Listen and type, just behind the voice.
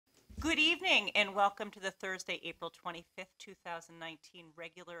Good evening and welcome to the Thursday, April 25th, 2019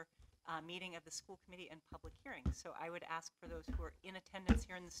 regular meeting of the School Committee and Public Hearing. So I would ask for those who are in attendance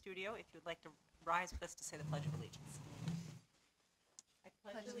here in the studio if you'd like to rise with us to say the Pledge of Allegiance. I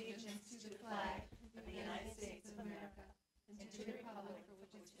pledge allegiance to the flag of the United States of America and to the republic for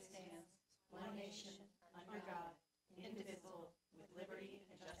which it stands, one nation, under God, indivisible, with liberty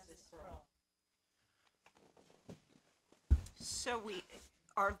and justice for all. So we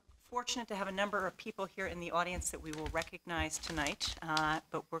are fortunate to have a number of people here in the audience that we will recognize tonight,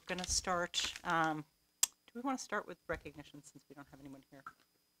 but we're going to start, do we want to start with recognition since we don't have anyone here?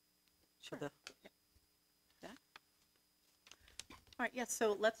 Sure. All right, yes,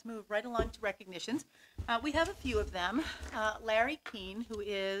 so let's move right along to recognitions. We have a few of them. Larry Keene, who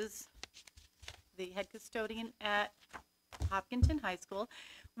is the head custodian at Hopkinton High School,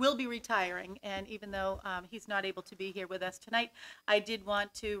 will be retiring, and even though he's not able to be here with us tonight, I did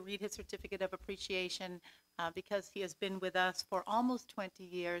want to read his certificate of appreciation because he has been with us for almost 20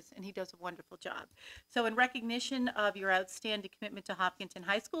 years, and he does a wonderful job. So in recognition of your outstanding commitment to Hopkinton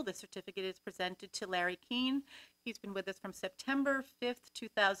High School, the certificate is presented to Larry Keene. He's been with us from September 5th,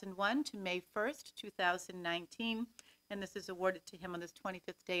 2001 to May 1st, 2019, and this is awarded to him on this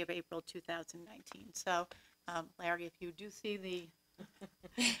 25th day of April, 2019. So, Larry, if you do see the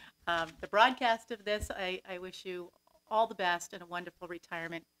broadcast of this, I wish you all the best and a wonderful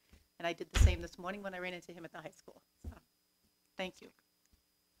retirement. And I did the same this morning when I ran into him at the high school. So, thank you.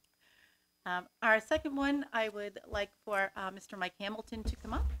 Our second one, I would like for Mr. Mike Hamilton to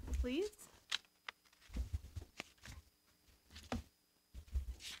come up, please.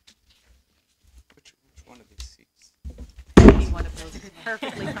 Which one of these seats? Any one of those is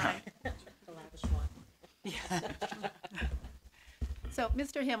perfectly fine. The lavish one. Yeah. So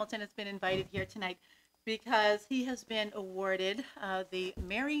Mr. Hamilton has been invited here tonight because he has been awarded the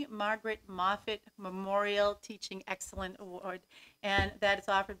Mary Margaret Moffett Memorial Teaching Excellence Award, and that is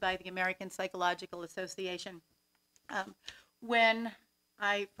offered by the American Psychological Association. When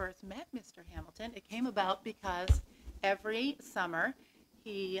I first met Mr. Hamilton, it came about because every summer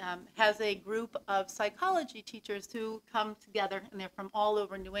he has a group of psychology teachers who come together, and they're from all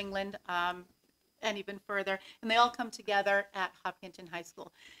over New England, and even further, and they all come together at Hopkinton High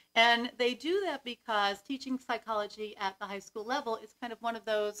School. And they do that because teaching psychology at the high school level is kind of one of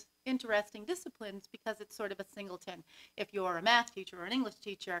those interesting disciplines because it's sort of a singleton. If you're a math teacher or an English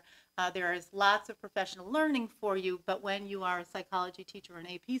teacher, there is lots of professional learning for you, but when you are a psychology teacher or an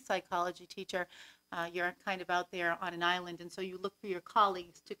AP psychology teacher, you're kind of out there on an island, and so you look for your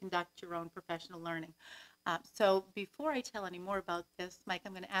colleagues to conduct your own professional learning. So before I tell any more about this, Mike,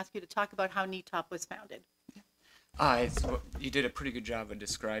 I'm going to ask you to talk about how NETOP was founded. You did a pretty good job of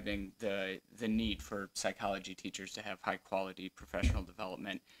describing the need for psychology teachers to have high quality professional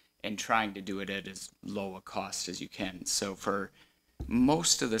development and trying to do it at as low a cost as you can. So for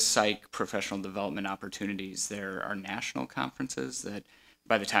most of the psych professional development opportunities, there are national conferences that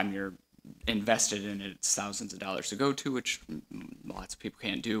by the time you're invested in it, it's thousands of dollars to go to, which lots of people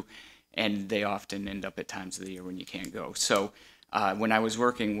can't do. And they often end up at times of the year when you can't go. So when I was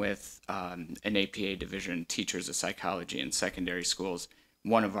working with an APA division, teachers of psychology in secondary schools,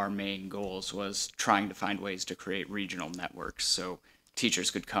 one of our main goals was trying to find ways to create regional networks. So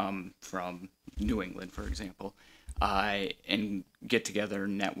teachers could come from New England, for example, and get together,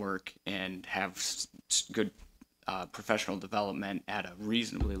 network, and have good professional development at a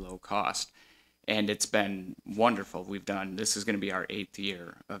reasonably low cost. And it's been wonderful. This is going to be our 8th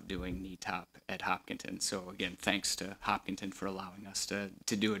year of doing NETOP at Hopkinton. So again, thanks to Hopkinton for allowing us to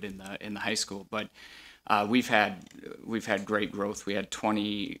do it in the high school. But we've had great growth. We had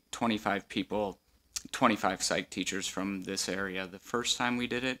 25 people, 25 psych teachers from this area the first time we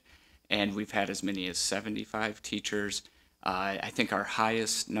did it, and we've had as many as 75 teachers. I think our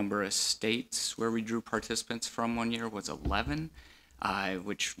highest number of states where we drew participants from one year was 11.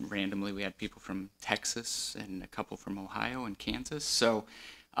 Which randomly we had people from Texas and a couple from Ohio and Kansas. So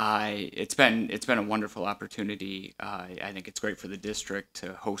it's been a wonderful opportunity. I think it's great for the district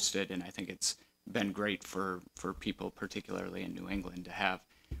to host it, and I think it's been great for people, particularly in New England, to have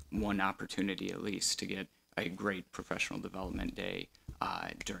one opportunity at least to get a great professional development day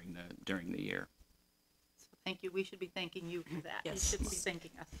during the year. So thank you. We should be thanking you for that. Yes. You should be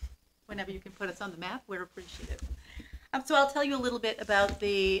thanking us. Whenever you can put us on the map, we're appreciative. So I'll tell you a little bit about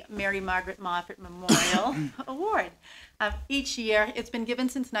the Mary Margaret Moffett Memorial Award. Each year, it's been given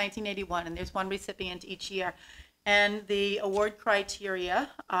since 1981, and there's one recipient each year. And the award criteria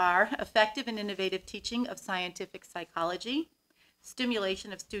are effective and innovative teaching of scientific psychology,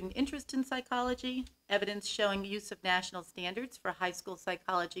 stimulation of student interest in psychology, evidence showing use of national standards for high school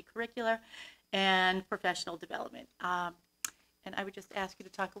psychology curricula, and professional development. And I would just ask you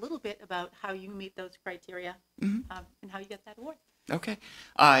to talk a little bit about how you meet those criteria and how you get that award. Okay.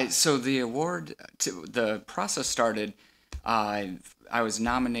 So the award, the process started, I was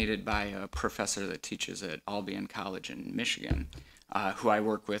nominated by a professor that teaches at Albion College in Michigan, who I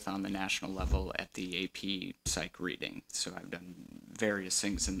work with on the national level at the AP Psych reading. So I've done various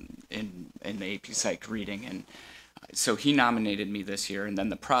things in the AP Psych reading. And so he nominated me this year. And then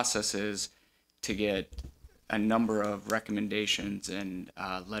the process is to get a number of recommendations and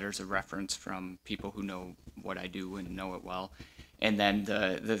letters of reference from people who know what I do and know it well. And then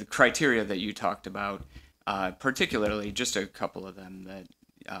the criteria that you talked about, particularly just a couple of them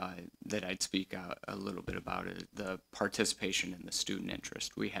that I'd speak a little bit about, the participation in the student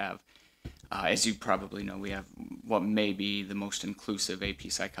interest. We have, as you probably know, we have what may be the most inclusive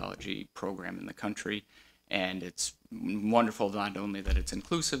AP psychology program in the country. And it's wonderful not only that it's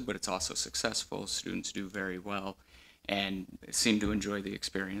inclusive, but it's also successful. Students do very well and seem to enjoy the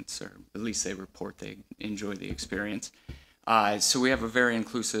experience, or at least they report they enjoy the experience. So we have a very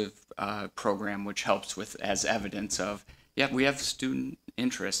inclusive program, which helps with as evidence of, yeah, we have student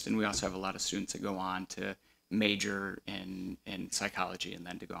interest, and we also have a lot of students that go on to major in psychology and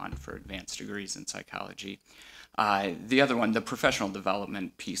then to go on for advanced degrees in psychology. The other one, the professional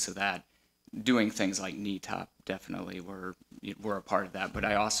development piece of that, doing things like NETOP, definitely we're a part of that. But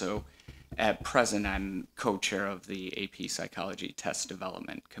I also, at present, I'm co-chair of the AP Psychology Test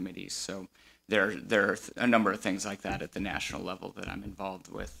Development Committees. So there are a number of things like that at the national level that I'm involved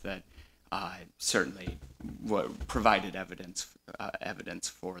with that certainly provided evidence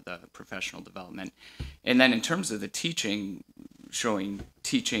for the professional development. And then in terms of the teaching, showing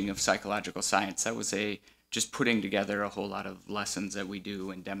teaching of psychological science, that was just putting together a whole lot of lessons that we do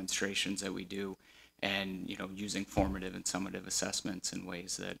and demonstrations that we do, and using formative and summative assessments in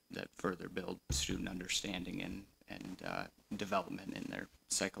ways that further build student understanding and development in their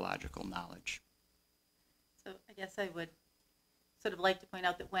psychological knowledge. So I guess I would sort of like to point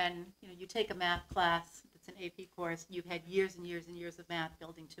out that when you take a math class that's an AP course, you've had years and years and years of math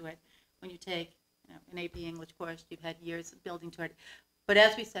building to it. When you take an AP English course, you've had years of building to it. But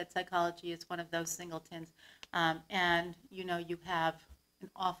as we said, psychology is one of those singletons, and you have an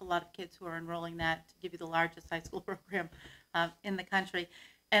awful lot of kids who are enrolling that to give you the largest high school program in the country.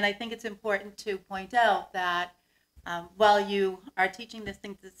 And I think it's important to point out that while you are teaching this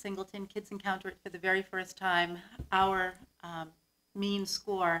thing to singleton, kids encounter it for the very first time. Our mean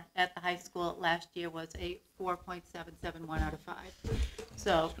score at the high school last year was a 4.771 out of 5.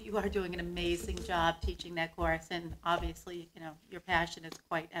 So you are doing an amazing job teaching that course, and obviously, your passion is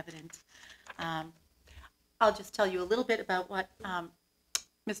quite evident. I'll just tell you a little bit about what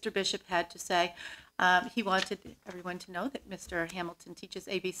Mr. Bishop had to say. He wanted everyone to know that Mr. Hamilton teaches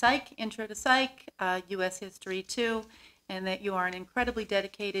AB Psych, Intro to Psych, U.S. History too, and that you are an incredibly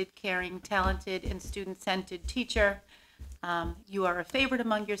dedicated, caring, talented, and student-centered teacher. You are a favorite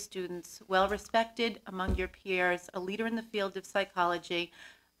among your students, well-respected among your peers, a leader in the field of psychology,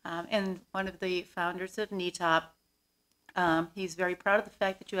 and one of the founders of NETOP. He's very proud of the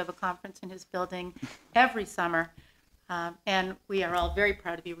fact that you have a conference in his building every summer, and we are all very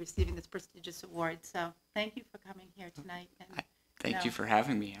proud of you receiving this prestigious award. So thank you for coming here tonight. And, Thank you for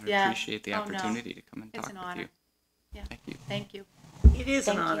having me. I appreciate the opportunity to come and talk with you. Yeah. Thank you. Thank you. It is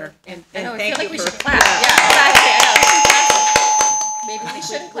an honor. And I know, I thank feel you like we for should clap. Yeah, maybe we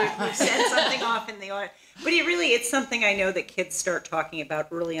should clap. send something off in the audience. But it's something I know that kids start talking about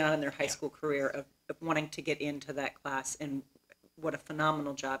early on in their high school career of wanting to get into that class, and what a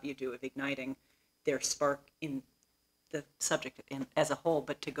phenomenal job you do of igniting their spark in the subject as a whole.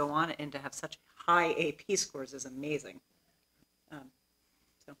 But to go on and to have such high AP scores is amazing.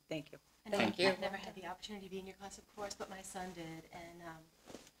 So thank you. Thank you. I've never had the opportunity to be in your class, of course, but my son did,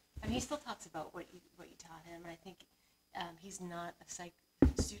 and he still talks about what you taught him, and I think he's not a psych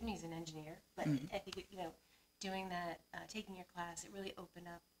student; he's an engineer. But I think doing that, taking your class, it really opened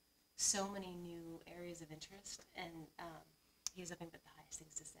up so many new areas of interest, and he has nothing but the highest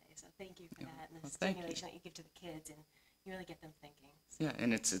things to say. So thank you for that, and the stimulation that you give to the kids, and you really get them thinking. So. Yeah,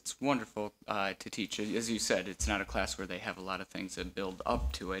 and it's wonderful to teach. As you said, it's not a class where they have a lot of things that build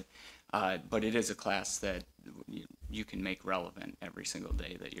up to it, but it is a class that you can make relevant every single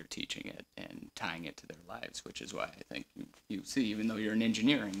day that you're teaching it and tying it to their lives, which is why I think you see, even though you're an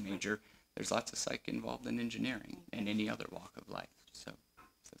engineering major, there's lots of psych involved in engineering and any other walk of life. So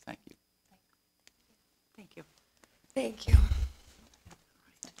thank you. Thank you. Thank you.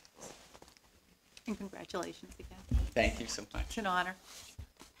 And congratulations again. Thank you so much. It's an honor.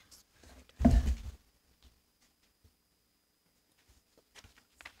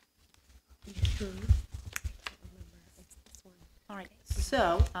 All right,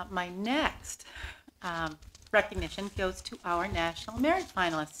 so my next recognition goes to our National Merit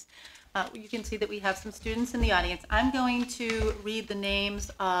Finalists. You can see that we have some students in the audience. I'm going to read the names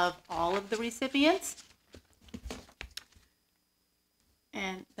of all of the recipients.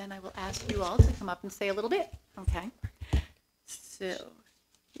 And then I will ask you all to come up and say a little bit, okay? So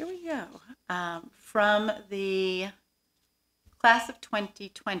here we go. From the class of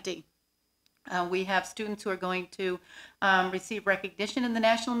 2020, we have students who are going to receive recognition in the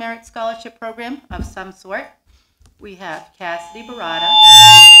National Merit Scholarship Program of some sort. We have Cassidy Barada,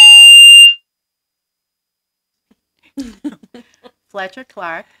 Fletcher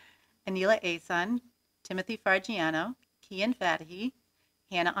Clark, Anila Asan, Timothy Fargiano, Kian Fatahi,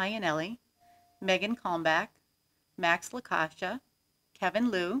 Hannah Iannelli, Megan Kalmbach, Max Lakasha, Kevin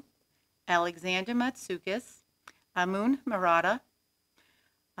Liu, Alexander Matsukis, Amun Murata,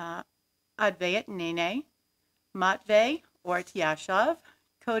 Advait Nene, Matvey Ortyashov,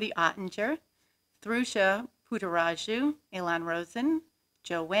 Cody Ottinger, Thrusha Putaraju, Elan Rosen,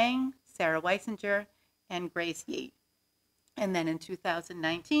 Joe Wang, Sarah Weisinger, and Grace Yee. And then in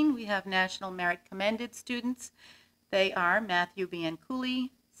 2019, we have National Merit Commended students. They are Matthew Bianculi,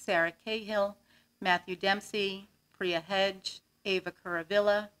 Sarah Cahill, Matthew Dempsey, Priya Hedge, Ava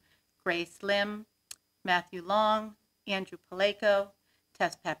Curavilla, Grace Lim, Matthew Long, Andrew Paleko,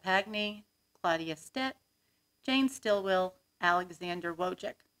 Tess Papagni, Claudia Stett, Jane Stillwell, Alexander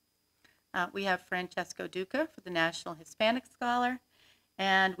Wojcik. We have Francesco Duca for the National Hispanic Scholar,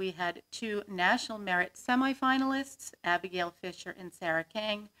 and we had 2 National Merit semifinalists, Abigail Fisher and Sarah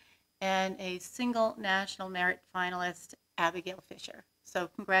Kang, and a single National Merit finalist, Abigail Fisher. So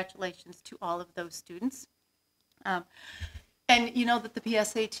congratulations to all of those students. And you know that the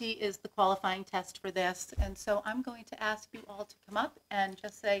PSAT is the qualifying test for this, and so I'm going to ask you all to come up and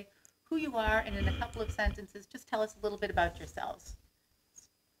just say who you are, and in a couple of sentences, just tell us a little bit about yourselves.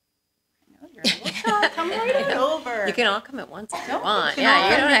 I know you're a little shy. Come right on over. You can all come at once if you Don't- want. you can all Yeah,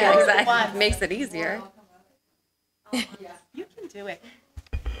 you come don't have together at exactly. once. Makes it easier. You can do it.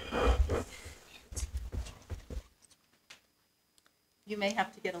 You may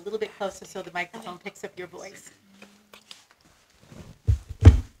have to get a little bit closer so the microphone picks up your voice.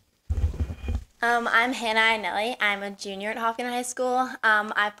 I'm Hannah Iannelli. I'm a junior at Hopkins High School.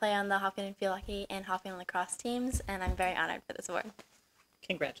 I play on the Hopkins Field Hockey and Hopkins lacrosse teams, and I'm very honored for this award.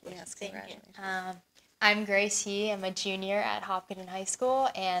 Congratulations. Yes, Thank you. congratulations. I'm Grace Yee. I'm a junior at Hopkins High School,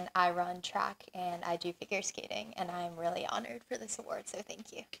 and I run track and I do figure skating, and I'm really honored for this award, so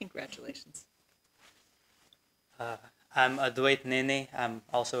thank you. Congratulations. I'm Adwait Nene. I'm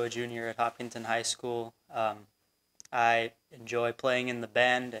also a junior at Hopkinton High School. I enjoy playing in the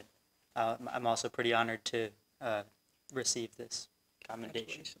band, and I'm also pretty honored to receive this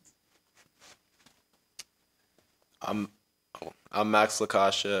commendation. Congratulations. I'm Max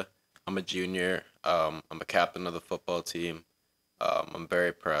Lakasha. I'm a junior. I'm a captain of the football team. I'm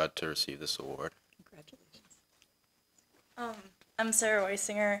very proud to receive this award. Congratulations. I'm Sarah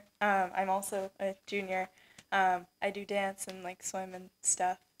Weisinger. I'm also a junior. I do dance and like swim and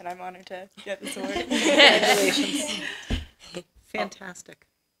stuff, and I'm honored to get this award. Congratulations. Fantastic.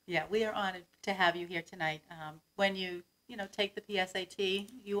 Yeah, we are honored to have you here tonight. When you take the PSAT,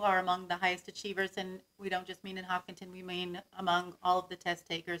 you are among the highest achievers, and we don't just mean in Hopkinton, we mean among all of the test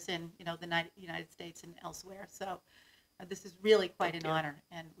takers in the United States and elsewhere. So this is really quite an honor,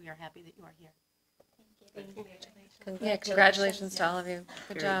 and we are happy that you are here. Yeah, congratulations to all of you.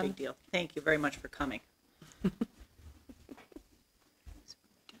 Good Very job. big deal. Thank you very much for coming.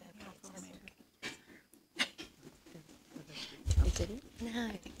 It didn't?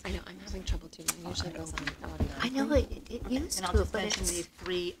 No, I know. I'm having trouble too. It usually goes on audio. I know it used And I'll to, just but mention the it's,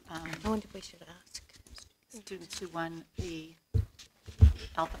 3 I wonder if we should ask. students who won the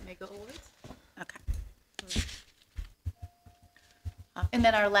Alpha Omega Awards. Okay. And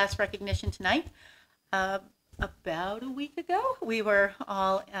then our last recognition tonight. About a week ago, we were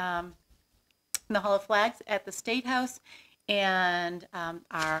all in the Hall of Flags at the State House, and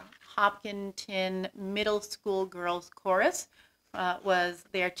our Hopkinton Middle School Girls Chorus was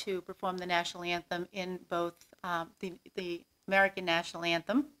there to perform the national anthem in both the American national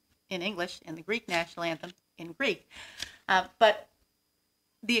anthem in English and the Greek national anthem in Greek. But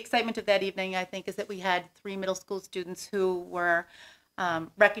the excitement of that evening, I think, is that we had 3 middle school students who were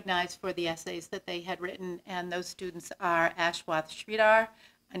recognized for the essays that they had written, and those students are Ashwath Sridhar,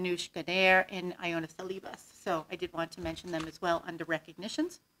 Anushka Nair, and Iona Salibas. So I did want to mention them as well under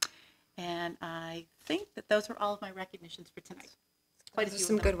recognitions. And I think that those are all of my recognitions for tonight. Quite a Those are few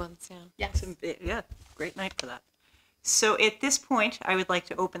some of them. good ones, yeah. Yes. Yeah, great night for that. So at this point, I would like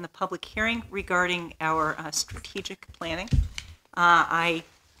to open the public hearing regarding our strategic planning. I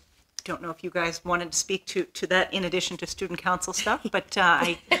don't know if you guys wanted to speak to that in addition to student council stuff, but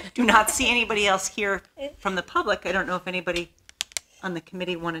I do not see anybody else here from the public. I don't know if anybody on the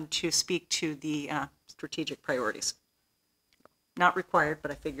committee wanted to speak to the strategic priorities. Not required,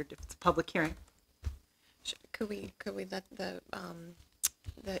 but I figured if it's a public hearing. Could we let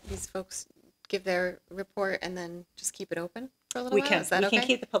these folks give their report and then just keep it open for a little We while? can. Is that We okay? can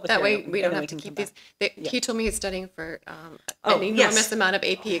keep the public That hearing way open, we don't and have we to can keep come these. Yeah. He told me he's studying for Oh, an yes. enormous amount of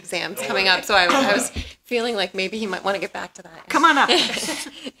AP exams coming up, so I was feeling like maybe he might want to get back to that. Come on up.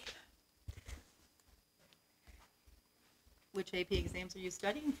 Which AP exams are you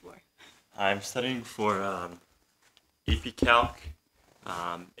studying for? I'm studying for AP Calc,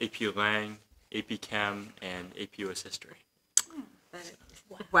 AP Lang, AP Chem, and AP US History.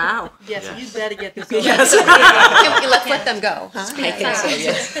 Wow. Yes, Yeah. you better get this. Yes. Let's let them go, huh? I think so,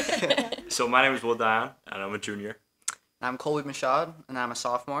 yes. So my name is Will Dion, and I'm a junior. I'm Colby Mashad, and I'm a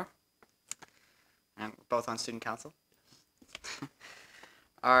sophomore. And we're both on student council.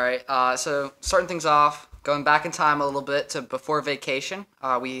 All right, so starting things off, going back in time a little bit to before vacation,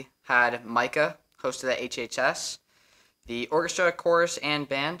 we had Micah hosted at HHS. The orchestra, chorus, and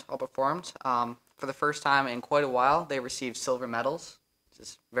band all performed. For the first time in quite a while, they received silver medals, which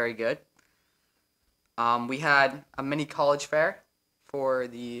is very good. We had a mini college fair for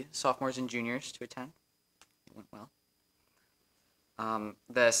the sophomores and juniors to attend. It went well.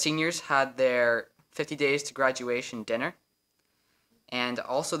 The seniors had their 50 days to graduation dinner. And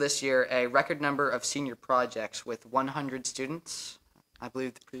also this year, a record number of senior projects with 100 students. I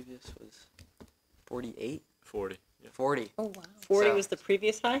believe the previous was 48? 40. Yeah. 40. Oh, wow. 40 So- was the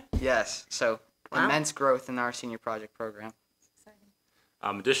previous high? Yes, so Wow. immense growth in our senior project program.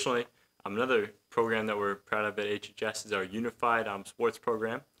 Additionally, another program that we're proud of at HHS is our Unified Sports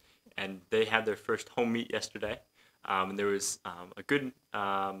Program, and they had their first home meet yesterday. And there was a good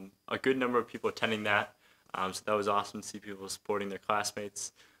number of people attending that. So that was awesome to see people supporting their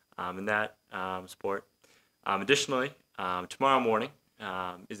classmates in that sport. Additionally, tomorrow morning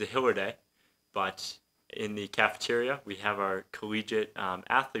is a Hiller Day, but in the cafeteria we have our collegiate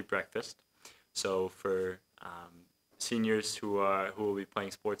athlete breakfast. So for seniors who will be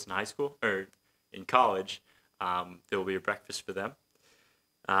playing sports in high school or in college, there will be a breakfast for them.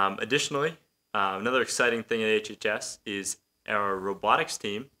 Additionally, another exciting thing at HHS is our robotics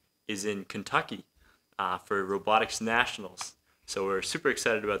team is in Kentucky for Robotics Nationals. So we're super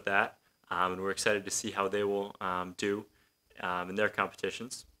excited about that, and we're excited to see how they will do in their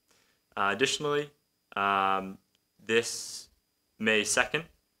competitions. Additionally, this May 2nd,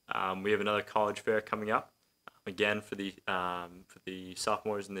 we have another college fair coming up, again for the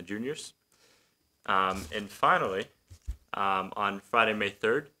sophomores and the juniors. And finally, on Friday, May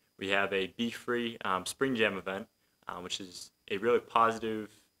 3rd, we have a Be Free Spring Jam event, which is a really positive,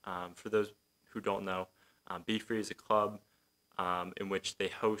 for those who don't know, Be Free is a club in which they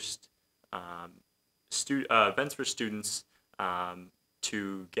host events for students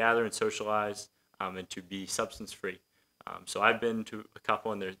to gather and socialize and to be substance free. So I've been to a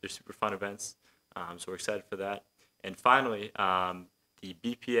couple, and they're super fun events, so we're excited for that. And finally, the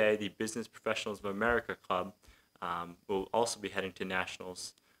BPA, the Business Professionals of America Club, will also be heading to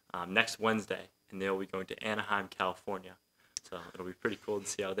nationals next Wednesday, and they'll be going to Anaheim, California. So it'll be pretty cool to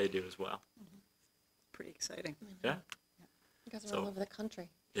see how they do as well. Pretty exciting. Yeah. You guys are So- all over the country.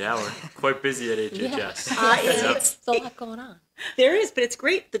 Yeah, we're quite busy at HHS. Yeah. It's a lot going on. There is, but it's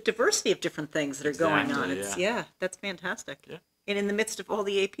great, the diversity of different things that are going on. Exactly, It's, yeah. yeah, that's fantastic. Yeah. And in the midst of all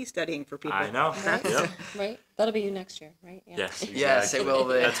the AP studying for people. I know. Right? Yep. Right? That'll be you next year, right? Yeah. Yes, exactly. Yes, it will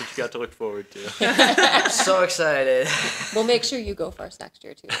be. That's what you got to look forward to. So excited. We'll make sure you go first next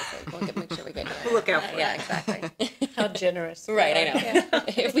year too. So make sure we get you. We'll look out for Yeah, it. exactly. How generous. Right, I know.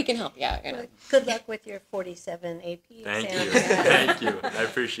 If we can help, yeah. I know. Good luck with your 47 AP Thank exams. you. Thank you. I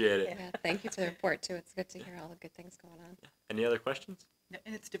appreciate it. Yeah, thank you for the report too. It's good to hear all the good things going on. Any other questions?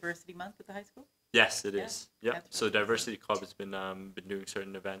 And it's Diversity Month at the high school? Yes, it Yeah, is. Yep. that's So Diversity Club has been doing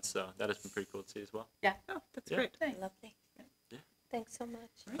certain events, so that has been pretty cool to see as well. Yeah. Oh, that's Yeah. great. Lovely. Yeah. Thanks so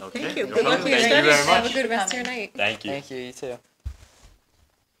much. Okay. Thank you. No Good luck problem. with your Thank you studies. very Have much. a good rest of your night. Thank you. Thank you, you too.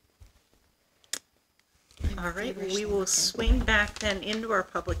 All right, we will swing back then into our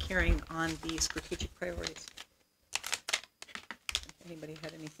public hearing on the strategic priorities. If anybody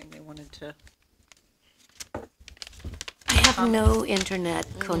had anything they wanted to, I have no internet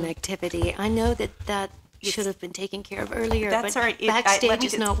connectivity. I know that should have been taken care of earlier. That's but all right. Backstage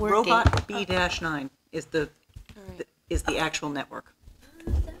is not working. Robot B-9 is the actual network.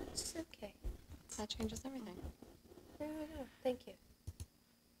 That's okay. That changes everything. No, thank you.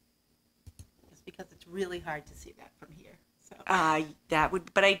 It's because it's really hard to see that from here. So. That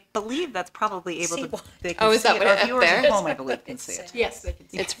would, but I believe that's probably able See to. what? They can Oh, is see that it. what Our it- viewers there? at home, I believe, can see it. Yes, they can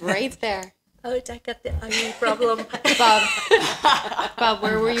see It's right there. Oh, I got the onion problem. Bob,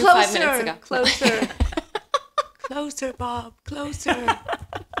 where were you 5 minutes ago? Closer. Closer, Bob. Closer.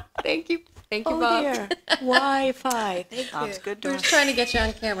 Thank you. Thank you, Oh, Bob. dear. Wi-Fi. Thank you. Bob's good. We're just trying to get you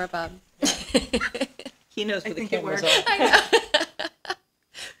on camera, Bob. He knows where the think it camera's works. on. I know.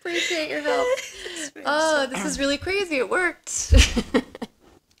 Appreciate your help. Oh, this is really crazy. It worked.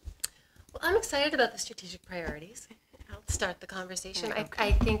 Well, I'm excited about the strategic priorities. I'll start the conversation.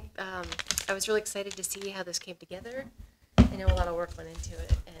 I think I was really excited to see how this came together. I know a lot of work went into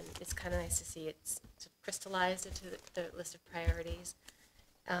it, and it's kind of nice to see it's sort of crystallized into the list of priorities.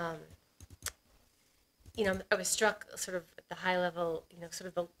 You know, I was struck sort of at the high level, you know, sort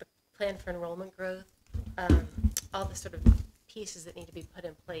of the plan for enrollment growth, all the sort of pieces that need to be put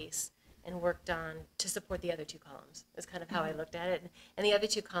in place and worked on to support the other two columns is kind of how I looked at it. And the other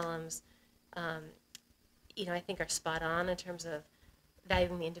two columns, you know, I think are spot on in terms of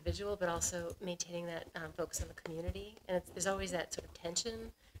valuing the individual, but also maintaining that focus on the community. And there's always that sort of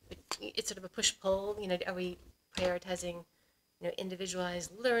tension. It's sort of a push-pull. You know, are we prioritizing, you know,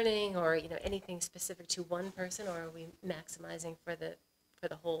 individualized learning or, you know, anything specific to one person, or are we maximizing for the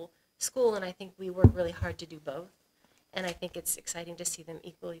whole school? And I think we work really hard to do both. And I think it's exciting to see them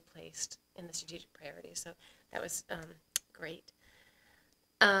equally placed in the strategic priorities. So that was great.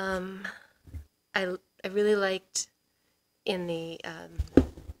 I really liked in the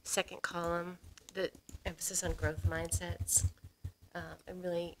second column the emphasis on growth mindsets. I'm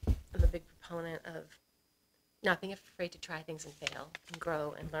a big proponent of not being afraid to try things and fail and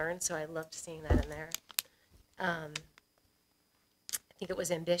grow and learn. So I loved seeing that in there. I think it was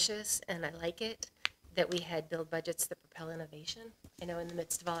ambitious, and I like it that we had build budgets that propel innovation. I know in the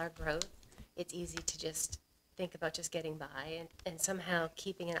midst of all our growth, it's easy to just think about just getting by, and somehow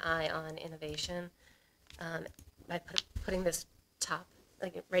keeping an eye on innovation by putting this top,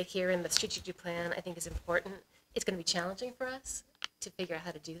 like right here in the strategic plan, I think is important. It's going to be challenging for us to figure out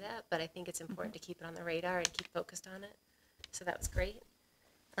how to do that, but I think it's important to keep it on the radar and keep focused on it. So that was great.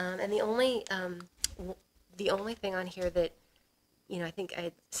 And the only thing on here that, you know, I think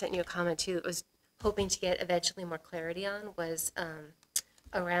I sent you a comment too, that was hoping to get eventually more clarity on was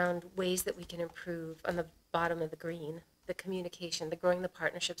around ways that we can improve on the bottom of the green, the communication, the growing the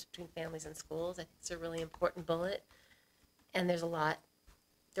partnerships between families and schools. I think it's a really important bullet, and there are a lot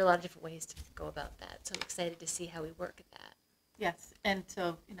of different ways to go about that. So I'm excited to see how we work at that. Yes, and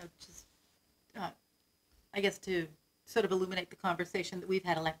so, you know, just, I guess to sort of illuminate the conversation that we've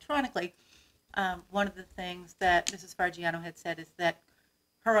had electronically, one of the things that Mrs. Fargiano had said is that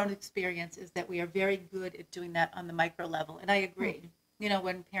her own experience is that we are very good at doing that on the micro level, and I agree. You know,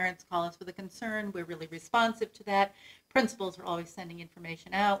 when parents call us with a concern, we're really responsive to that. Principals are always sending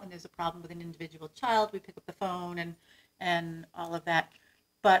information out. When there's a problem with an individual child, we pick up the phone and all of that.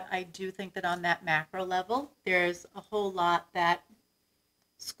 But I do think that on that macro level, there's a whole lot that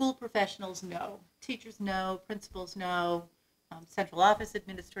school professionals know, teachers know, principals know, central office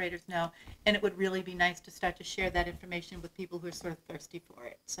administrators know, and it would really be nice to start to share that information with people who are sort of thirsty for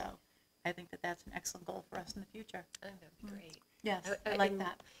it. So I think that that's an excellent goal for us in the future. I think that would be great. Yes, I like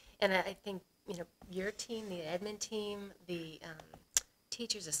that. And I think, you know, your team, the admin team, the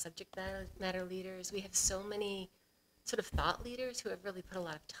teachers, the subject matter leaders, we have so many sort of thought leaders who have really put a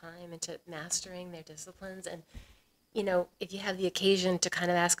lot of time into mastering their disciplines. And, you know, if you have the occasion to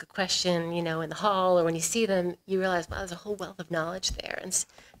kind of ask a question, you know, in the hall or when you see them, you realize, wow, there's a whole wealth of knowledge there. And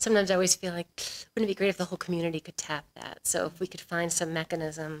sometimes I always feel like, wouldn't it be great if the whole community could tap that? So if we could find some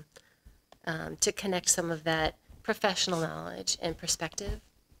mechanism to connect some of that professional knowledge and perspective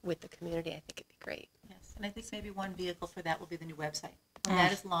with the community, I think it'd be great. Yes, and I think maybe one vehicle for that will be the new website. When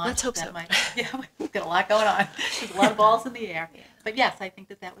that is launched, Let's hope that so. might, yeah, we've got a lot going on. There's a lot of balls in the air. Yeah. But yes, I think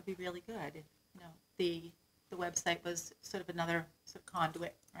that would be really good. If, you know, the website was sort of another sort of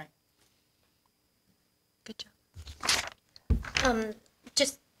conduit, right? Good job.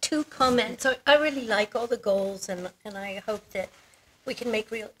 Just two comments. I really like all the goals, and I hope that we can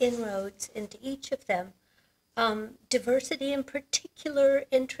make real inroads into each of them. Diversity in particular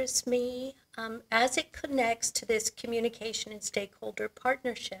interests me as it connects to this communication and stakeholder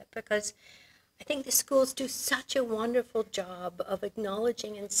partnership, because I think the schools do such a wonderful job of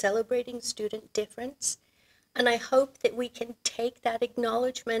acknowledging and celebrating student difference. And I hope that we can take that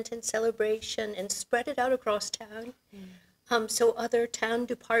acknowledgement and celebration and spread it out across town. So other town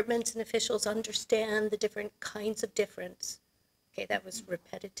departments and officials understand the different kinds of difference. Okay, that was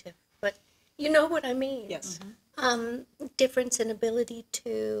repetitive, but you know what I mean. Yes. Difference in ability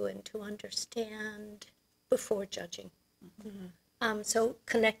to and to understand before judging. So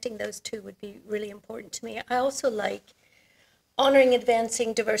connecting those two would be really important to me. I also like honoring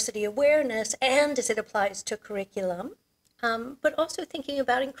advancing diversity awareness and as it applies to curriculum, but also thinking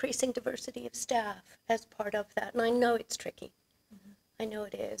about increasing diversity of staff as part of that. And I know it's tricky. I know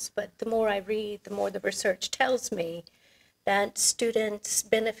it is, but the more I read, the more the research tells me that students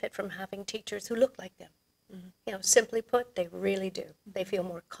benefit from having teachers who look like them. You know, simply put, they really do. They feel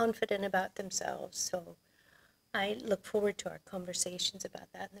more confident about themselves. So I look forward to our conversations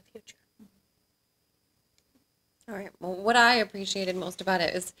about that in the future. All right. Well, what I appreciated most about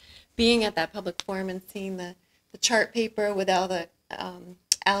it is being at that public forum and seeing the chart paper with all the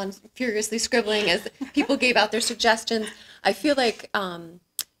Alan furiously scribbling as people gave out their suggestions. I feel like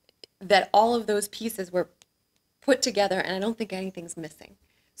that all of those pieces were put together, and I don't think anything's missing.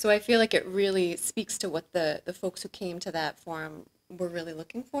 So I feel like it really speaks to what the folks who came to that forum were really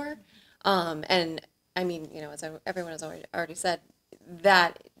looking for. And I mean, you know, as everyone has already said,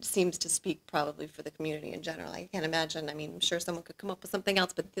 that seems to speak probably for the community in general. I can't imagine. I mean, I'm sure someone could come up with something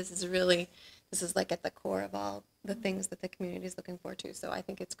else, but this is like at the core of all the things that the community is looking for too. So I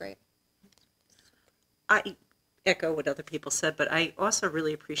think it's great. I echo what other people said, but I also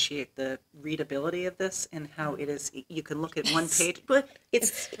really appreciate the readability of this and how it is. You can look at one page, but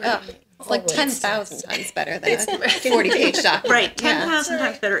it's like 10,000 times better than a 40-page document. Right, 10,000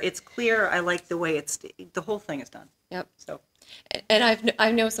 times better. It's clear. I like the way the whole thing is done. Yep. So, and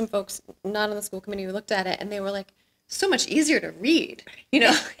I know some folks not on the school committee who looked at it and they were like, so much easier to read, you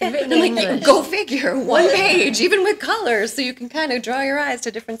know. And like, go figure, one page, even with colors, so you can kind of draw your eyes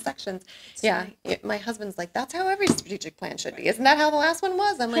to different sections. My husband's like, that's how every strategic plan should be. Isn't that how the last one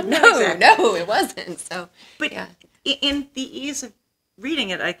was? I'm like, no, it wasn't. So, but in the ease of reading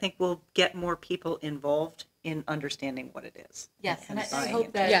it, I think we'll get more people involved in understanding what it is. Yes, and I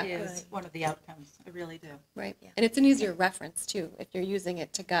hope that is one of the outcomes. I really do. Right. Yeah. And it's an easier reference too if you're using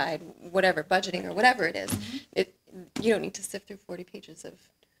it to guide whatever budgeting or whatever it is. You don't need to sift through 40 pages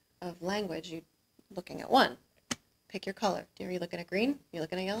of language. You're looking at one. Pick your color. Are you looking at green? You're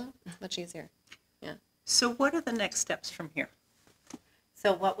looking at yellow? Much easier. Yeah. So what are the next steps from here?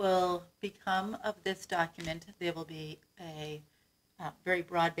 So what will become of this document, there will be a very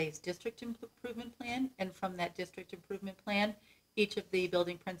broad-based district improvement plan, and from that district improvement plan, each of the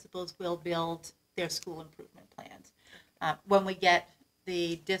building principals will build their school improvement plans. When we get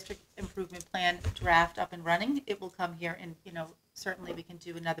the district improvement plan draft up and running, it will come here, and certainly we can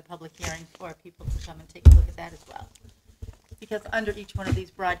do another public hearing for people to come and take a look at that as well. Because under each one of these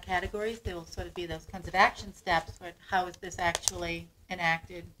broad categories, there will sort of be those kinds of action steps. How is this actually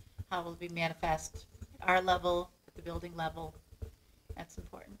enacted? How will it be manifest at our level, at the building level? That's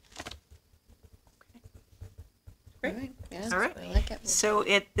important. Great. All right. Yeah, All right. I like it. So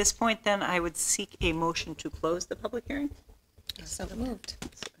at this point, then, I would seek a motion to close the public hearing. So moved.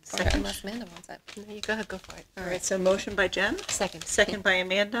 Or Second. unless Amanda wants it. No, you go ahead, go for it. All right, so motion by Jen. Second by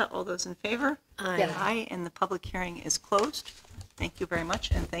Amanda. All those in favor? Aye. Aye, and the public hearing is closed. Thank you very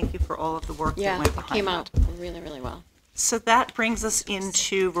much, and thank you for all of the work that Yeah, went it behind came that. out really, really well. So that brings us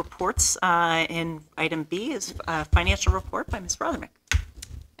into reports, and item B is financial report by Ms. Rothermick.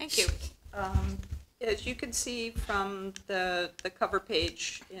 Thank you. As you can see from the cover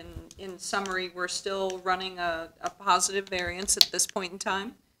page, in summary, we're still running a positive variance at this point in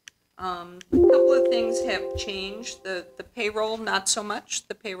time. A couple of things have changed. The payroll, not so much.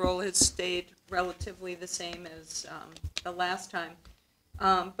 The payroll has stayed relatively the same as the last time.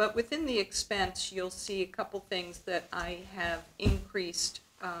 But within the expense, you'll see a couple things that I have increased.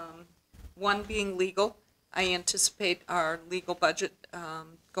 One being legal. I anticipate our legal budget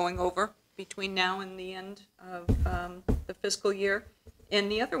going over between now and the end of the fiscal year.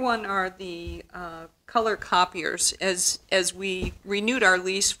 And the other one are the color copiers. As we renewed our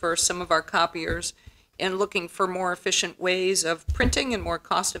lease for some of our copiers and looking for more efficient ways of printing and more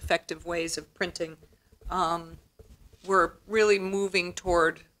cost-effective ways of printing, we're really moving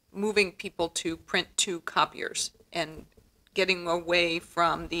toward moving people to print to copiers and getting away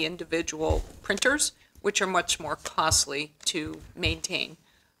from the individual printers, which are much more costly to maintain.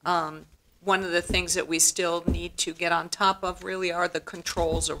 One of the things that we still need to get on top of really are the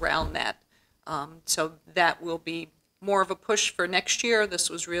controls around that. So that will be more of a push for next year. This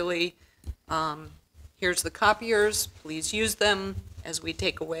was really, here's the copiers, please use them as we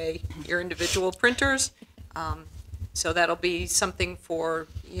take away your individual printers. So that'll be something for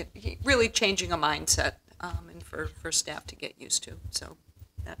really changing a mindset and for staff to get used to. So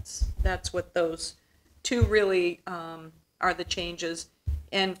that's what those two really are the changes.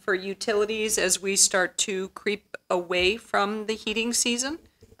 And for utilities, as we start to creep away from the heating season,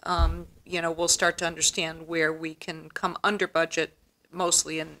 we'll start to understand where we can come under budget,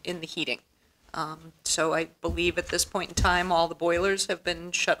 mostly in the heating. So I believe at this point in time, all the boilers have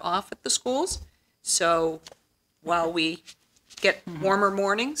been shut off at the schools. So while we get warmer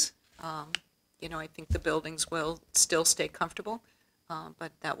mornings, I think the buildings will still stay comfortable,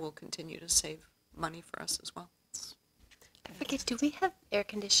 but that will continue to save money for us as well. I forget, do we have air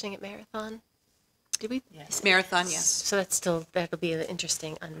conditioning at Marathon? Do we? Yes. Marathon, yes. So that'll be an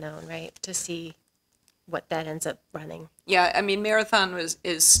interesting unknown, right? To see what that ends up running. Yeah, I mean, Marathon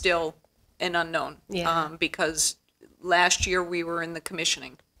is still an unknown. Yeah. Because last year we were in the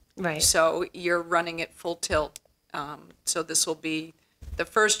commissioning. Right. So you're running at full tilt. So this will be the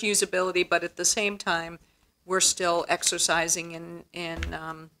first usability, but at the same time, we're still exercising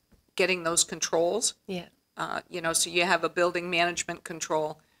in getting those controls. Yeah. So you have a building management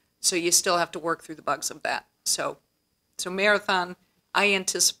control, so you still have to work through the bugs of that. So Marathon, I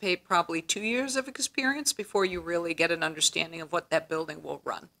anticipate probably 2 years of experience before you really get an understanding of what that building will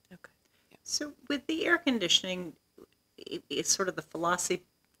run. Okay. So with the air conditioning, it's sort of the philosophy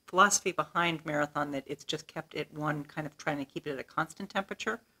behind Marathon that it's just kept at one, kind of trying to keep it at a constant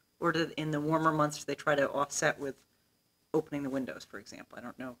temperature, or in the warmer months they try to offset with opening the windows, for example? I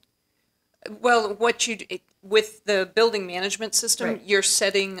don't know. Well, with the building management system, Right. You're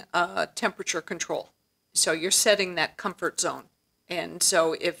setting temperature control. So you're setting that comfort zone. And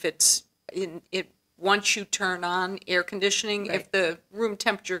so if it's once you turn on air conditioning, Right. if the room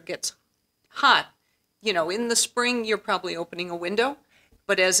temperature gets hot, in the spring, you're probably opening a window,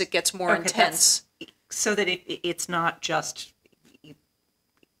 but as it gets more Okay, intense. So that it's not just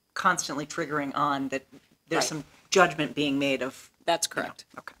constantly triggering on, that there's Right. some judgment being made of. That's correct.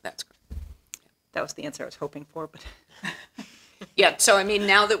 Okay. That's correct. That was the answer I was hoping for, but. Yeah, so I mean,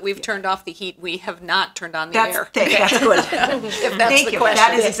 now that we've turned off the heat, we have not turned on the air. That's good. If that's Thank the you. question.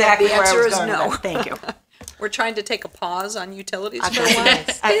 That is exactly the where I answer was is going with no. that. Thank you. We're trying to take a pause on utilities for a while.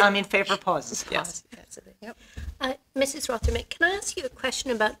 I'm in favor of pauses. Yes. Yep. Mrs. Rotherman, can I ask you a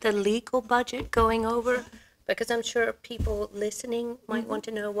question about the legal budget going over? Because I'm sure people listening might want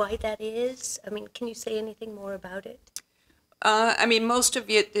to know why that is. I mean, can you say anything more about it? I mean, most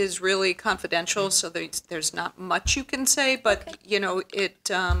of it is really confidential, so there's not much you can say, but,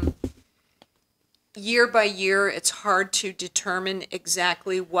 year by year, it's hard to determine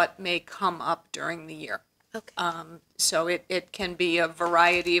exactly what may come up during the year. Okay. So it can be a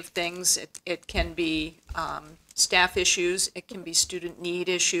variety of things. It can be staff issues. It can be student need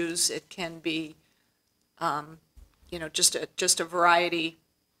issues. It can be, just a variety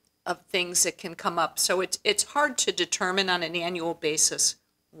of things that can come up. So it's hard to determine on an annual basis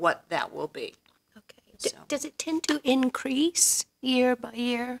what that will be. Okay. Does it tend to increase year by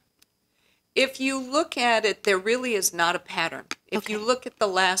year? If you look at it, there really is not a pattern. If you look at the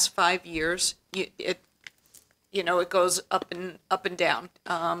last 5 years, it goes up and down.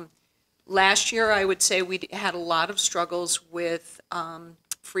 Last year, I would say we had a lot of struggles with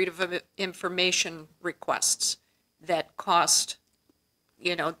freedom of information requests that cost,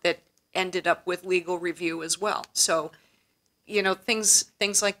 that ended up with legal review as well. So,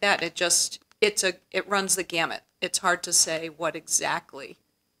 things like that. It runs the gamut. It's hard to say what exactly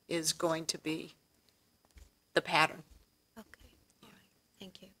is going to be the pattern. Okay. All right.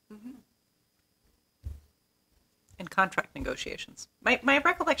 Thank you. And contract negotiations. My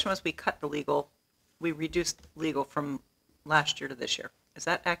recollection was we reduced legal from last year to this year. Is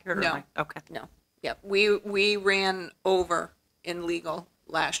that accurate? Or No. am I- Okay. No. Yeah, we ran over in legal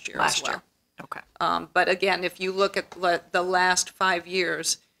last year as well. Okay. But again, if you look at the last 5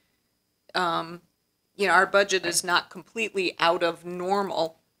 years, our budget is not completely out of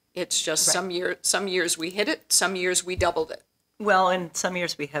normal. It's just some years we hit it, some years we doubled it. Well, in some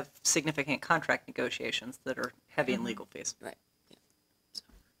years we have significant contract negotiations that are heavy in legal fees. Right. Yeah. So.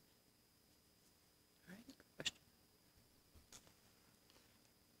 All right. Question.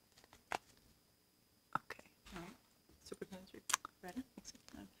 Okay. All right. Superintendent's report. Ready?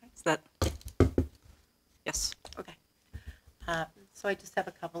 Okay. Is that? Yes. Okay. So I just have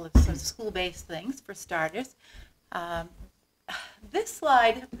a couple of sort of school-based things for starters. This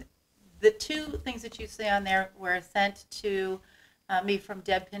slide, the two things that you see on there were sent to me from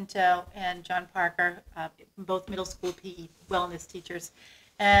Deb Pinto and John Parker, both middle school PE wellness teachers.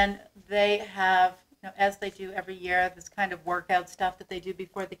 And they have, as they do every year, this kind of workout stuff that they do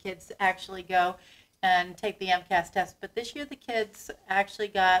before the kids actually go. and take the MCAS test. But this year the kids actually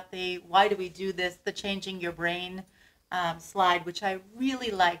got the why do we do this, the changing your brain slide, which I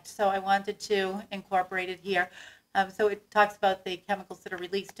really liked. So I wanted to incorporate it here. So it talks about the chemicals that are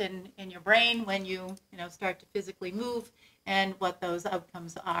released in your brain when you start to physically move, and what those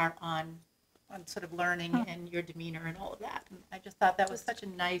outcomes are on sort of learning and your demeanor and all of that. And I just thought that was such a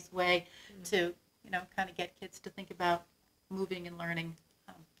nice way to kind of get kids to think about moving and learning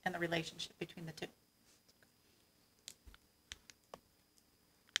and the relationship between the two.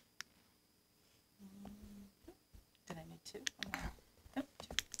 Did I need two? Nope,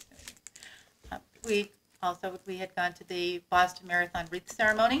 two. We had gone to the Boston Marathon wreath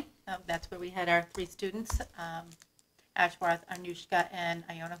ceremony. That's where we had our 3 students, Ashworth, Anushka, and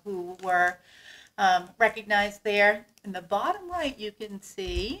Iona, who were recognized there. In the bottom right, you can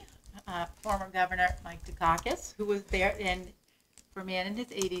see former Governor Mike Dukakis, who was there, and for a man in his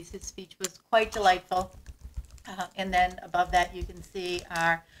 80s, his speech was quite delightful. And then above that, you can see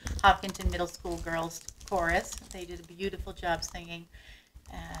our Hopkinton Middle School Girls Chorus. They did a beautiful job singing.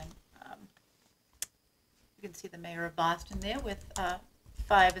 And you can see the mayor of Boston there with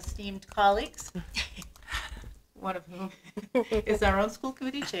 5 esteemed colleagues, one of whom is our own school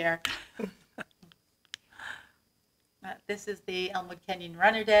committee chair. This is the Elmwood Kenyon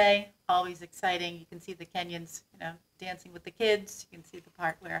Runner Day, always exciting. You can see the Kenyons, dancing with the kids. You can see the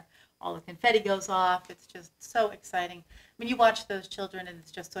part where all the confetti goes off. It's just so exciting. I mean, you watch those children and it's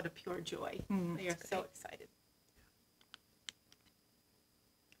just sort of pure joy. They are so excited.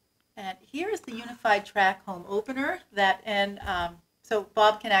 And here is the Unified Track home opener. So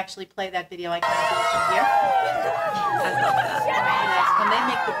Bob can actually play that video. I can't do it from here. I love that. When they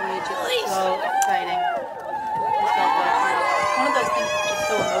make the bridge, it's so exciting. One of those things that's just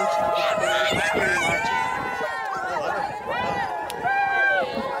so emotional. It's scary watching.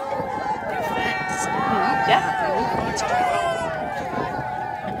 Yeah.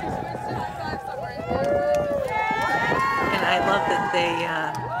 And I love that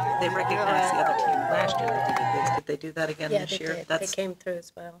they recognized the other team last year. They did this. Did they do that again this year? Did. They came through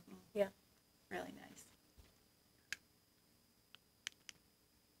as well. Yeah. Really nice.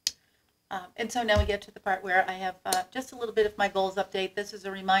 And so now we get to the part where I have just a little bit of my goals update. This is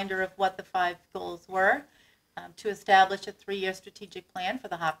a reminder of what the 5 goals were. To establish a 3-year strategic plan for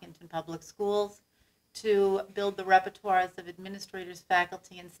the Hopkinton Public Schools, to build the repertoires of administrators,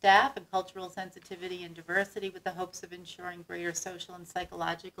 faculty, and staff, and cultural sensitivity and diversity with the hopes of ensuring greater social and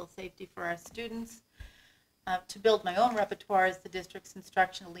psychological safety for our students, to build my own repertoire as the district's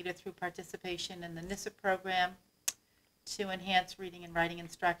instructional leader through participation in the NISA program, to enhance reading and writing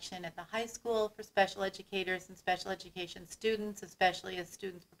instruction at the high school for special educators and special education students, especially as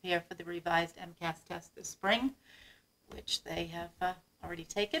students prepare for the revised MCAS test this spring, which they have already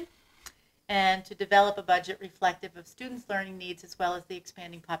taken, and to develop a budget reflective of students' learning needs as well as the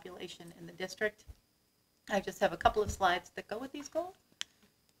expanding population in the district. I just have a couple of slides that go with these goals.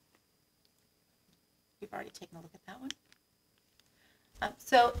 We've already taken a look at that one.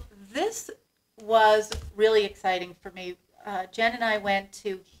 So this was really exciting for me. Jen and I went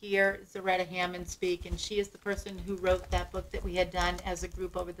to hear Zaretta Hammond speak, and she is the person who wrote that book that we had done as a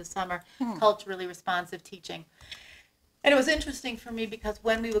group over the summer, Culturally Responsive Teaching. And it was interesting for me because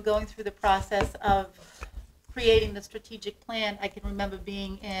when we were going through the process of creating the strategic plan, I can remember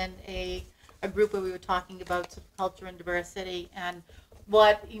being in a group where we were talking about sort of culture and diversity, and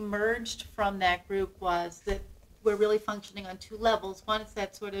what emerged from that group was that we're really functioning on 2 levels. One is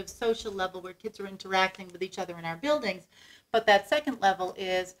that sort of social level where kids are interacting with each other in our buildings, but that second level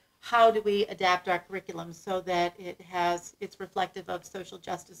is how do we adapt our curriculum so that it's reflective of social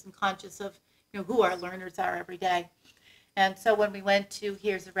justice and conscious of who our learners are every day. And so when we went to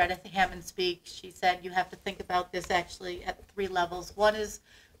hear Zaretta Hammond speak, she said you have to think about this actually at 3 levels. One is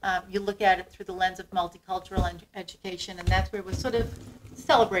you look at it through the lens of multicultural education, and that's where we're sort of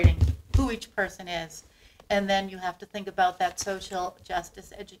celebrating who each person is. And then you have to think about that social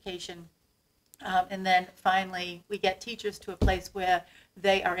justice education. And then finally, we get teachers to a place where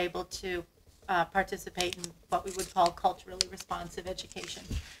they are able to participate in what we would call culturally responsive education.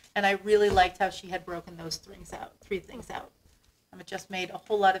 And I really liked how she had broken those 3 things out. It just made a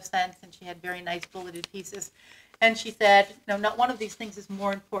whole lot of sense, and she had very nice bulleted pieces. And she said, not one of these things is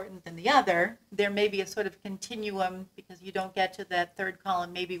more important than the other. There may be a sort of continuum because you don't get to that 3rd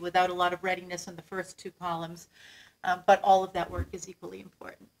column maybe without a lot of readiness in the first 2 columns, but all of that work is equally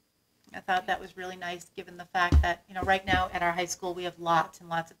important. I thought that was really nice given the fact that, right now at our high school we have lots and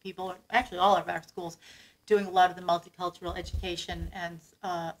lots of people, actually all of our schools, doing a lot of the multicultural education and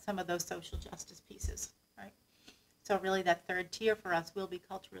some of those social justice pieces, right? So really that 3rd tier for us will be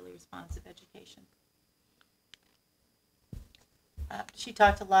culturally responsive education. She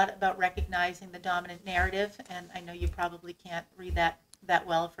talked a lot about recognizing the dominant narrative, and I know you probably can't read that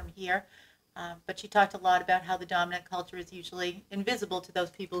well from here, but she talked a lot about how the dominant culture is usually invisible to those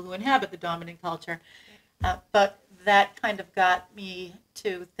people who inhabit the dominant culture. But that kind of got me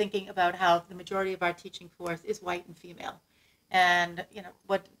to thinking about how the majority of our teaching force is white and female. And,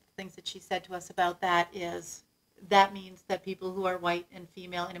 what things that she said to us about that is that means that people who are white and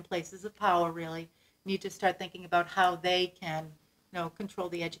female and in places of power really need to start thinking about how they can control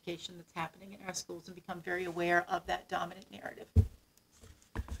the education that's happening in our schools and become very aware of that dominant narrative.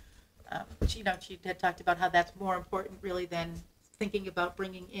 She had talked about how that's more important really than thinking about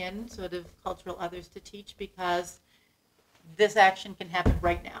bringing in sort of cultural others to teach, because this action can happen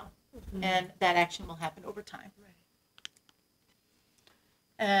right now, and that action will happen over time.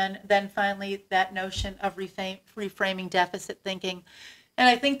 And then finally, that notion of reframing deficit thinking. And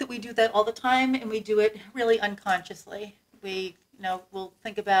I think that we do that all the time, and we do it really unconsciously. We we'll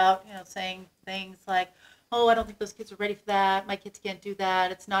think about, saying things like, oh, I don't think those kids are ready for that. My kids can't do that.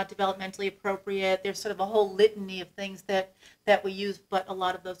 It's not developmentally appropriate. There's sort of a whole litany of things that we use, but a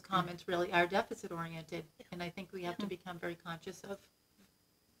lot of those comments really are deficit oriented. And I think we have to become very conscious of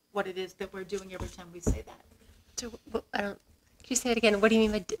what it is that we're doing every time we say that. So, can you say it again? What do you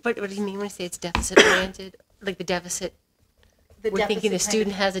mean by, what do you mean when you say it's deficit oriented? Like the deficit? We're thinking the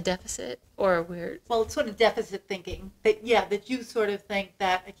student has a deficit, or we're... Well, it's sort of deficit thinking. That you sort of think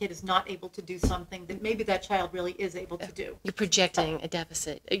that a kid is not able to do something that maybe that child really is able to do. You're projecting a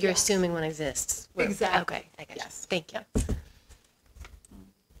deficit. You're assuming one exists. Exactly. Okay, I got you. Thank you.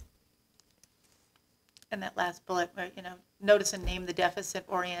 And that last bullet, where, notice and name the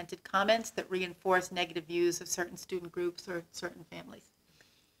deficit-oriented comments that reinforce negative views of certain student groups or certain families.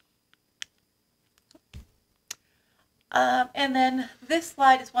 And then this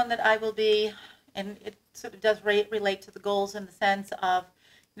slide is one that I will be, and it sort of does relate to the goals in the sense of,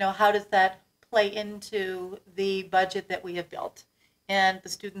 how does that play into the budget that we have built and the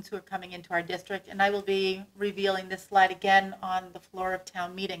students who are coming into our district. And I will be revealing this slide again on the floor of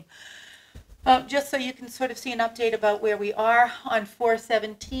town meeting. Just so you can sort of see an update about where we are on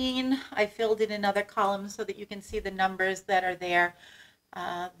 417. I filled in another column so that you can see the numbers that are there.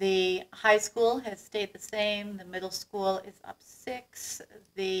 The high school has stayed the same. The middle school is up 6.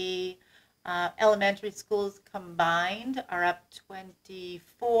 The elementary schools combined are up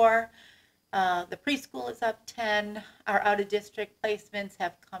 24. The preschool is up 10. Our out-of-district placements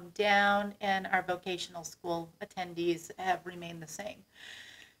have come down, and our vocational school attendees have remained the same.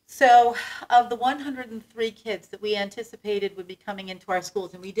 So of the 103 kids that we anticipated would be coming into our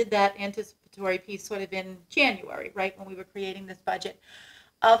schools, and we did that anticipatory piece sort of in January, right, when we were creating this budget,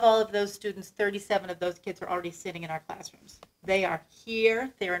 of all of those students, 37 of those kids are already sitting in our classrooms. They are here,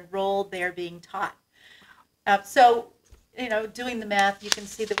 they're enrolled, they are being taught. So, doing the math, you can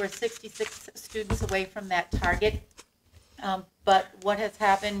see that we're 66 students away from that target. But what has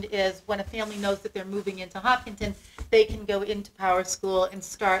happened is when a family knows that they're moving into Hopkinton, they can go into Power School and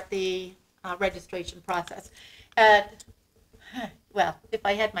start the registration process. Well, if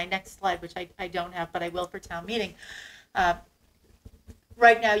I had my next slide, which I don't have, but I will for town meeting,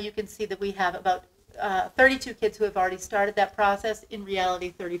 right now you can see that we have about 32 kids who have already started that process. In reality,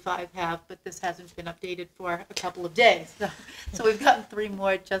 35 have, but this hasn't been updated for a couple of days. So we've gotten 3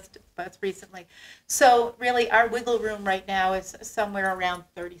 more just recently. So really our wiggle room right now is somewhere around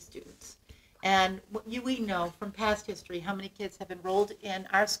 30 students. And we know from past history how many kids have enrolled in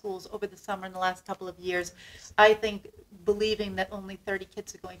our schools over the summer in the last couple of years. I think believing that only 30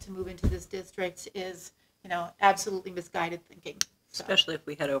 kids are going to move into this district is, absolutely misguided thinking. So. Especially if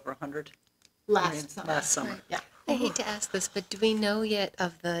we had over 100. Last summer. Right. Yeah. I hate to ask this, but do we know yet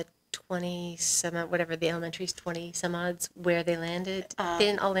of the whatever the elementary's 20 some odds where they landed? They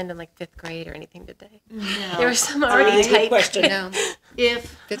didn't all land in like 5th grade or anything, did they? No. There were some already tight. Question. No.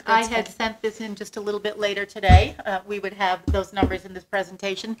 If I had sent this in just a little bit later today, we would have those numbers in this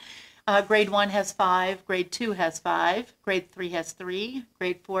presentation. Grade 1 has 5, grade 2 has 5, grade 3 has 3,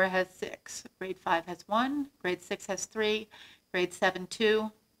 grade 4 has 6, grade 5 has 1, grade 6 has 3, grade 7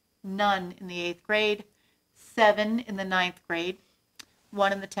 2, none in the 8th grade, 7 in the 9th grade,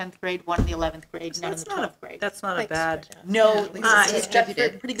 1 in the 10th grade, 1 in the 11th grade, none in the 12th grade. That's not a bad. No, it's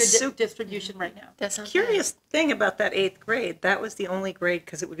distributed. Pretty good distribution right now. That's curious thing about that 8th grade. That was the only grade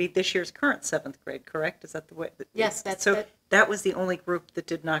because it would be this year's current 7th grade, correct? Is that the way? Yes, that's so. it. That was the only group that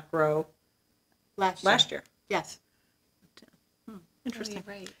did not grow last year. Yes. Interesting.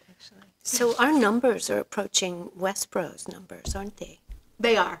 Right, actually. So our numbers are approaching Westboro's numbers, aren't they?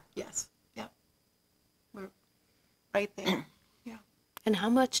 They are, yes. Yeah. We're right there. Yeah. And how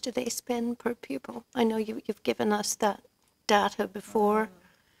much do they spend per pupil? I know you've given us that data before?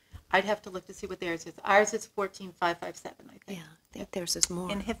 I'd have to look to see what theirs is. Ours is 14,557, I think. Yeah, I think theirs is more.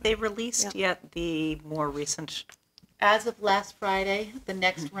 And have they released yet the more recent? As of last Friday, the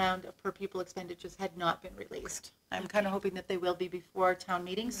next round of per pupil expenditures had not been released. I'm kind of hoping that they will be before town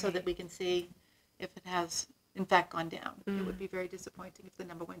meeting so that we can see if it has, in fact, gone down. It would be very disappointing if the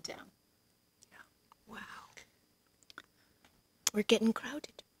number went down. Wow. We're getting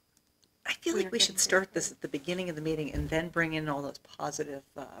crowded. I feel like we should start this at the beginning of the meeting and then bring in all those positive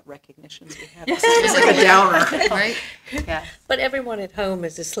recognitions we have. Yes. It's like a downer. Right? Yeah. But everyone at home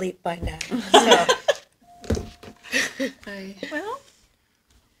is asleep by now. Well, I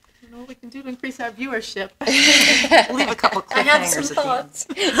don't know what we can do to increase our viewership. We'll leave a couple I have cliffhangers some at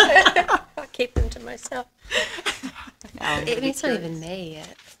the end. thoughts. I'll keep them to myself. It's not even May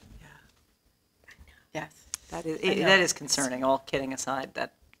yet. Yes. That is, I know. that is concerning, all kidding aside,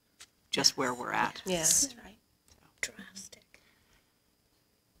 that just where we're at. Yes. Right. Drastic.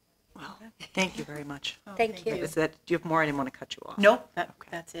 Well, thank you very much. Thank you. Is that, do you have more? I didn't want to cut you off. Nope,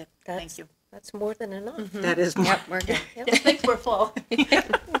 that's it. Thank you. That's more than enough. That is more. We're good. Yes, thanks, we're full.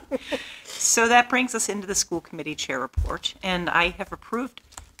 So that brings us into the school committee chair report, and I have approved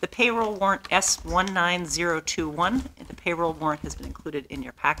the payroll warrant S19021. The payroll warrant has been included in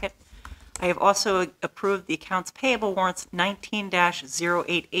your packet. I have also approved the accounts payable warrants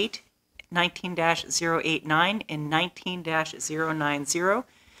 19-088, 19-089, and 19-090.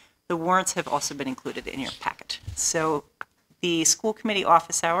 The warrants have also been included in your packet. So the school committee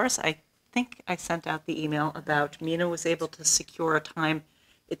office hours, I think I sent out the email about Mina was able to secure a time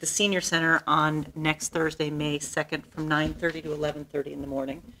at the senior center on next Thursday, May 2nd, from 9:30 to 11:30 in the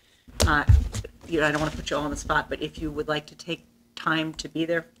morning. I don't want to put you all on the spot, but if you would like to take time to be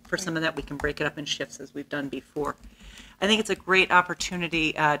there for some of that, we can break it up in shifts as we've done before. I think it's a great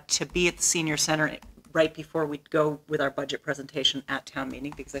opportunity to be at the senior center right before we go with our budget presentation at town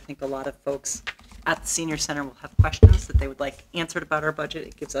meeting, because I think a lot of folks at the senior center will have questions that they would like answered about our budget.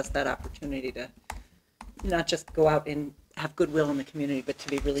 It gives us that opportunity to not just go out and have goodwill in the community, but to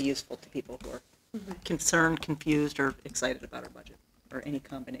be really useful to people who are concerned, confused, or excited about our budget, or any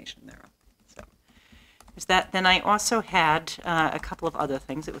combination thereof. So there's that. Then I also had a couple of other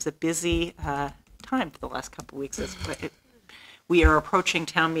things. It was a busy time for the last couple of weeks. We are approaching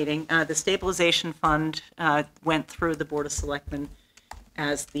town meeting. The stabilization fund went through the Board of Selectmen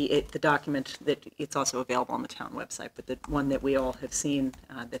as the document that it's also available on the town website, but the one that we all have seen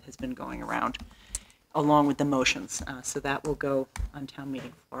that has been going around, along with the motions. So that will go on town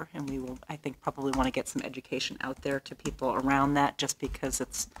meeting floor, and we will, I think, probably want to get some education out there to people around that, just because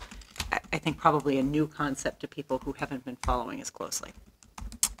it's, I think, probably a new concept to people who haven't been following as closely.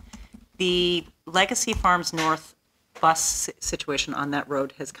 The Legacy Farms North bus situation on that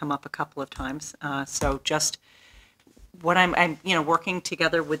road has come up a couple of times. So just what I'm working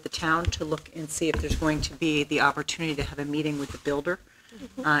together with the town to look and see if there's going to be the opportunity to have a meeting with the builder,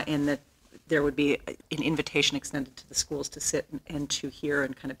 and that there would be an invitation extended to the schools to sit and to hear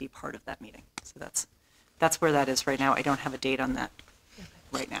and kind of be part of that meeting. So that's where that is right now. I don't have a date on that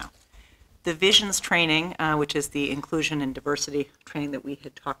right now. The Visions training, which is the inclusion and diversity training that we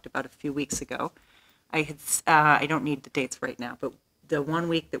had talked about a few weeks ago, I don't need the dates right now, but the 1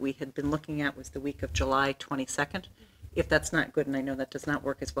 week that we had been looking at was the week of July 22nd. If that's not good, and I know that does not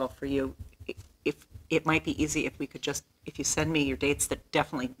work as well for you, if it might be easy if we could just, if you send me your dates that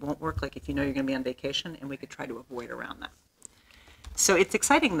definitely won't work, like if you know you're going to be on vacation, and we could try to avoid around that. So it's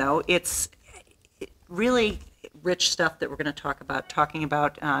exciting, though. It's really rich stuff that we're going to talking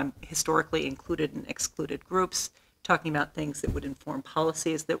about historically included and excluded groups, talking about things that would inform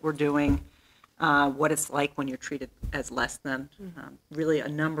policies that we're doing, what it's like when you're treated as less than. Really a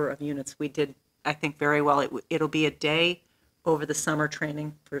number of units. We did, I think, very well. It'll be a day over the summer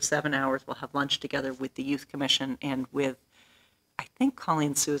training for 7 hours. We'll have lunch together with the Youth Commission and with, I think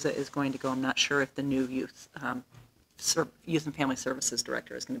Colleen Souza is going to go. I'm not sure if the new Youth and Family Services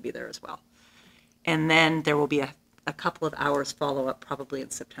Director is going to be there as well. And then there will be a couple of hours follow-up probably in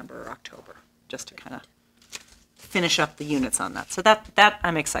September or October, just to kind of finish up the units on that. So that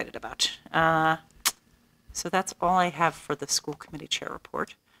I'm excited about. So that's all I have for the school committee chair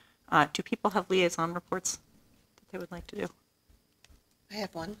report. Do people have liaison reports that they would like to do? I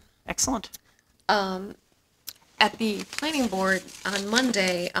have one. Excellent. At the planning board on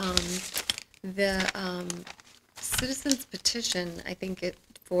Monday, the citizens petition, I think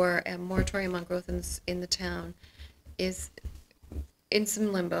for a moratorium on growth in the town is in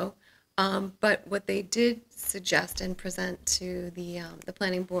some limbo. But what they did suggest and present to the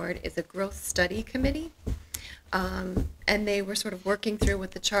planning board is a growth study committee. And they were sort of working through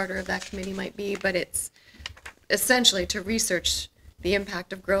what the charter of that committee might be, but it's essentially to research the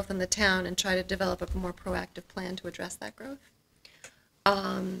impact of growth in the town and try to develop a more proactive plan to address that growth.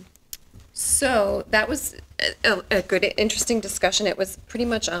 So that was a good, interesting discussion. It was pretty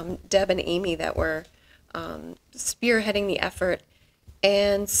much Deb and Amy that were spearheading the effort.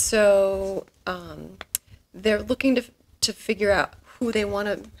 And so they're looking to figure out who they want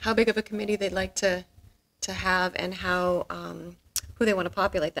to, how big of a committee they'd like to have, and how who they want to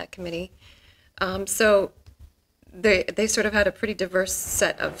populate that committee. So they sort of had a pretty diverse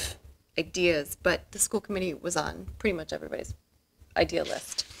set of ideas, but the school committee was on pretty much everybody's idea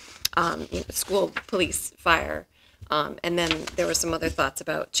list. School, police, fire, and then there were some other thoughts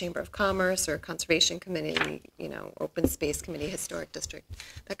about Chamber of Commerce or Conservation Committee, Open Space Committee, Historic District.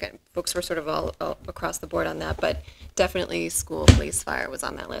 That kind of folks were sort of all across the board on that, but definitely school, police, fire was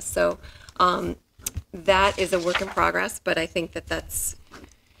on that list. So that is a work in progress, but I think that's,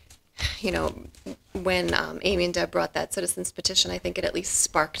 when Amy and Deb brought that citizens petition, I think it at least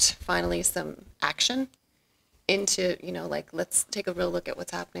sparked finally some action into, let's take a real look at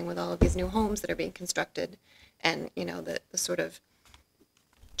what's happening with all of these new homes that are being constructed, and, the sort of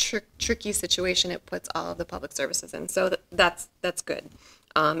tricky situation it puts all of the public services in. So that's good.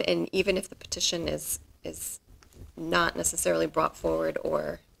 And even if the petition is not necessarily brought forward,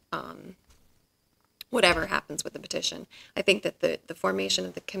 or whatever happens with the petition, I think that the formation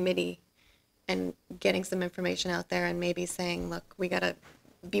of the committee and getting some information out there, and maybe saying, look, we got to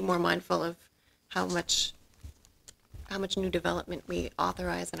be more mindful of how much new development we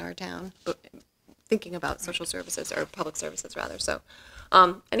authorize in our town, but thinking about social services, or public services rather. So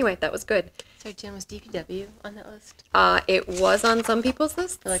anyway, that was good. So Jen, was DPW on that list? It was on some people's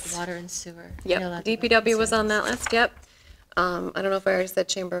list. Like water and sewer. Yep, DPW was on that list, yep. I don't know if I already said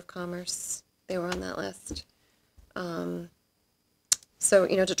Chamber of Commerce. They were on that list. So,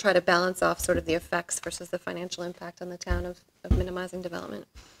 to try to balance off sort of the effects versus the financial impact on the town of minimizing development.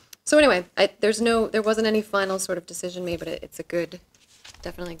 So anyway, there wasn't any final sort of decision made, but it's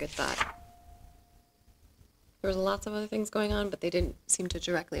definitely a good thought. There was lots of other things going on, but they didn't seem to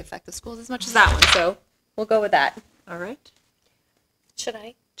directly affect the schools as much as that one. So we'll go with that. All right. Should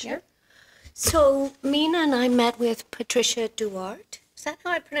I? Sure. So Mina and I met with Patricia Duarte. Is that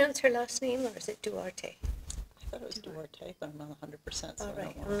how I pronounce her last name, or is it Duarte? I thought it was Duarte, but I'm not 100%. So all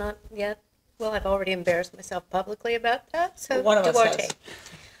right, I'm not yet. Well, I've already embarrassed myself publicly about that. So well, one of Duarte. us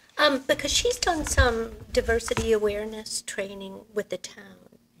has. Because she's done some diversity awareness training with the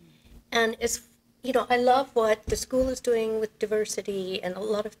town, and I love what the school is doing with diversity, and a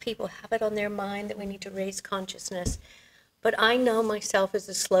lot of people have it on their mind that we need to raise consciousness. But I know myself as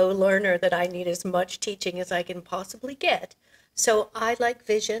a slow learner that I need as much teaching as I can possibly get. So I like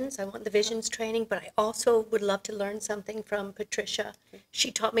visions. I want the visions training, but I also would love to learn something from Patricia.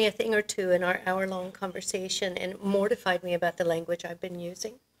 She taught me a thing or two in our hour-long conversation, and it mortified me about the language I've been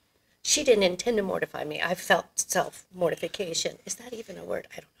using. She didn't intend to mortify me. I felt self-mortification. Is that even a word?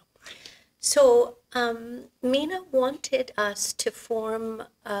 I don't know. So Mina wanted us to form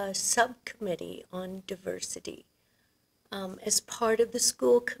a subcommittee on diversity as part of the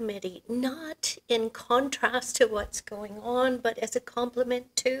school committee, not in contrast to what's going on, but as a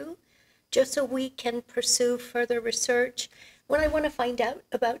complement to, just so we can pursue further research. When I want to find out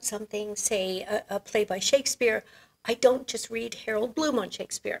about something, say a play by Shakespeare, I don't just read Harold Bloom on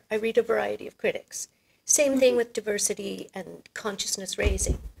Shakespeare. I read a variety of critics. Same thing with diversity and consciousness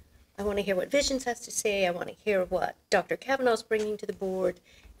raising. I want to hear what Visions has to say. I want to hear what Dr. Kavanaugh's bringing to the board.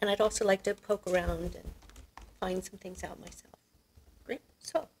 And I'd also like to poke around and find some things out myself. Great.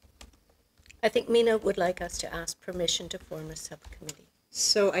 So I think Mina would like us to ask permission to form a subcommittee.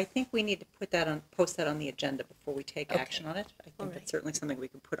 So I think we need to post that on the agenda before we take action on it. I think that's certainly something we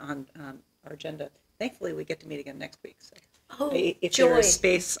can put on our agenda. Thankfully, we get to meet again next week. So if there is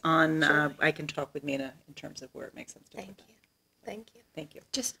space on, I can talk with Mina in terms of where it makes sense to. Thank you.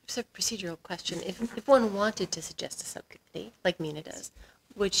 Just a procedural question. If one wanted to suggest a subcommittee, like Mina does,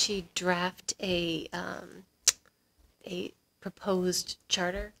 would she draft a proposed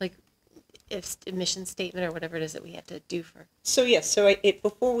charter, like a mission statement or whatever it is that we have to do for? So yes, so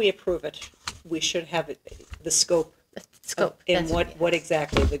before we approve it, we should have the scope. And what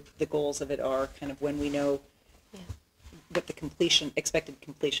exactly the goals of it are, kind of when we know what the expected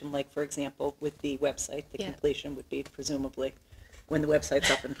completion, like for example, with the website, the completion would be presumably when the website's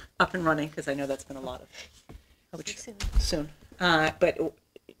up and running, because I know that's been a lot of soon. But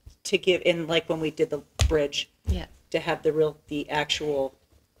to give in, like when we did the bridge, to have the actual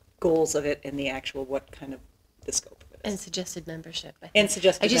goals of it and the actual the scope of it. And suggested membership. And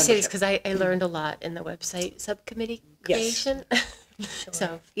suggested I just say this membership. because I learned a lot in the website subcommittee creation.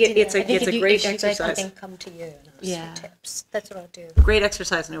 So It's I think a if great issues, I exercise. can come to you and ask Yeah. for tips. That's what I'll do. Great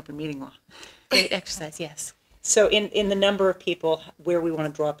exercise in open meeting law. great exercise, yes. So in the number of people, where we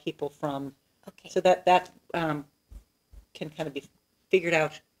want to draw people from, Okay. so that can kind of be figured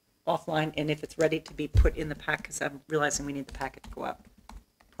out offline, and if it's ready to be put in the pack, because I'm realizing we need the packet to go out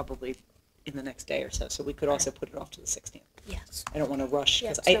probably in the next day or so, so we could also put it off to the 16th. Yes. I don't want to rush, Yeah,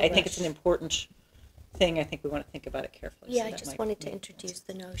 because it's no I think it's an rush. important thing. I think we want to think about it carefully. Yeah, so I that just might wanted to make introduce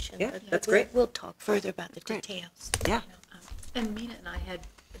the notion. Yeah, but that's we'll- great. We'll talk further about the Great. details. Yeah. And Mina and I had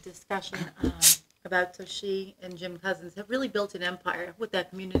a discussion about, so she and Jim Cousins have really built an empire with that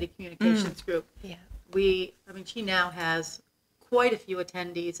community communications group. Yeah. She now has quite a few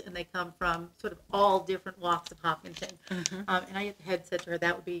attendees, and they come from sort of all different walks of Hopkinton. And I had said to her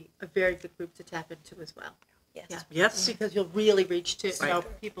that would be a very good group to tap into as well. Yes. Yeah. Yes. Because you'll really reach to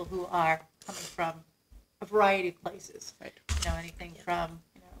Right. people who are coming from a variety of places. Right. Anything from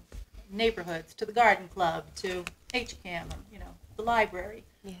neighborhoods to the garden club to HCAM, the library.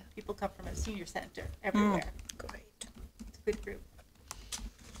 Yeah. People come from a senior center everywhere. Great. It's a good group.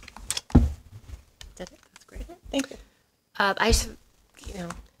 That's great. Thank you. I just,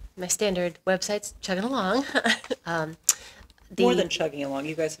 my standard website's chugging along. More than chugging along,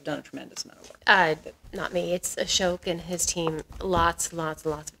 you guys have done a tremendous amount of work. Not me. It's Ashok and his team. Lots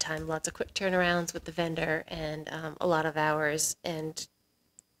of time. Lots of quick turnarounds with the vendor, and a lot of hours. And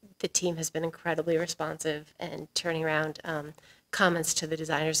the team has been incredibly responsive and turning around comments to the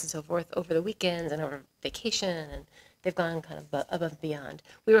designers and so forth over the weekends and over vacation, and they've gone kind of above and beyond.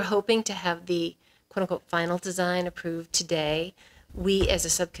 We were hoping to have the quote-unquote final design approved today. We, as a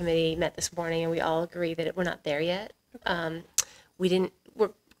subcommittee, met this morning, and we all agree that we're not there yet.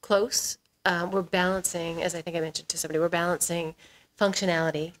 We're close. We're balancing, as I think I mentioned to somebody, we're balancing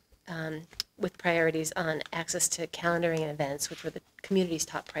functionality with priorities on access to calendaring and events, which were the community's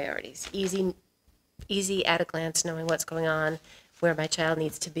top priorities. Easy at a glance, knowing what's going on, where my child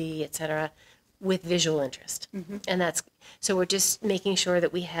needs to be, et cetera, with visual interest. And so we're just making sure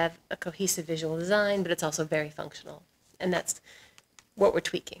that we have a cohesive visual design, but it's also very functional. And that's what we're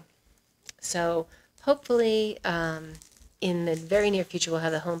tweaking. So hopefully, in the very near future, we'll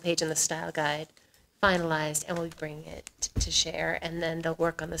have the homepage and the style guide finalized, and we'll be bringing it to share. And then they'll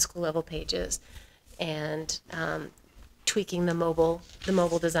work on the school level pages and tweaking the mobile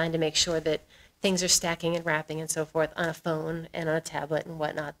design to make sure that things are stacking and wrapping and so forth on a phone and on a tablet and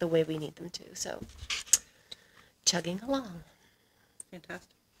whatnot the way we need them to. So chugging along. Fantastic.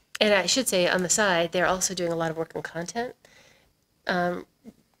 And I should say on the side, they're also doing a lot of work on content.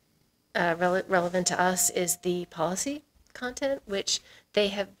 Relevant to us is the policy content, which they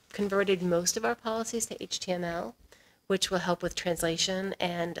have converted most of our policies to HTML, which will help with translation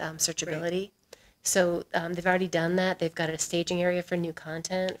and searchability. So they've already done that. They've got a staging area for new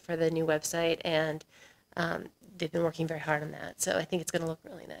content for the new website, and they've been working very hard on that. So I think it's going to look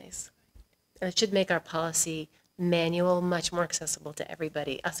really nice. And it should make our policy manual much more accessible to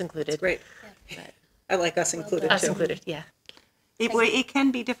everybody, us included. Great. But I like us included, us too. included, yeah. It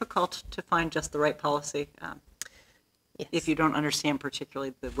can be difficult to find just the right policy if you don't understand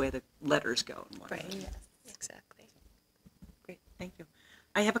particularly the way the letters go. And whatnot. Right, exactly. Great, thank you.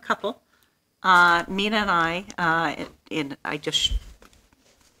 I have a couple. Mina and I just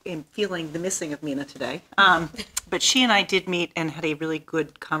am feeling the missing of Mina today. But she and I did meet and had a really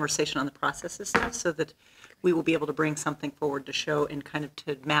good conversation on the processes stuff, so that we will be able to bring something forward to show and kind of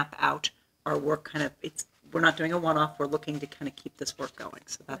to map out our work. We're not doing a one-off. We're looking to kind of keep this work going.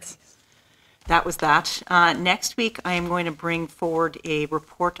 So that was that. Next week, I am going to bring forward a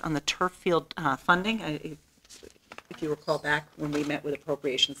report on the turf field funding. If you recall back when we met with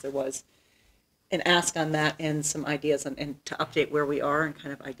appropriations, there was an ask on that and some ideas and to update where we are and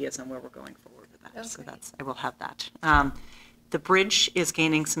kind of ideas on where we're going forward with that. So I will have that. The bridge is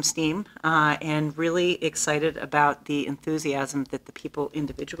gaining some steam and really excited about the enthusiasm that the people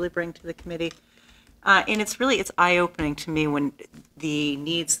individually bring to the committee. And it's eye-opening to me when the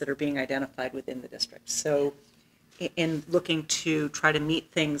needs that are being identified within the district. So in looking to try to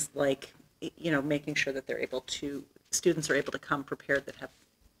meet things like, making sure that students are able to come prepared, that have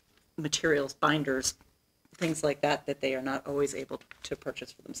materials, binders, things like that they are not always able to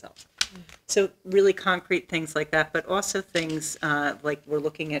purchase for themselves. So really concrete things like that, but also things like we're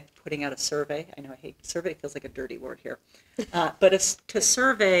looking at putting out a survey. I know survey feels like a dirty word here, but it's to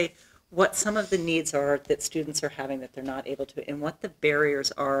survey what some of the needs are that students are having that they're not able to, and what the barriers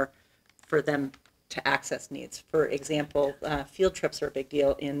are for them to access needs. For example, field trips are a big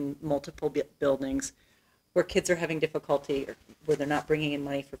deal in multiple buildings where kids are having difficulty or where they're not bringing in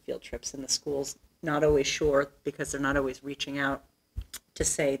money for field trips, and the school's not always sure because they're not always reaching out to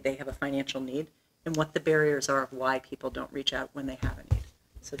say they have a financial need and what the barriers are of why people don't reach out when they have a need.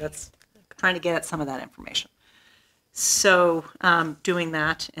 So that's trying to get at some of that information. So doing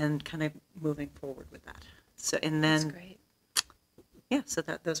that and kind of moving forward with that. So and then That's great. yeah, so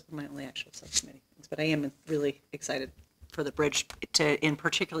those were my only actual subcommittee things. But I am really excited for the bridge to, in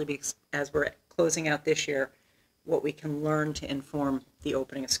particularly because as we're closing out this year, what we can learn to inform the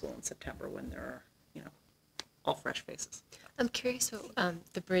opening of school in September when there are, all fresh faces. I'm curious,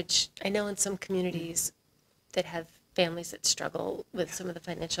 the bridge, I know in some communities that have families that struggle with some of the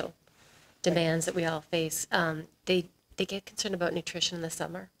financial demands that we all face, they get concerned about nutrition in the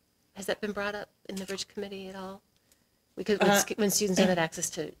summer. Has that been brought up in the bridge committee at all? Because when students don't have access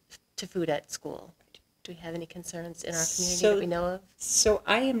to food at school, do we have any concerns in our community that we know of? So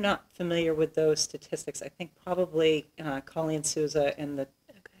I am not familiar with those statistics. I think probably Colleen Souza and the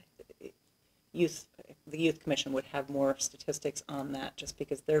youth commission would have more statistics on that, just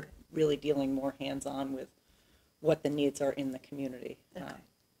because they're really dealing more hands-on with what the needs are in the community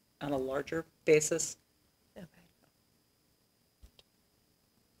on a larger basis. Okay.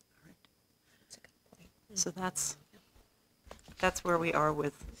 All right. That's a good point. So that's where we are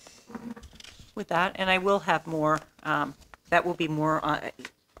with that, and I will have more. That will be more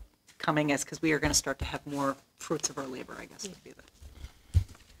coming because we are going to start to have more fruits of our labor, I guess would be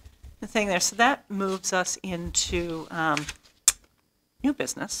the thing there. So that moves us into new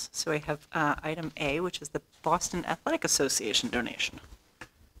business. So I have item A, which is the Boston Athletic Association donation.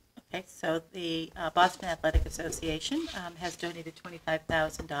 Okay, so the Boston Athletic Association has donated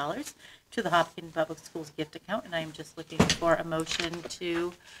 $25,000 to the Hopkins Public Schools gift account, and I am just looking for a motion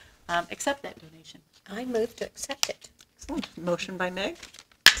to accept that donation. I move to accept it. Excellent. Motion by Meg.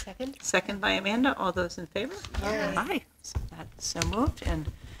 Second. Second by Amanda. All those in favor? Aye. Aye. So that's so moved,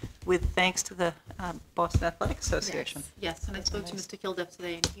 and with thanks to the Boston Athletic Association. Yes, and I spoke to Mr. Kilduff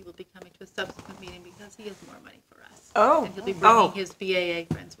today, and he will be coming to a subsequent meeting because he has more money for us. Oh. And he'll be bringing his BAA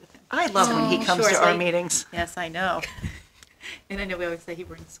friends with him. I love when he comes to our meetings. Yes, I know. And I know we always say he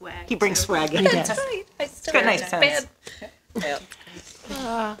brings swag. He brings too. swag. He Yes. does. I It's still got nice sense.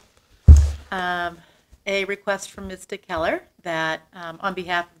 A request from Mr. Keller that on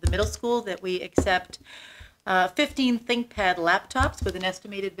behalf of the middle school that we accept 15 ThinkPad laptops with an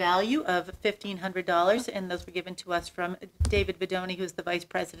estimated value of $1,500, and those were given to us from David Vidoni, who's the Vice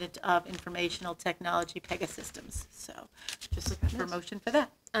President of Informational Technology Pegasystems. So just looking for a motion for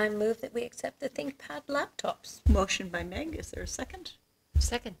that. I move that we accept the ThinkPad laptops. Motion by Meg. Is there a second?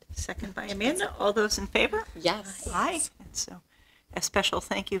 Second. Second by Amanda. All those in favor? Yes. Aye. And so a special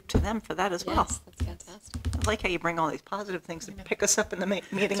thank you to them for that as well. Yes, that's fantastic. I like how you bring all these positive things and pick us up in the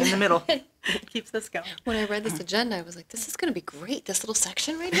meeting in the middle. It keeps us going. When I read this agenda, I was like, this is going to be great. This little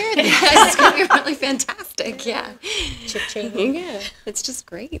section right here. This is going to be really fantastic. Yeah. Cha-ching. Yeah. It's just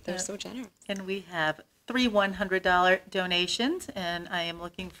great. They're so generous. And we have 3 $100 donations, and I am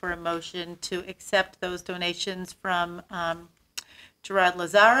looking for a motion to accept those donations from Gerard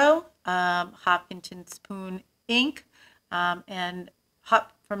Lazaro, Hopkinton Spoon Inc., and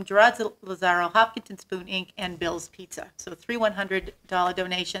from Gerard Lazaro, Hopkinton Spoon Inc., and Bill's Pizza. So 3 $100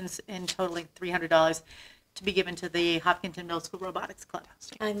 donations and totaling $300 to be given to the Hopkinton Middle School Robotics Club.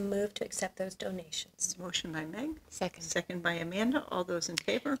 I move to accept those donations. Motion by Meg. Second. Second by Amanda. All those in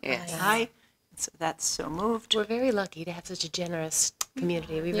favor? Yes. Aye. So that's so moved. We're very lucky to have such a generous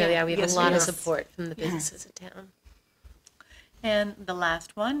community. We Yeah. really are. We have Yes, a lot we of are. support from the businesses in town. And the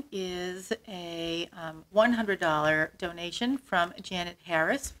last one is a $100 donation from Janet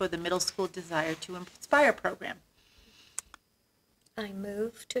Harris for the Middle School Desire to Inspire program. I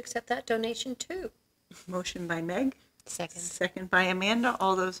move to accept that donation too. Motion by Meg. Second. Second by Amanda.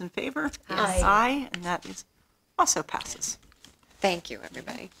 All those in favor? Aye. Aye. And that is also passes. Thank you,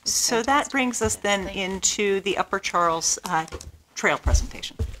 everybody. It's So that brings us then into the Upper Charles Trail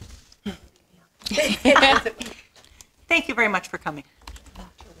presentation. Thank you very much for coming.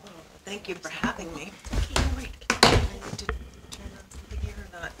 Thank you for having me.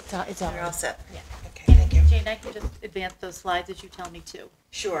 It's all You're all set? Yeah. Okay, thank you. Jane, I can just advance those slides as you tell me to,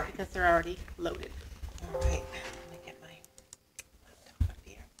 Sure. because they're already loaded. All right, let me get my laptop up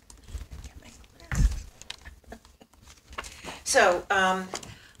here. Get my So,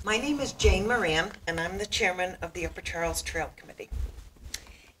 my name is Jane Moran, and I'm the chairman of the Upper Charles Trail Committee.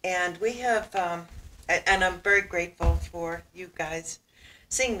 And we have, and I'm very grateful for you guys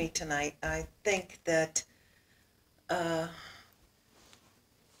seeing me tonight. I think that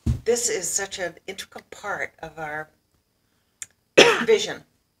this is such an integral part of our vision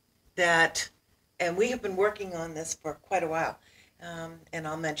that, and we have been working on this for quite a while, and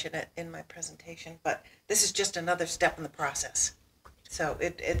I'll mention it in my presentation, but this is just another step in the process. So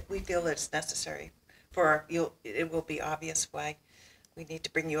we feel that it's necessary it will be obvious why we need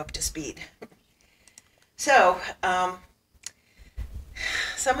to bring you up to speed. So,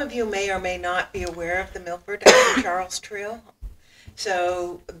 some of you may or may not be aware of the Milford Upper Charles Trail.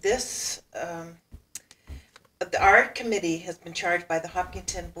 So this, our committee has been charged by the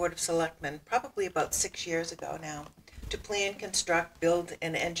Hopkinton Board of Selectmen probably about 6 years ago now to plan, construct, build,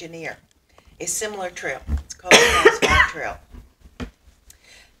 and engineer a similar trail. It's called the Asphalt Trail.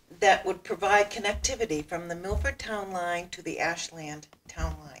 That would provide connectivity from the Milford town line to the Ashland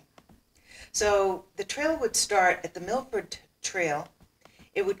town line. So the trail would start at the Milford Trail.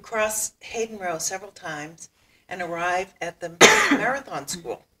 It would cross Hayden Row several times and arrive at the Marathon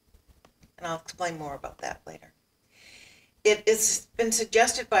School. And I'll explain more about that later. It has been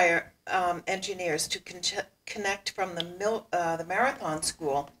suggested by our engineers to connect from the Marathon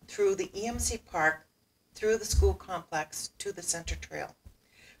School through the EMC Park, through the school complex to the Center Trail,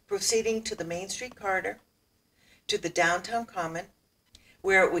 proceeding to the Main Street corridor, to the downtown common,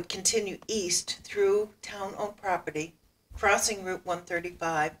 where it would continue east through town-owned property, crossing Route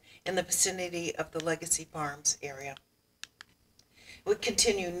 135 in the vicinity of the Legacy Farms area. It would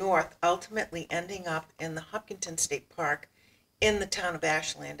continue north, ultimately ending up in the Hopkinton State Park in the town of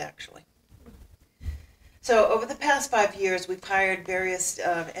Ashland, actually. So over the past 5 years, we've hired various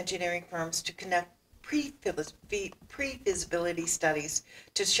engineering firms to connect pre-feasibility studies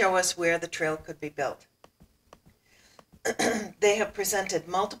to show us where the trail could be built. They have presented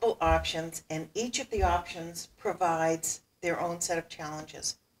multiple options, and each of the options provides their own set of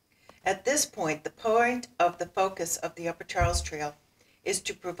challenges. At this point, the point of the focus of the Upper Charles Trail is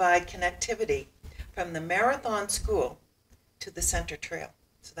to provide connectivity from the Marathon School to the Center Trail.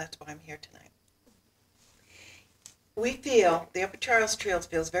 So that's why I'm here tonight. We feel, the Upper Charles Trail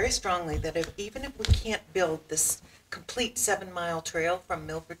feels very strongly that even if we can't build this complete 7-mile trail from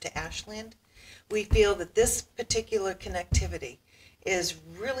Milford to Ashland, we feel that this particular connectivity is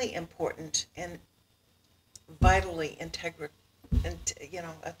really important and vitally integral. And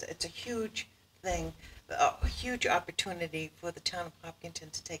it's a huge thing, a huge opportunity for the town of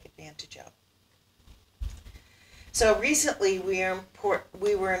Hopkinton to take advantage of. So recently we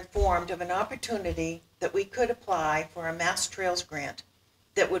were informed of an opportunity that we could apply for a Mass Trails grant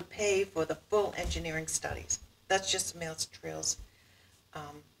that would pay for the full engineering studies. That's just the Mass Trails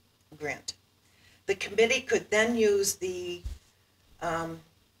grant. The committee could then use the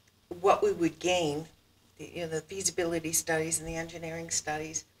what we would gain, the feasibility studies and the engineering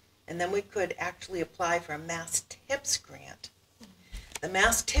studies, and then we could actually apply for a Mass Tips grant. The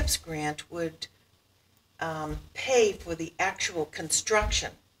Mass Tips grant would pay for the actual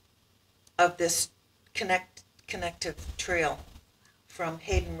construction of this connective trail from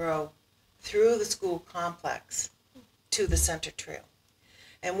Hayden Row through the school complex to the Center Trail.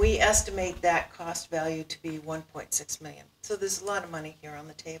 And we estimate that cost value to be $1.6 million. So there's a lot of money here on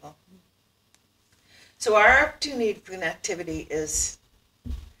the table. So our opportunity for connectivity is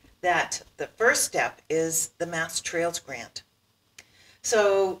that the first step is the Mass Trails grant.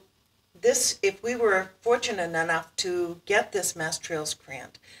 So this, if we were fortunate enough to get this Mass Trails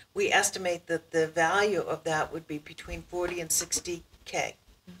grant, we estimate that the value of that would be between 40 and 60K,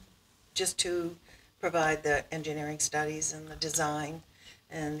 just to provide the engineering studies and the design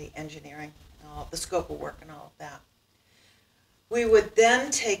and the engineering, all the scope of work and all of that. We would then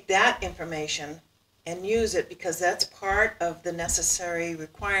take that information and use it, because that's part of the necessary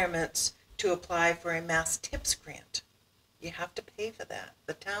requirements to apply for a Mass Tips grant. You have to pay for that.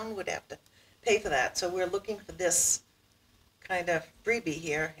 The town would have to pay for that. So we're looking for this kind of freebie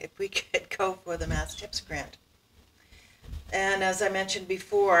here if we could go for the Mass Tips grant. And as I mentioned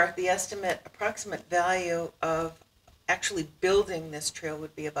before, the approximate value of actually building this trail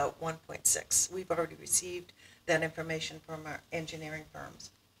would be about 1.6. We've already received that information from our engineering firms.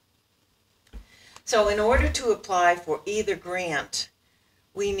 So in order to apply for either grant,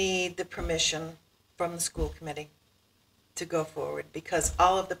 we need the permission from the school committee to go forward, because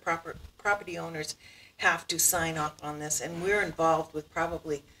all of the property owners have to sign off on this, and we're involved with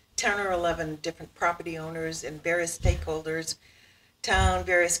probably 10 or 11 different property owners and various stakeholders,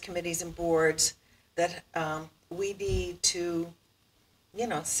 various committees and boards that we need to,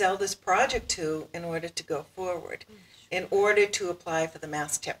 sell this project to in order to go forward, in order to apply for the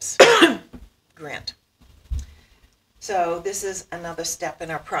Mass Tips grant. So this is another step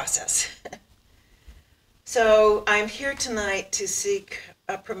in our process. So I'm here tonight to seek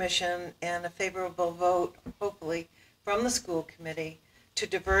a permission and a favorable vote, hopefully, from the school committee to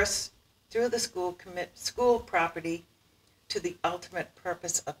diverse through the school property to the ultimate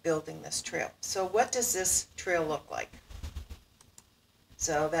purpose of building this trail. So what does this trail look like?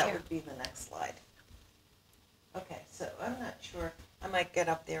 So that would be the next slide. Okay, so I'm not sure. I might get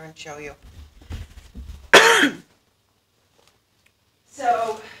up there and show you.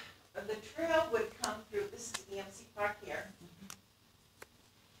 So the trail would come through, this is EMC Park here.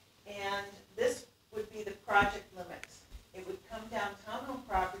 And this would be the project limits. It would come down town-owned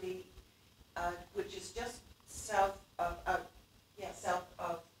property, which is just south of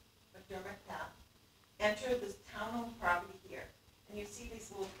McDermott Path. Enter this town-owned property here. And you see these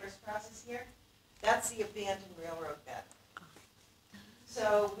little crisscrosses here? That's the abandoned railroad bed.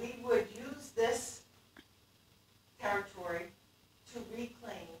 So we would use this territory to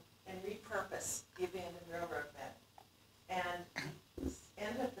reclaim and repurpose the abandoned railroad bed. And the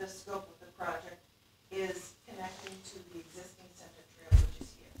end of the scope of the project is connecting to the existing center trail, which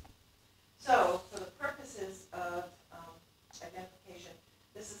is here. So for the purposes of identification,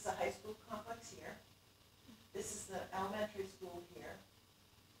 this is the high school complex here. This is the elementary school here.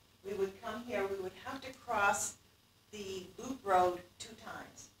 We would come here, we would have to cross the loop road 2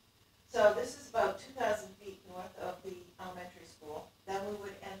 times. So this is about 2,000 feet north of the elementary school. Then we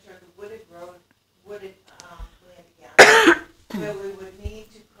would enter the wooded land again, where we would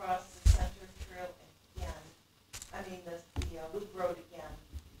need to cross the center trail again. I mean the loop road again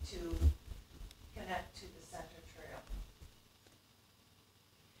to connect to the center trail.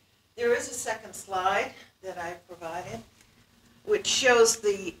 There is a second slide that I've provided, which shows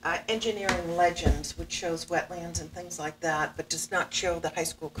the engineering legends, which shows wetlands and things like that, but does not show the high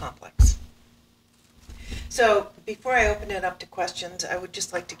school complex. So before I open it up to questions, I would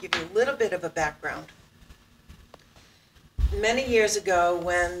just like to give you a little bit of a background. Many years ago,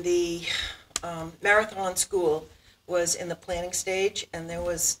 when the Marathon School was in the planning stage, and there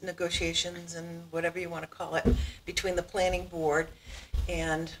was negotiations and whatever you want to call it, between the planning board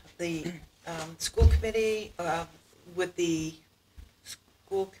and the school committee, with the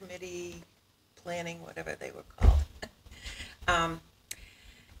school committee planning, whatever they were called.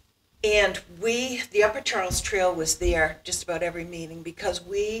 And the Upper Charles Trail was there just about every meeting because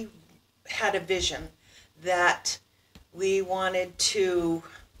we had a vision that we wanted to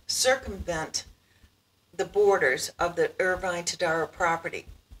circumvent the borders of the Irvine-Tadaro property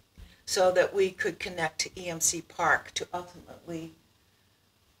so that we could connect to EMC Park to ultimately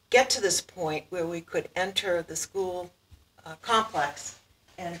get to this point where we could enter the school complex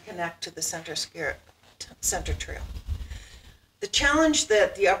and connect to the center trail. The challenge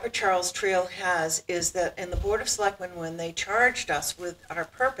that the Upper Charles Trail has is that in the Board of Selectmen, when they charged us with our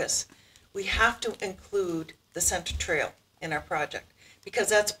purpose, we have to include the center trail in our project because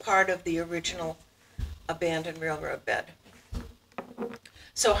that's part of the original abandoned railroad bed.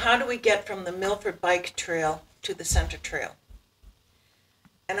 So how do we get from the Milford Bike Trail to the center trail?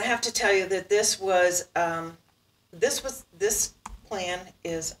 And I have to tell you that this plan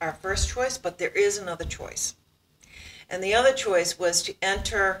is our first choice, but there is another choice. And the other choice was to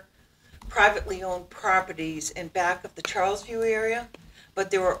enter privately owned properties in back of the Charlesview area, but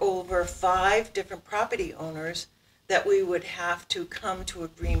there were over 5 different property owners that we would have to come to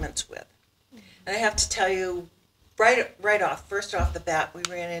agreements with. And I have to tell you, first off the bat, we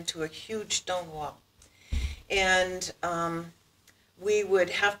ran into a huge stone wall. And we would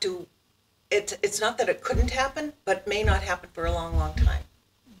have to, it's not that it couldn't happen, but it may not happen for a long, long time.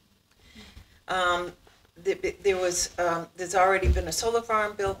 There's already been a solar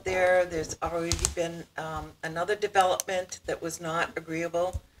farm built there. There's already been another development that was not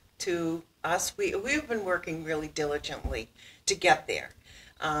agreeable to us. We've been working really diligently to get there.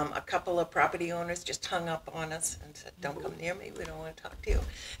 A couple of property owners just hung up on us and said, "Don't come near me. We don't want to talk to you."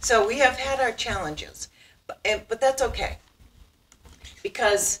 So we have had our challenges, but that's okay.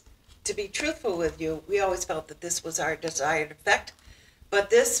 Because to be truthful with you, we always felt that this was our desired effect. But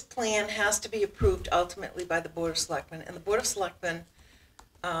this plan has to be approved ultimately by the Board of Selectmen, and the Board of Selectmen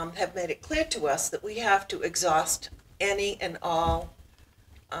have made it clear to us that we have to exhaust any and all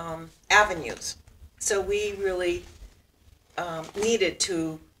avenues. So we really needed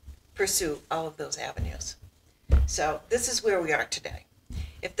to pursue all of those avenues. So this is where we are today.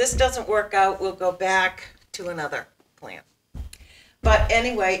 If this doesn't work out, we'll go back to another plan. But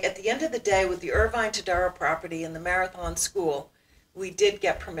anyway, at the end of the day, with the Irvine-Tadaro property and the Marathon School, we did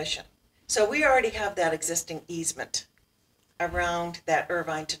get permission. So we already have that existing easement around that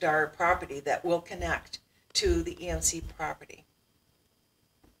Irvine-Tadaro property that will connect to the EMC property.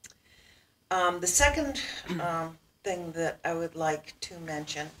 The second thing that I would like to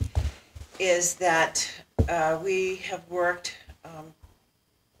mention is that we have worked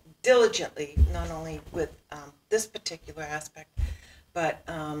diligently, not only with this particular aspect, but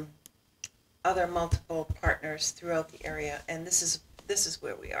other multiple partners throughout the area, and this this is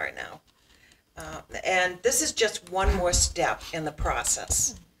where we are now. And this is just one more step in the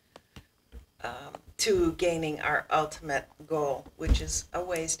process to gaining our ultimate goal, which is a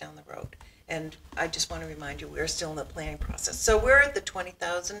ways down the road. And I just want to remind you, we're still in the planning process. So we're at the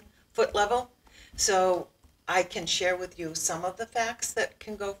 20,000 foot level. So I can share with you some of the facts that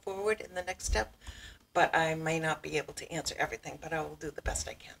can go forward in the next step, but I may not be able to answer everything, but I will do the best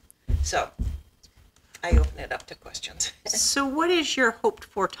I can. So I open it up to questions. So what is your hoped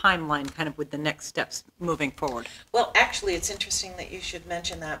for timeline kind of with the next steps moving forward? Well, actually, it's interesting that you should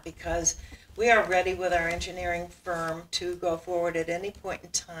mention that because we are ready with our engineering firm to go forward at any point in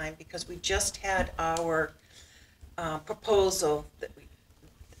time because we just had our proposal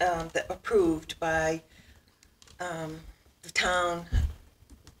that approved by the town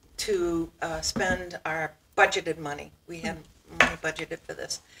to spend our budgeted money. We had money budgeted for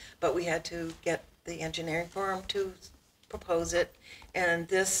this, but we had to get the engineering firm to propose it, and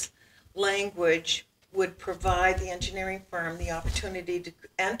this language would provide the engineering firm the opportunity to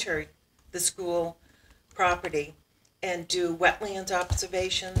enter the school property and do wetlands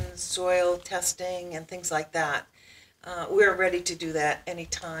observations, soil testing, and things like that. We're ready to do that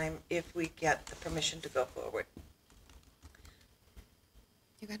anytime if we get the permission to go forward.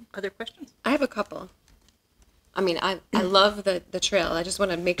 You good? Other questions? I have a couple. I mean, I love the trail. I just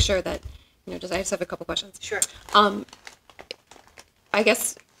want to make sure that, I just have a couple questions. Sure. I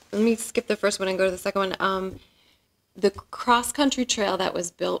guess, let me skip the first one and go to the second one. The cross-country trail that was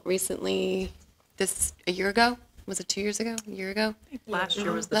built recently, a year ago? Was it 2 years ago? A year ago? Last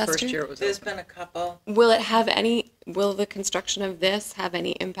year was the Last first year it was There's open. been a couple. Will the construction of this have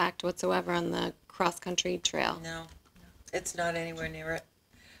any impact whatsoever on the cross-country trail? No, it's not anywhere near it.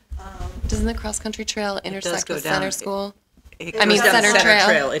 Doesn't the cross-country trail intersect go with down. Center School? It I mean, goes down Center the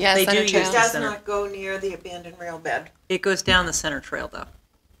Trail. Yeah, They Center do use Trail. It the does center. not go near the abandoned rail bed. It goes down the center trail though.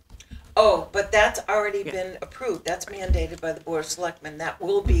 Oh, but that's already been approved. That's mandated by the Board of Selectmen. That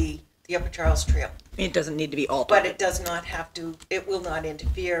will be the Upper Charles Trail. It doesn't need to be altered. But it does not have to, it will not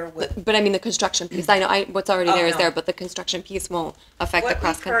interfere with. But I mean, the construction piece, I know what's already Oh, there is no. there, but the construction piece won't affect the What we've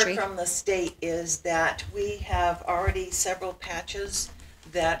cross-country? heard from the state is that we have already several patches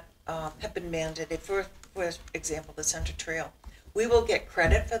that have been mandated. For example, the Center Trail. We will get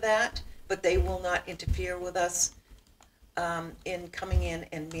credit for that, but they will not interfere with us in coming in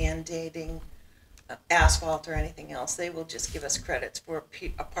and mandating asphalt or anything else. They will just give us credits for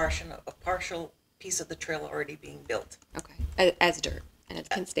a partial piece of the trail already being built. Okay, as dirt, and it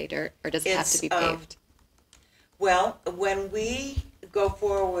can stay dirt, or does it have to be paved? Well, when we go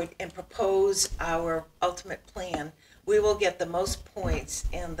forward and propose our ultimate plan, we will get the most points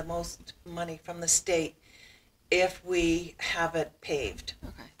and the most money from the state if we have it paved.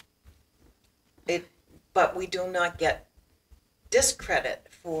 Okay. But we do not get discredit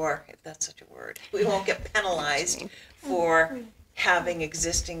for, if that's such a word, we won't get penalized for having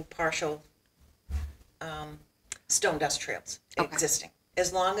existing partial stone dust trails existing,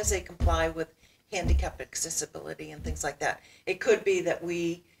 as long as they comply with handicap accessibility and things like that. It could be that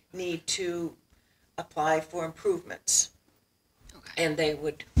we need to apply for improvements, and they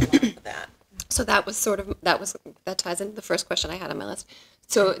would apply for that. So that ties into the first question I had on my list.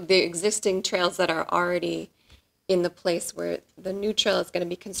 So the existing trails that are already in the place where the new trail is going to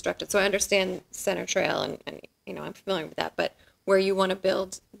be constructed. So I understand Center Trail and I'm familiar with that, but where you want to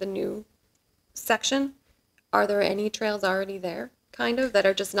build the new section, are there any trails already there, kind of, that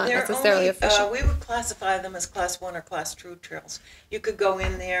are just not necessarily official? We would classify them as class 1 or class 2 trails. You could go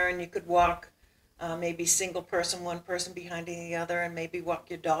in there and you could walk maybe single person, one person behind the other, and maybe walk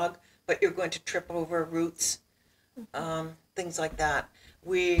your dog, but you're going to trip over roots, things like that.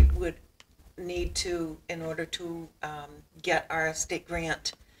 We would need to, in order to get our state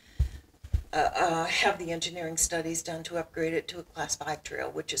grant, have the engineering studies done to upgrade it to a class 5 trail,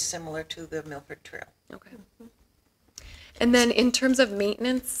 which is similar to the Milford Trail. Okay. And then in terms of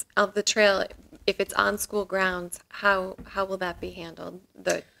maintenance of the trail, if it's on school grounds, how will that be handled?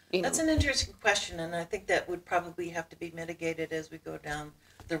 That's an interesting question, and I think that would probably have to be mitigated as we go down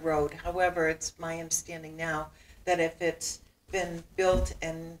the road. However, it's my understanding now that if it's been built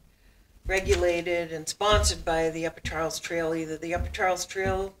and regulated and sponsored by the Upper Charles Trail, either the Upper Charles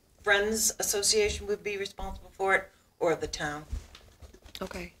Trail Friends Association would be responsible for it, or the town.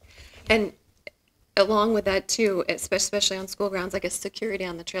 Okay. And along with that too, especially on school grounds, I guess security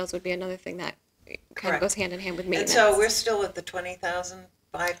on the trails would be another thing that kind of goes hand in hand with maintenance. And so we're still at the 20,000,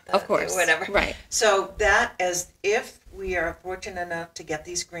 5,000, of course, whatever. Right. So that, as if we are fortunate enough to get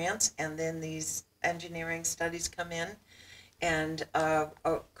these grants and then these engineering studies come in and a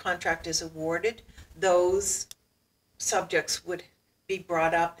contract is awarded, those subjects would be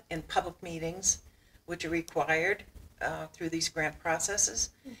brought up in public meetings, which are required through these grant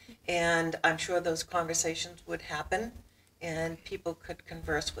processes. And I'm sure those conversations would happen and people could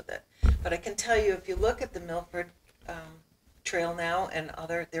converse with it. But I can tell you, if you look at the Milford Trail now and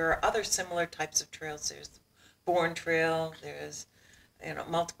there are other similar types of trails. There's Bourne Trail, there's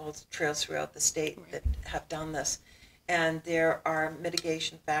multiple trails throughout the state that have done this. And there are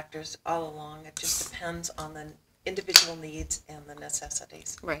mitigation factors all along. It just depends on the individual needs and the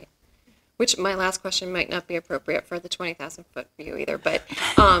necessities. Right. Which my last question might not be appropriate for the 20,000 foot view either, but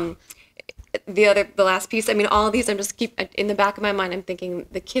the last piece, I mean, all of these, I'm just in the back of my mind, I'm thinking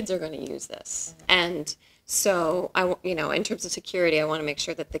the kids are going to use this. And so in terms of security, I want to make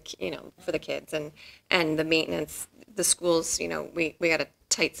sure that for the kids and the maintenance, the schools, we got a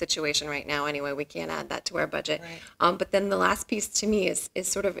tight situation right now anyway, we can't add that to our budget. Right. But then the last piece to me is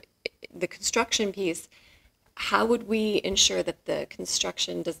sort of the construction piece. How would we ensure that the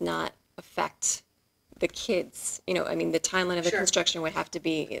construction does not affect the kids? The timeline of the construction would have to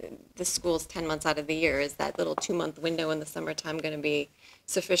be the school's 10 months out of the year. Is that little 2-month window in the summertime going to be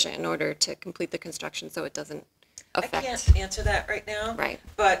sufficient in order to complete the construction so it doesn't affect? I can't answer that right now. Right.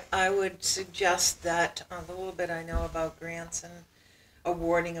 But I would suggest that the little bit I know about grants and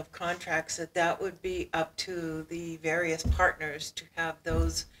awarding of contracts, that would be up to the various partners to have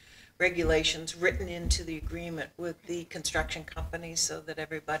those regulations written into the agreement with the construction companies so that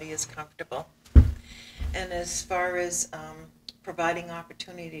everybody is comfortable. And as far as providing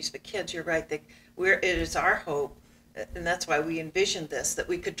opportunities for kids, you're right, it is our hope, and that's why we envisioned this, that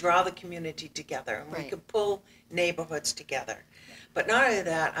we could draw the community together and we could pull neighborhoods together. But not only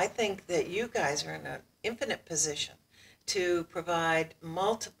that, I think that you guys are in an infinite position to provide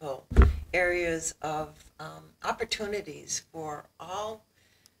multiple areas of opportunities for all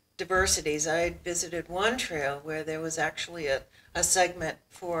diversities. I visited one trail where there was actually a segment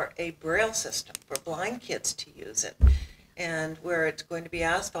for a braille system for blind kids to use it, and where it's going to be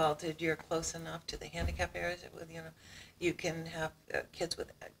asphalted, you're close enough to the handicap areas with you can have kids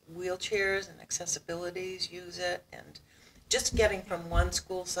with wheelchairs and accessibilities use it, and just getting from one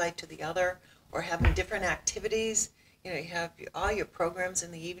school site to the other, or having different activities. You have all your programs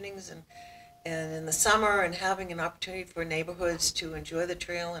in the evenings and in the summer, and having an opportunity for neighborhoods to enjoy the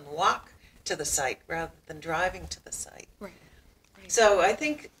trail and walk to the site rather than driving to the site. Right. So I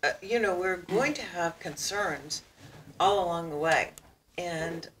think, we're going to have concerns all along the way.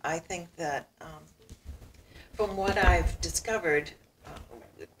 And I think that from what I've discovered,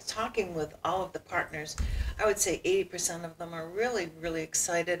 talking with all of the partners, I would say 80% of them are really, really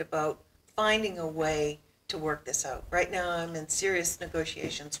excited about finding a way to work this out. Right now I'm in serious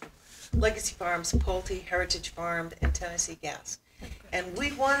negotiations with Legacy Farms, Pulte, Heritage Farm, and Tennessee Gas. And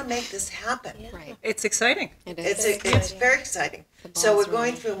we want to make this happen. Yeah. Right. It's exciting. It's very exciting. So we're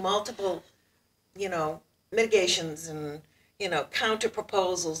going through multiple, mitigations and, counter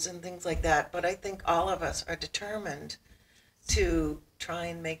proposals and things like that. But I think all of us are determined to try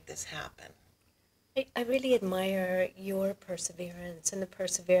and make this happen. I really admire your perseverance and the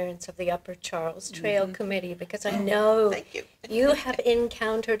perseverance of the Upper Charles Trail Committee, because I know you have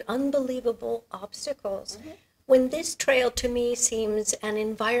encountered unbelievable obstacles. When this trail to me seems an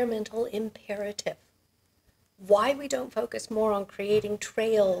environmental imperative, why we don't focus more on creating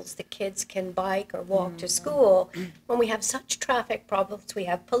trails the kids can bike or walk to school when we have such traffic problems, we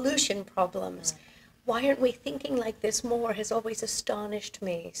have pollution problems. Why aren't we thinking like this more has always astonished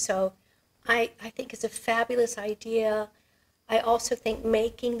me. So I think it's a fabulous idea. I also think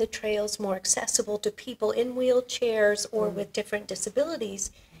making the trails more accessible to people in wheelchairs or with different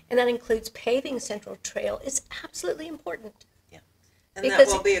disabilities, and that includes paving Central Trail, is absolutely important. Yeah, and that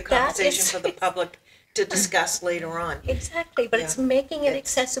will be a conversation for the public to discuss later on. Exactly, but it's making it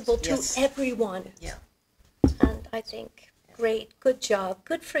accessible to everyone. Yeah. And I think, great, good job.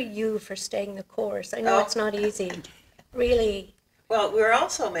 Good for you for staying the course. I know it's not easy, really. Well, we're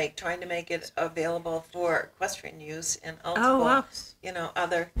also trying to make it available for equestrian use and also,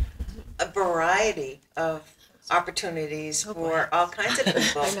 a variety of opportunities for all kinds of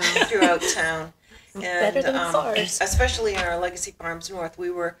people throughout town. And better than cars. Especially in our Legacy Farms North,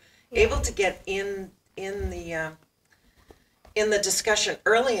 we were able to get in the discussion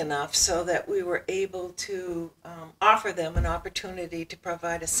early enough so that we were able to offer them an opportunity to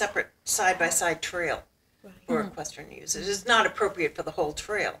provide a separate side-by-side trail for equestrian users. It's not appropriate for the whole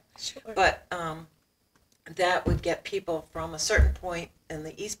trail, but that would get people from a certain point in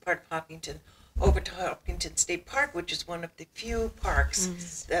the east part of Hopkinton over to Hopkinton State Park, which is one of the few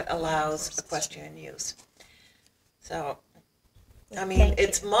parks that allows equestrian use. So I mean, Thank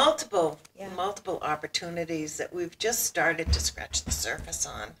it's you. multiple Yeah. opportunities that we've just started to scratch the surface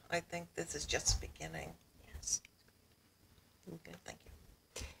on. I think this is just beginning. Yes. Good, thank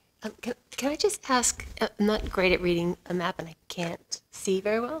you. Can I just ask? I'm not great at reading a map, and I can't see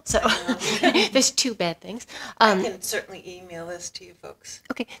very well. So there's two bad things. I can certainly email this to you folks.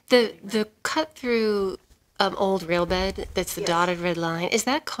 Okay, the cut through old rail bed that's the Yes. dotted red line. Is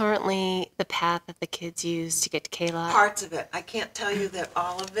that currently the path that the kids use to get to K-Lot? Parts of it. I can't tell you that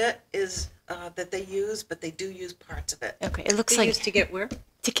all of it is that they use, but they do use parts of it. Okay, it looks They like used to get where?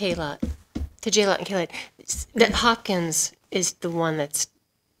 to K-Lot, to J-Lot and K-Lot. That Hopkins is the one that's.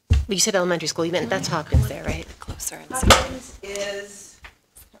 You said elementary school. You meant that's Hopkins there, right? Closer and Hopkins is.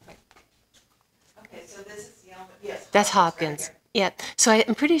 Okay, so this is the element. Yes. That's right Hopkins. here. Yeah. So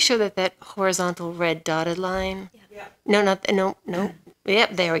I'm pretty sure that horizontal red dotted line. Yeah. No.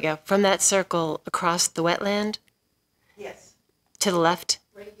 Yep, there we go. From that circle across the wetland Yes. to the left.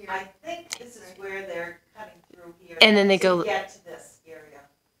 Right here. I think this is where they're cutting through here. And then they to go- get to this area.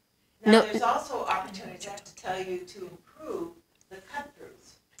 Now, No. there's also opportunities to tell you to improve the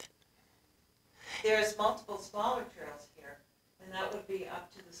cut-throughs. There's multiple smaller trails here, and that would be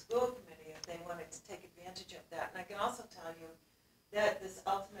up to the school committee if they wanted to take advantage of that. And I can also tell you that this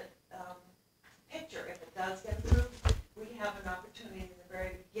ultimate picture, if it does get through, we have an opportunity in the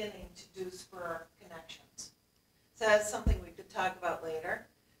very beginning to do spur connections. So that's something we could talk about later,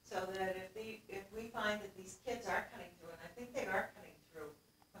 so that if we find that these kids are cutting through, and I think they are cutting through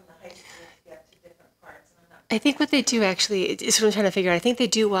from the high school to get to different parts, and I'm not. I think what they do actually is what I'm trying to figure out. I think they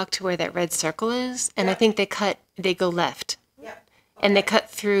do walk to where that red circle is, and I think they go left. Yep. And they cut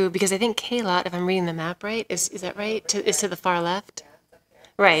through, because I think K-Lot, if I'm reading the map right, is that right? Is to the far left?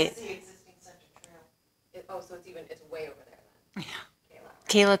 Right. This is the existing Central Trail. so it's way over there then.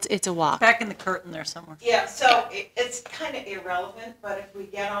 K-Lot's, it's a walk. Back in the curtain there somewhere. Yeah, so it's kind of irrelevant, but if we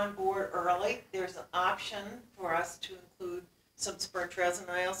get on board early, there's an option for us to include some spur trails.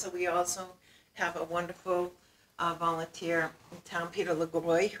 And we also have a wonderful volunteer in town, Peter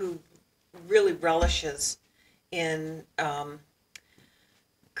LeGroy, who really relishes in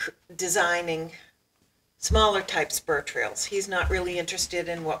designing smaller type spur trails. He's not really interested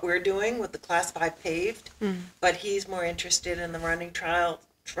in what we're doing with the class 5 paved, but he's more interested in the running trails,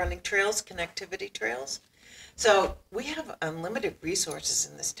 connectivity trails. So we have unlimited resources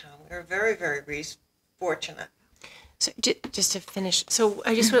in this town. We're very, very fortunate. So just to finish, so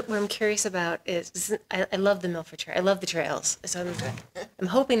I just what I'm curious about is I love the Milford Trail. I love the trails. So I'm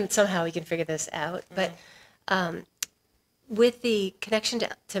hoping that somehow we can figure this out. But with the connection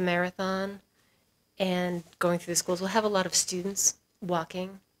to Marathon and going through the schools, we'll have a lot of students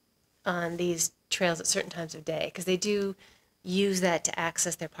walking on these trails at certain times of day, because they do use that to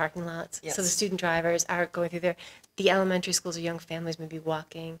access their parking lots. Yes. So the student drivers are going through there. The elementary schools or young families may be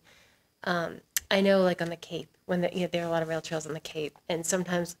walking. I know, like on the Cape, when there are a lot of rail trails on the Cape, and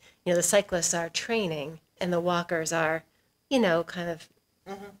sometimes the cyclists are training and the walkers are, kind of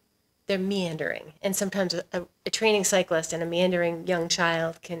they're meandering, and sometimes a training cyclist and a meandering young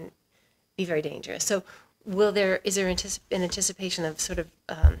child can be very dangerous. So, is there an anticipation of sort of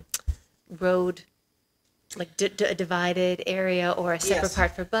road, like a divided area or a separate Yes.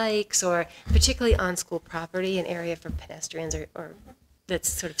 part for bikes, or particularly on school property, an area for pedestrians or that's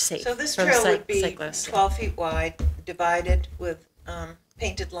sort of safe? So this from trail would be cyclists? 12 feet wide, divided with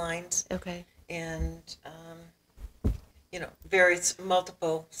painted lines. Okay. And, various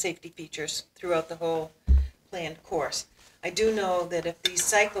multiple safety features throughout the whole planned course. I do know that if these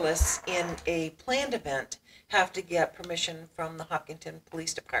cyclists in a planned event have to get permission from the Hopkinton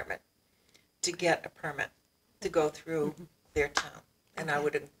Police Department to get a permit to go through their town. And I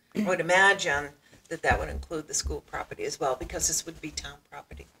would imagine that would include the school property as well, because this would be town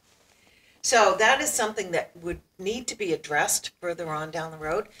property. So that is something that would need to be addressed further on down the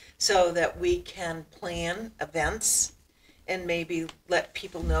road, so that we can plan events and maybe let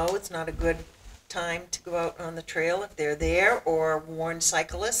people know it's not a good time to go out on the trail if they're there, or warn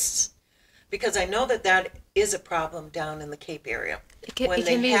cyclists. Because I know that is a problem down in the Cape area. When it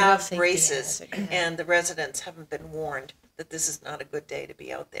they can be a real have safety races hazard, yeah. and the residents haven't been warned that this is not a good day to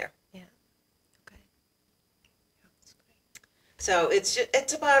be out there. Yeah. Okay. So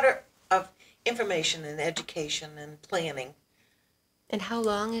it's about of information and education and planning. And how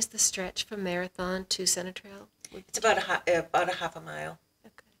long is the stretch from Marathon to Center Trail? It's about a half a mile.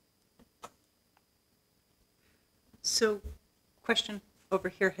 So, question over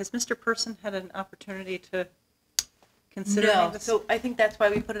here. Has Mr. Person had an opportunity to considering No, this? so I think that's why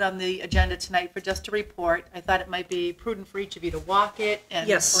we put it on the agenda tonight, for just a report. I thought it might be prudent for each of you to walk it, and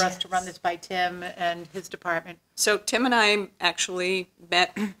Yes. for us to run this by Tim and his department. So Tim and I actually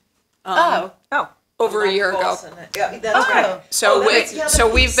met Oh. over a year ago. Yeah, that's right. So, Oh, that's the other so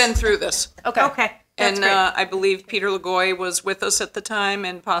we've piece. been through this. Okay. Okay, that's And great. I believe Peter Lagoy was with us at the time,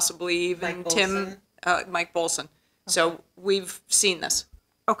 and possibly even Mike Tim, Mike Bolson. So we've seen this.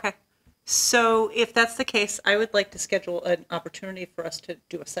 Okay. So if that's the case, I would like to schedule an opportunity for us to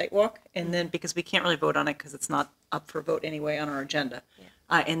do a site walk, and then, because we can't really vote on it because it's not up for vote anyway on our agenda,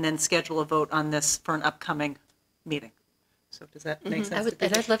 and then schedule a vote on this for an upcoming meeting. So does that make sense? to And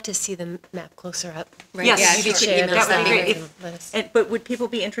people? I'd love to see the map closer up. Right. Yes. Yeah, if you Sure. could share That would be great. and If- let us- But would people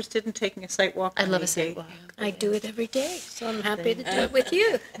be interested in taking a site walk? I'd on love the a site date? walk. I do it every day, so I'm happy to do it with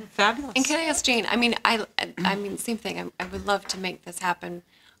you. Fabulous. And can I ask Jane? I mean, I mean, same thing. I would love to make this happen.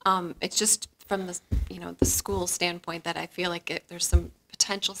 It's just from the, the school standpoint that I feel like there's some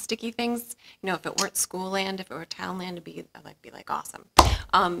potential sticky things. If it weren't school land, if it were town land, it'd be like awesome.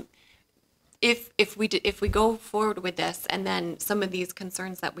 If we go forward with this, and then some of these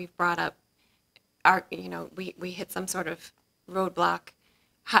concerns that we've brought up are, we hit some sort of roadblock,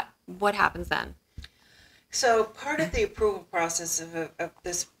 what happens then? So part of the approval process of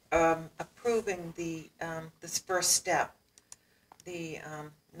this approving the this first step, the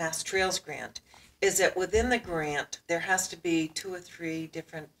Mass Trails grant, is that within the grant there has to be 2 or 3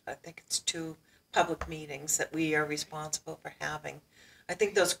 different, I think it's 2 public meetings that we are responsible for having. I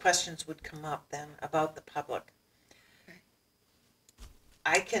think those questions would come up then about the public.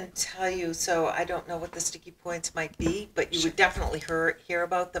 I can tell you, so I don't know what the sticky points might be, but you would definitely hear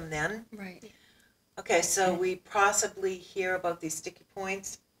about them then. Right. Okay, so we possibly hear about these sticky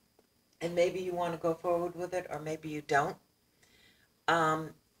points, and maybe you want to go forward with it, or maybe you don't.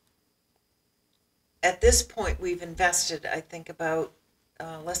 At this point, we've invested, I think, about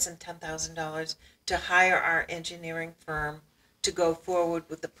less than $10,000 to hire our engineering firm to go forward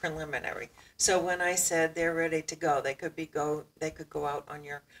with the preliminary. So when I said they're ready to go, they could go out on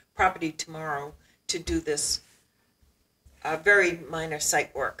your property tomorrow to do this very minor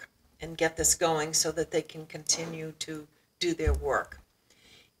site work and get this going so that they can continue to do their work.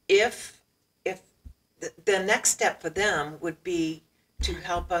 If the next step for them would be to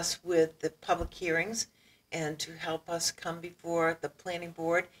help us with the public hearings and to help us come before the planning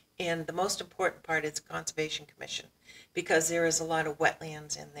board, and the most important part is Conservation Commission, because there is a lot of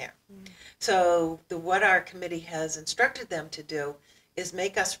wetlands in there. So what our committee has instructed them to do is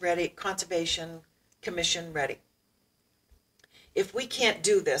make us ready, Conservation Commission ready. If we can't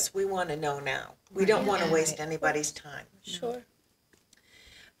do this, we want to know now. We don't want to waste anybody's time. Sure.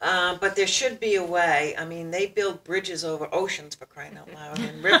 But there should be a way. I mean, they build bridges over oceans, for crying out loud,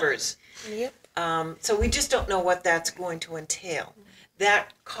 and rivers. Yep. So we just don't know what that's going to entail.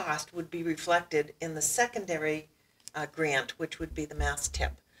 That cost would be reflected in the secondary grant, which would be the Mass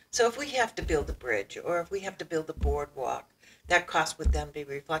TIP. So if we have to build a bridge, or if we have to build a boardwalk, that cost would then be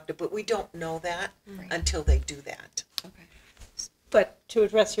reflected. But we don't know that until they do that. But to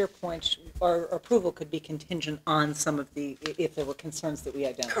address your point, our approval could be contingent on some of the, if there were concerns that we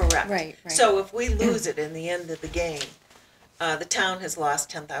identified. Correct. Right. So if we lose it in the end of the game, the town has lost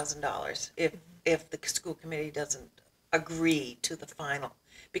 $10,000 if the school committee doesn't agree to the final.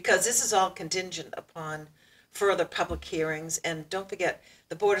 Because this is all contingent upon further public hearings, and don't forget,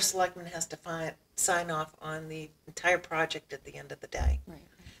 the Board of Selectmen has to sign off on the entire project at the end of the day. Right.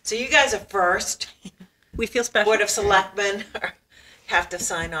 So you guys are first. We feel special. Board of Selectmen have to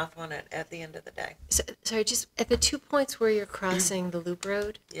sign off on it at the end of the day. So, sorry, just at the 2 points where you're crossing the loop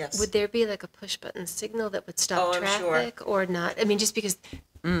road, Yes. would there be like a push button signal that would stop Oh, I'm sure. traffic or not? I mean, just because,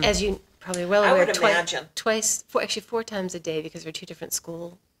 as you probably well I aware, would imagine. actually 4 times a day, because there are 2 different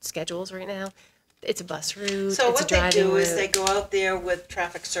school schedules right now. It's a bus route. So it's what a they driving do is route. they go out there with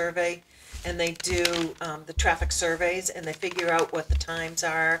traffic survey, and they do the traffic surveys, and they figure out what the times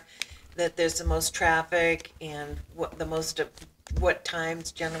are, that there's the most traffic, and what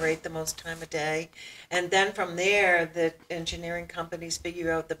times generate the most time a day. And then from there, the engineering companies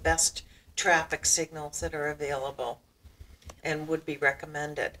figure out the best traffic signals that are available and would be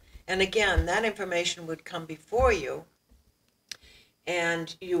recommended. And again, that information would come before you,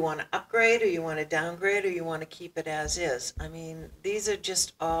 and you want to upgrade, or you want to downgrade, or you want to keep it as is. I mean, these are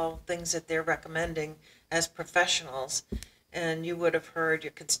just all things that they're recommending as professionals. And you would have heard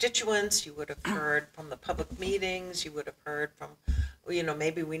your constituents, you would have heard from the public meetings, you would have heard from,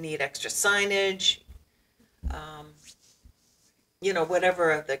 maybe we need extra signage,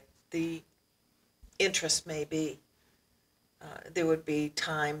 whatever the interest may be. There would be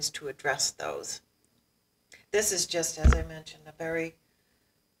times to address those. this is just, as I mentioned, a very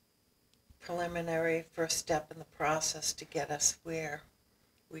preliminary first step in the process to get us where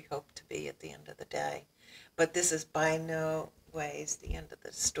we hope to be at the end of the day. But this is by no ways the end of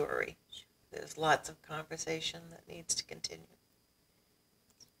the story. There's lots of conversation that needs to continue.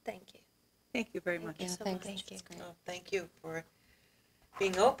 Thank you. Thank you very much. Thank you so much. Thank you. Oh, thank you for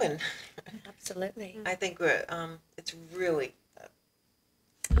being open. Absolutely. I think it's really,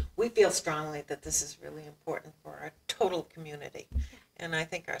 we feel strongly that this is really important for our total community. And I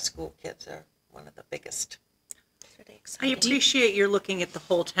think our school kids are one of the biggest. I appreciate you're looking at the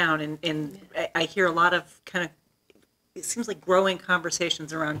whole town, and I hear a lot of kind of, it seems like growing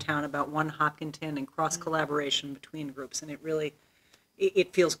conversations around town about one Hopkinton and cross collaboration between groups, and it really,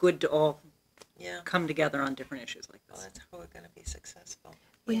 it feels good to all come together on different issues like this. Well, that's how we're going to be successful.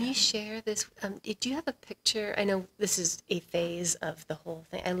 When you share this, do you have a picture? I know this is a phase of the whole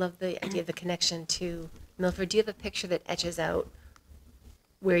thing. I love the idea of the connection to Milford. Do you have a picture that etches out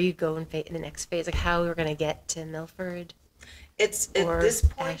where you go in the next phase, like how we're going to get to Milford? It's at this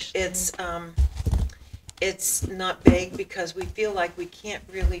point, it's not vague because we feel like we can't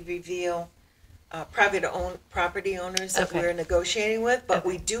really reveal property owners that we're negotiating with, but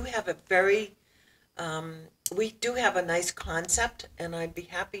we do have a very we do have a nice concept, and I'd be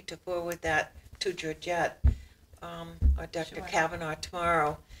happy to forward that to Georgette or Dr. Kavanaugh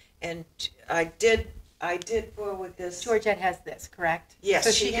tomorrow. And I did forward this. Georgette has this, correct? Yes,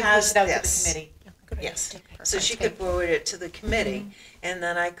 so she can has push it out this. to the committee. Yes, so she could forward it to the committee, and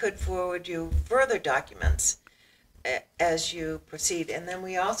then I could forward you further documents as you proceed. And then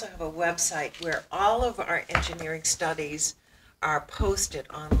we also have a website where all of our engineering studies are posted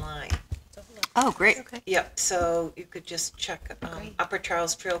online. Oh, great. Okay. Yep, so you could just check Upper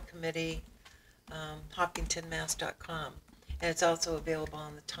Charles Trail Committee, hopkintonmass.com. And it's also available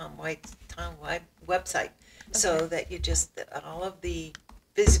on the Tom White website, so that you just, all of the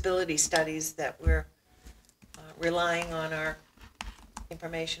feasibility studies that we're relying on our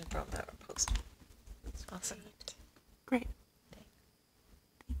information from that are posted. Awesome. Great.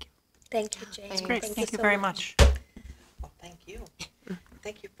 Thank you, Jane. That's great. Thank you so very much. Well, thank you.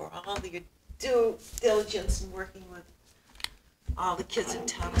 Thank you for all of your due diligence in working with all the kids in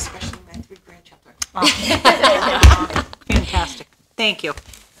town, especially my 3 grandchildren. Fantastic. Thank you.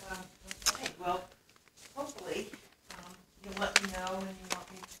 Okay, well, hopefully you'll let me know when you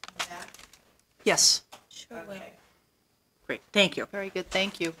want me to come back. Yes. Sure Okay. Great. Thank you. Very good.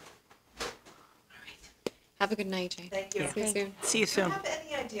 Thank you. Have a good night, Jay. Thank you. See you soon. See you soon. Do you have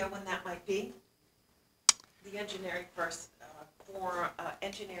any idea when that might be? The engineering firm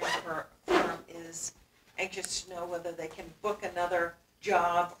is anxious to know whether they can book another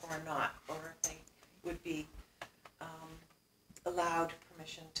job or not, or if they would be allowed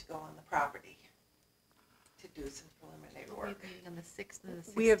permission to go on the property to do some preliminary work. On the 6th and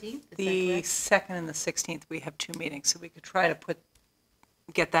the 16th? We have the 2nd and the 16th, we have 2 meetings, so we could try to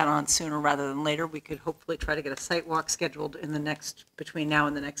get that on sooner rather than later. We could hopefully try to get a site walk scheduled between now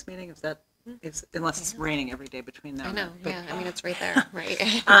and the next meeting, if that is, unless it's raining every day between now I and know, then. yeah, I mean, it's right there,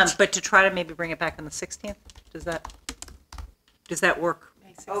 right? But to try to maybe bring it back on the 16th, does that work?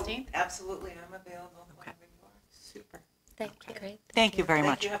 May 16th? Oh, absolutely, I'm available whenever you are. Super. Thank you. Great. Thank you very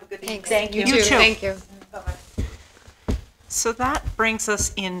Thank much. you, have a good Thanks. evening. Thank you. You too. Thank you. Bye-bye. So that brings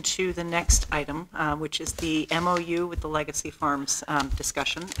us into the next item, which is the MOU with the Legacy Farms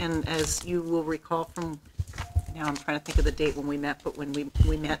discussion. And as you will recall from, now I'm trying to think of the date when we met, but when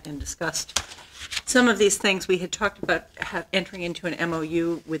we met and discussed some of these things, we had talked about entering into an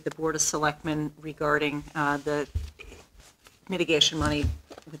MOU with the Board of Selectmen regarding the mitigation money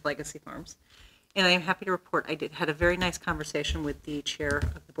with Legacy Farms. And I am happy to report I had a very nice conversation with the chair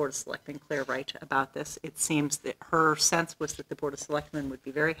of the Board of Selectmen, Claire Wright, about this. It seems that her sense was that the Board of Selectmen would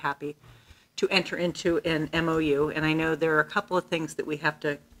be very happy to enter into an MOU. And I know there are a couple of things that we have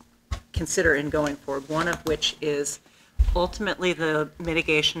to consider in going forward, one of which is ultimately the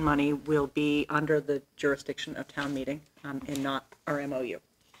mitigation money will be under the jurisdiction of town meeting and not our MOU,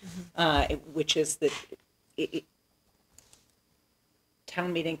 which is that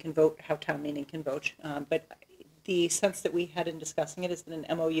town meeting can vote how town meeting can vote. But the sense that we had in discussing it is that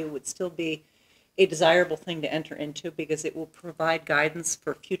an MOU would still be a desirable thing to enter into because it will provide guidance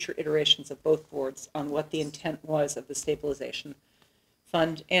for future iterations of both boards on what the intent was of the stabilization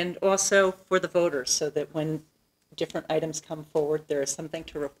fund, and also for the voters, so that when different items come forward, there is something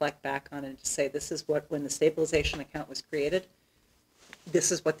to reflect back on and to say, this is what, when the stabilization account was created,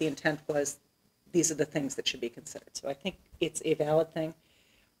 this is what the intent was, these are the things that should be considered. So I think it's a valid thing.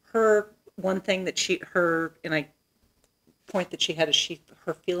 One thing that and I point that she had is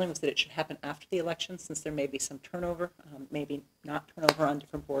her feeling was that it should happen after the election, since there may be some turnover, maybe not turnover on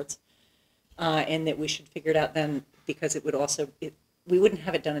different boards, and that we should figure it out then, because it would also, we wouldn't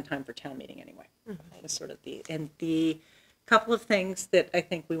have it done in time for town meeting anyway. That was sort of the couple of things that I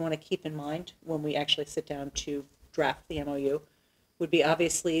think we want to keep in mind when we actually sit down to draft the MOU would be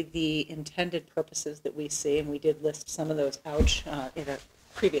obviously the intended purposes that we see, and we did list some of those out in a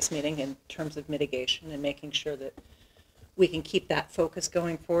previous meeting in terms of mitigation and making sure that we can keep that focus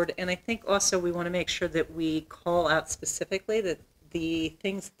going forward. And I think also we want to make sure that we call out specifically that the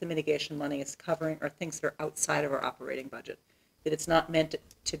things that the mitigation money is covering are things that are outside of our operating budget, that it's not meant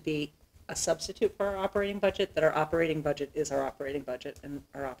to be a substitute for our operating budget, that our operating budget is our operating budget and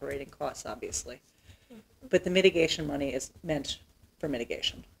our operating costs, obviously. But the mitigation money is meant for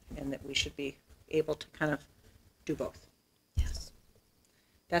mitigation, and that we should be able to kind of do both. Yes.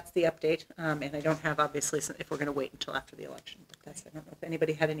 That's the update, and I don't have, obviously, if we're going to wait until after the election. But that's, I don't know if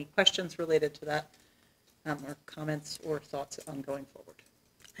anybody had any questions related to that, or comments or thoughts on going forward.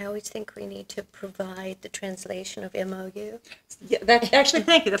 I always think we need to provide the translation of MOU. Yeah, that, actually,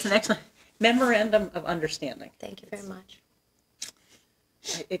 thank you. That's an excellent memorandum of understanding. Thank you very much.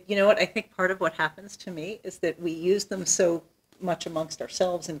 You know what, I think part of what happens to me is that we use them so much amongst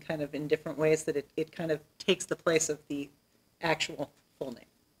ourselves and kind of in different ways that it kind of takes the place of the actual full name.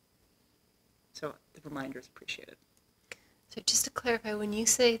 So the reminder is appreciated. So just to clarify, when you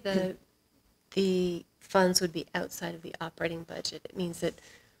say the funds would be outside of the operating budget, it means that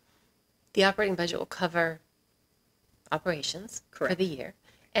the operating budget will cover operations for the year,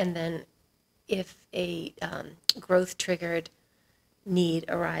 and then if a growth-triggered need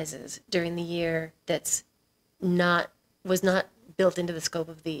arises during the year that's was not built into the scope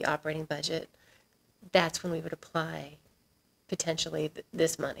of the operating budget, that's when we would apply potentially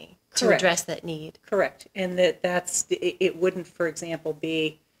this money to address that need. Correct. And it wouldn't, for example,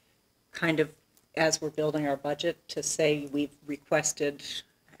 be kind of as we're building our budget to say we've requested,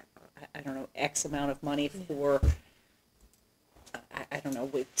 I don't know, X amount of money for, I don't know,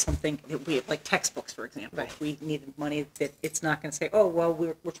 with something that we have, like textbooks, for example. Right. If we needed money, that it's not going to say, oh, well,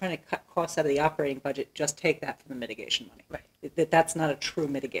 we're trying to cut costs out of the operating budget, just take that from the mitigation money. Right. That's not a true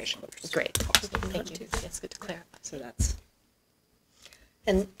mitigation. Great. Thank you. That's good to clarify. So that's.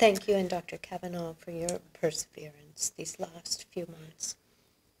 And thank you and Dr. Kavanaugh for your perseverance these last few months.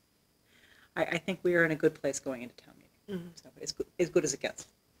 I think we are in a good place going into town meeting. So as good as it gets.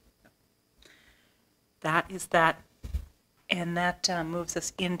 That is that. And that moves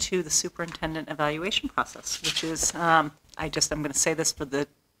us into the superintendent evaluation process, which is, I'm going to say this for the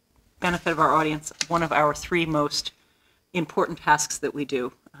benefit of our audience, one of our 3 most important tasks that we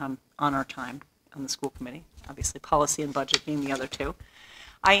do on our time on the school committee, obviously policy and budget being the other 2.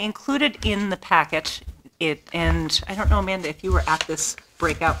 I included in the packet and I don't know, Amanda, if you were at this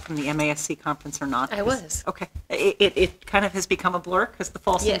breakout from the MASC conference or not. I was. Okay. It kind of has become a blur because the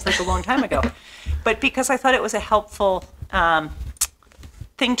fall seems like a long time ago. But because I thought it was a helpful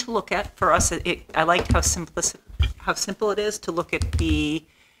thing to look at for us, I liked how simple it is to look at the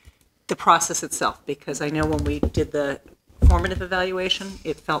process itself, because I know when we did the formative evaluation,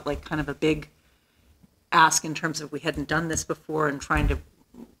 it felt like kind of a big ask in terms of we hadn't done this before and trying to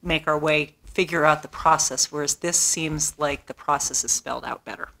make our way, figure out the process, whereas this seems like the process is spelled out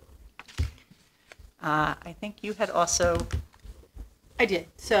better. I think you had also... I did.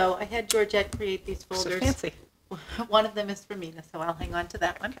 So I had Georgette create these folders. So fancy. One of them is for Mina, so I'll hang on to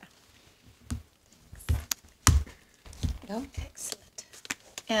that one. Oh, excellent.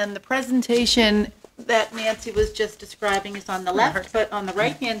 And the presentation that Nancy was just describing is on the left, but on the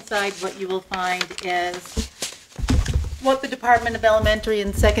right-hand side, what you will find is what the Department of Elementary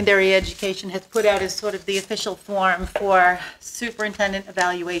and Secondary Education has put out as sort of the official form for superintendent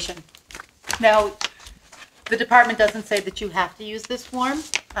evaluation. Now, the department doesn't say that you have to use this form,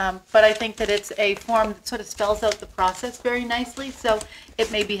 but I think that it's a form that sort of spells out the process very nicely, so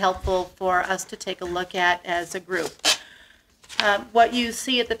it may be helpful for us to take a look at as a group. What you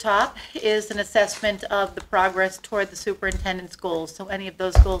see at the top is an assessment of the progress toward the superintendent's goals. So any of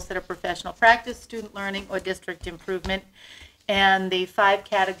those goals that are professional practice, student learning, or district improvement. And the 5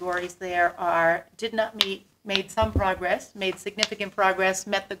 categories there are did not meet, made some progress, made significant progress,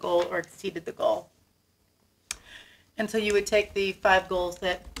 met the goal, or exceeded the goal. And so you would take the 5 goals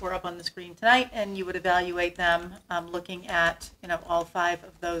that were up on the screen tonight and you would evaluate them looking at all 5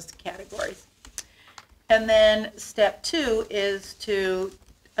 of those categories. And then step 2 is to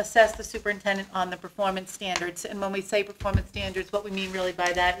assess the superintendent on the performance standards. And when we say performance standards, what we mean really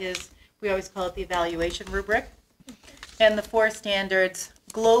by that is we always call it the evaluation rubric. And the 4 standards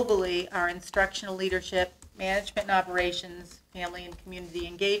globally are instructional leadership, management and operations, family and community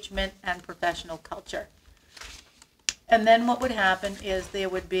engagement, and professional culture. And then what would happen is there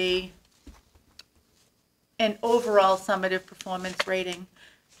would be an overall summative performance rating.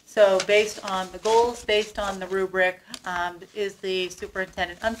 So based on the goals, based on the rubric, is the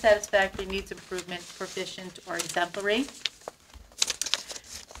superintendent unsatisfactory, needs improvement, proficient, or exemplary?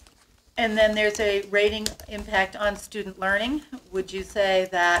 And then there's a rating impact on student learning. Would you say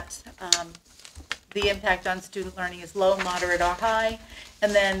that the impact on student learning is low, moderate, or high?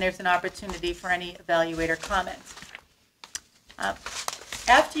 And then there's an opportunity for any evaluator comments.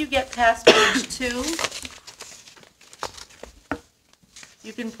 After you get past page 2,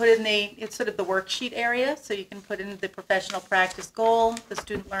 you can put in it's sort of the worksheet area, so you can put in the professional practice goal, the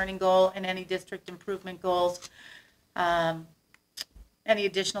student learning goal, and any district improvement goals. Any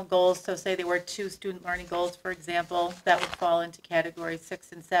additional goals, so say there were 2 student learning goals, for example, that would fall into categories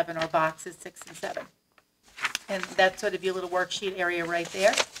 6 and 7, or boxes 6 and 7. And that's sort of your little worksheet area right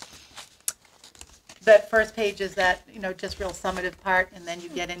there. That first page is that, just real summative part, and then you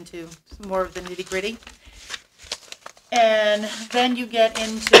get into more of the nitty gritty. And then you get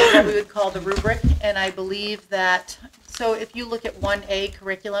into what we would call the rubric, and I believe that, so if you look at 1A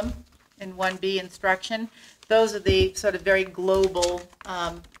curriculum and 1B instruction, those are the sort of very global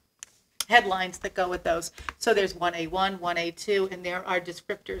headlines that go with those. So there's 1A1, 1A2, and there are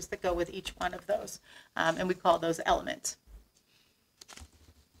descriptors that go with each one of those, and we call those elements.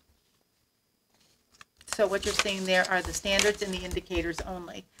 So what you're seeing there are the standards and the indicators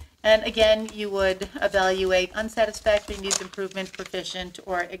only. And again, you would evaluate unsatisfactory, needs improvement, proficient,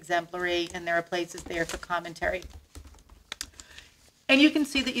 or exemplary, and there are places there for commentary. And you can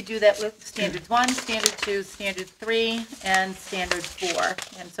see that you do that with Standards 1, Standard 2, Standard 3, and Standard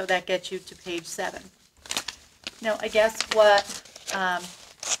 4. And so that gets you to page 7. Now, I guess what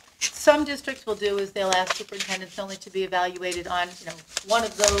some districts will do is they'll ask superintendents only to be evaluated on, one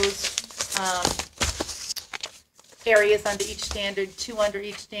of those areas under each standard, 2 under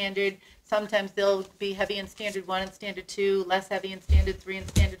each standard. Sometimes they'll be heavy in Standard 1 and Standard 2, less heavy in Standard 3 and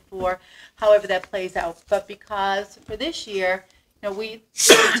Standard 4, however that plays out. But because for this year, we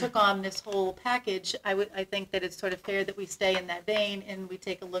took on this whole package, I think that it's sort of fair that we stay in that vein and we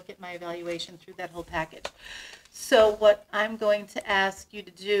take a look at my evaluation through that whole package. So what I'm going to ask you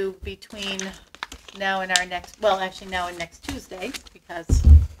to do between now and now and next Tuesday, because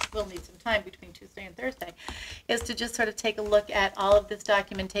we'll need some time between Tuesday and Thursday, is to just sort of take a look at all of this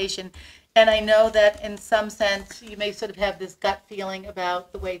documentation. And I know that in some sense you may sort of have this gut feeling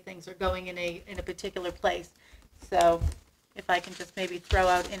about the way things are going in a particular place. So if I can just maybe throw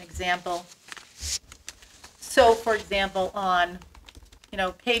out an example. So for example, on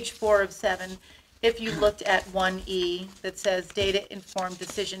page 4 of 7, if you looked at 1E that says data-informed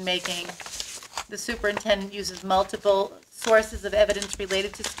decision-making, the superintendent uses multiple sources of evidence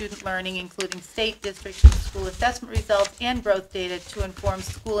related to student learning, including state, district, and school assessment results and growth data to inform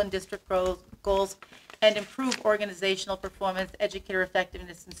school and district goals and improve organizational performance, educator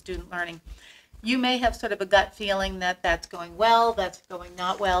effectiveness, and student learning. You may have sort of a gut feeling that that's going well, that's going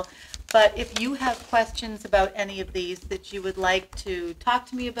not well, but if you have questions about any of these that you would like to talk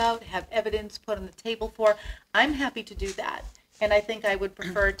to me about, have evidence put on the table for, I'm happy to do that. And I think I would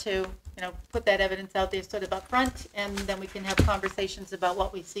prefer to, put that evidence out there sort of up front, and then we can have conversations about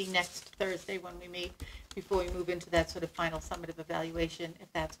what we see next Thursday when we meet, before we move into that sort of final summative evaluation,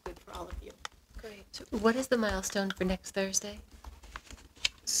 if that's good for all of you. Great. So what is the milestone for next Thursday?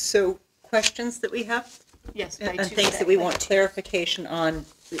 So questions that we have? Yes, and things that we want clarification on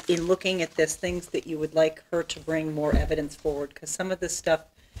in looking at this, things that you would like her to bring more evidence forward, because some of this stuff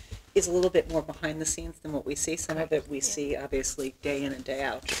is a little bit more behind the scenes than what we see. Some of it we see obviously day in and day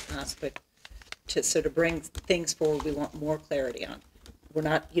out, but to sort of bring things forward we want more clarity on.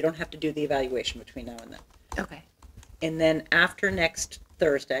 You don't have to do the evaluation between now and then. Okay. And then after next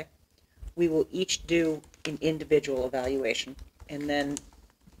Thursday, we will each do an individual evaluation, and then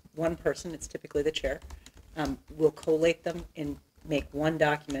one person, it's typically the chair, will collate them and make one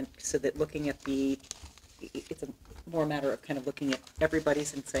document, so that looking at it's a more matter of kind of looking at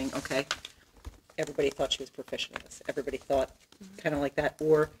everybody's and saying, okay, everybody thought she was proficient in this, everybody thought kind of like that,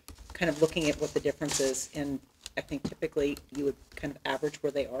 or kind of looking at what the difference is. And I think typically you would kind of average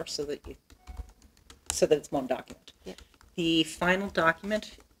where they are, so that it's one document. Yeah. The final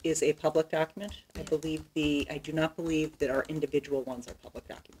document is a public document. I do not believe that our individual ones are public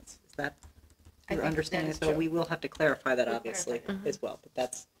documents. Is that your understanding? So we will have to clarify that obviously as well. But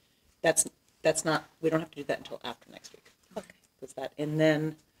that's not, we don't have to do that until after next week. Okay. And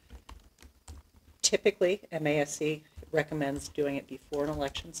then typically MASC recommends doing it before an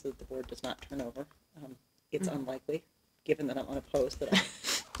election so that the board does not turn over. it's unlikely, given that I'm unopposed, that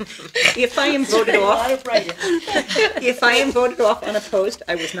if I am voted off, if I am voted off unopposed,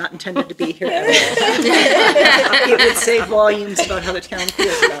 I was not intended to be here at all. It would say volumes about how the town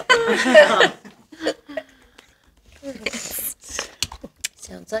feels about me.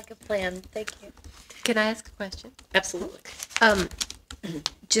 Sounds like a plan. Thank you. Can I ask a question? Absolutely.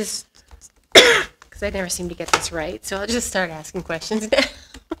 Just because I never seem to get this right, so I'll just start asking questions now.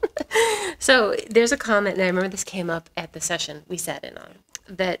 So there's a comment, and I remember this came up at the session we sat in on,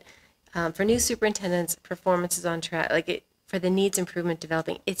 that for new superintendents, performance is on track, like it, for the needs improvement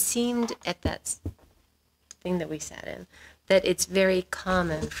developing, it seemed at that thing that we sat in, that it's very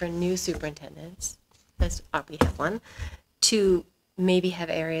common for new superintendents, as we have one, to maybe have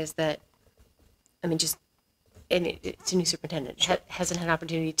areas that, I mean, just, and it's a new superintendent, hasn't had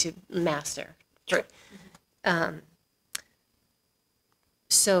opportunity to master. Sure.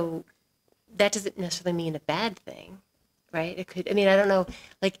 So that doesn't necessarily mean a bad thing, right? It could, I mean, I don't know,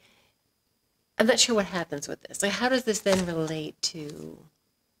 like, I'm not sure what happens with this. Like, how does this then relate to,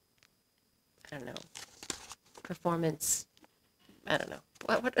 I don't know, performance, I don't know.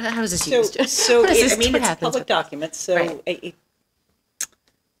 How is this used? So What is this- I mean, what it's a happens public with document, so Right.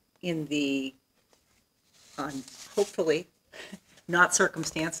 In the, hopefully, not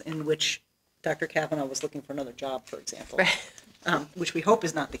circumstance in which Dr. Kavanaugh was looking for another job, for example, which we hope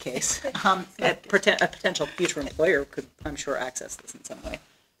is not the case, a potential future employer could, I'm sure, access this in some way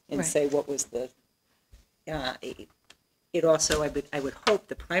and Right. say what was the, it also, I would hope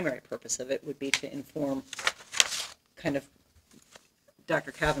the primary purpose of it would be to inform kind of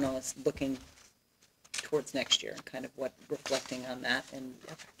Dr. Kavanaugh is looking towards next year and kind of what, reflecting on that and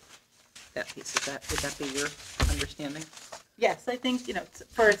that piece. Would that be your understanding? Yes, I think,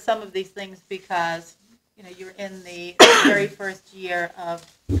 for some of these things, because, you're in the very first year of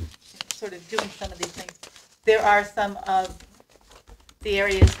sort of doing some of these things, there are some of the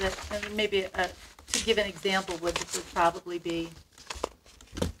areas that, maybe to give an example, would probably be,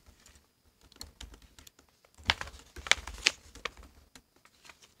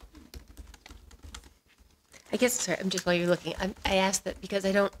 I guess, sorry, I'm just, while you're looking, I asked that because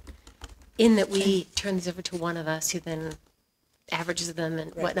I don't, in that we turn these over to one of us who then averages them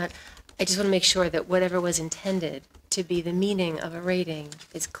and whatnot, I just want to make sure that whatever was intended to be the meaning of a rating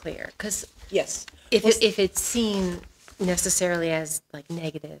is clear. Because yes, if it's seen necessarily as like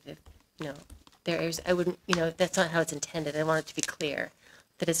negative, if there's, I wouldn't, that's not how it's intended. I want it to be clear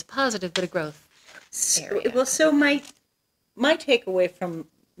that it's positive, but a growth area. Well, so my takeaway from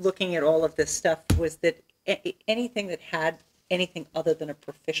looking at all of this stuff was that anything that had anything other than a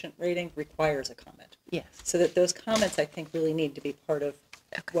proficient rating requires a comment. Yes. So that those comments, I think, really need to be part of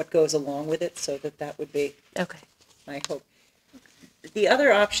what goes along with it, so that would be my hope. The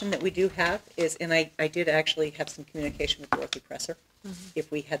other option that we do have is, and I did actually have some communication with Dorothy Presser. Mm-hmm.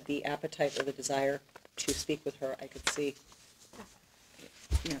 If we had the appetite or the desire to speak with her, I could see,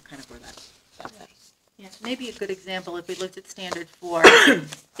 kind of where that's at. yeah, maybe a good example, if we looked at standard 4,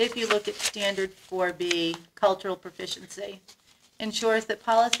 if you look at standard 4B, cultural proficiency, ensures that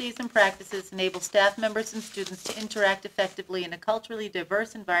policies and practices enable staff members and students to interact effectively in a culturally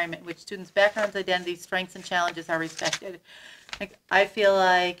diverse environment in which students' backgrounds, identities, strengths, and challenges are respected. Like, I feel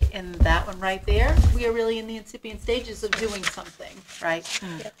like in that one right there, we are really in the incipient stages of doing something, right?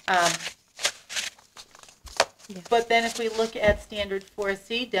 But then if we look at standard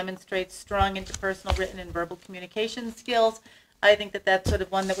 4C, demonstrates strong interpersonal written and verbal communication skills, I think that that's sort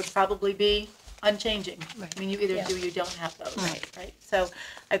of one that would probably be unchanging. I mean, you either do or you don't have those, right? So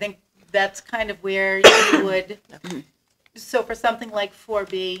I think that's kind of where you would, so for something like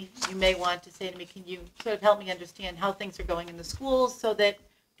 4B, you may want to say to me, can you sort of help me understand how things are going in the schools so that,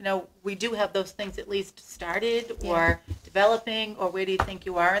 we do have those things at least started or developing, or where do you think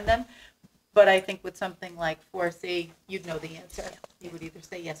you are in them? But I think with something like 4C, you'd know the answer. You would either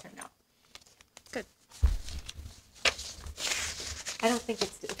say yes or no. Good. I don't think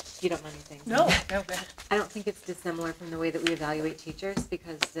it's, if you don't mind me saying. No, go ahead. I don't think it's dissimilar from the way that we evaluate teachers,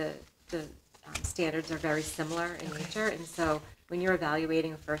 because the standards are very similar in nature. And so when you're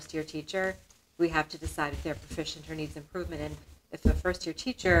evaluating a first-year teacher, we have to decide if they're proficient or needs improvement. And if a first-year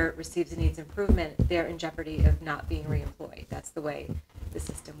teacher receives a needs improvement, they're in jeopardy of not being reemployed. That's the way the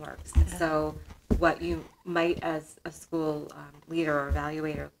system works. And so what you might, as a school leader or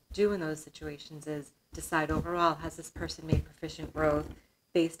evaluator, do in those situations is decide overall, has this person made proficient growth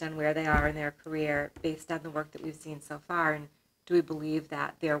based on where they are in their career, based on the work that we've seen so far, and do we believe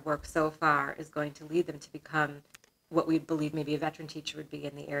that their work so far is going to lead them to become what we believe maybe a veteran teacher would be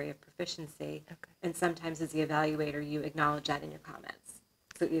in the area of proficiency. And sometimes as the evaluator, you acknowledge that in your comments.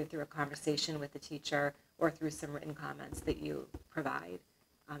 So either through a conversation with the teacher or through some written comments that you provide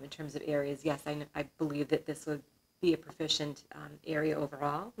in terms of areas. Yes, I believe that this would be a proficient area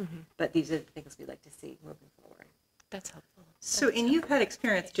overall, but these are the things we'd like to see moving forward. That's helpful. So, and you've had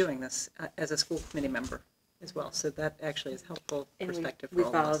experience doing this as a school committee member as well, so that actually is helpful And perspective we for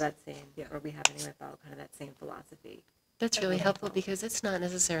all of follow us. that same, or we have anyway follow kind of that same philosophy. That's really helpful because it's not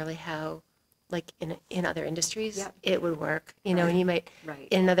necessarily how, like in other industries, Yep. it would work. You know, and you might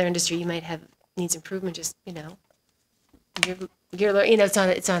in another industry you might have needs improvement. Just you're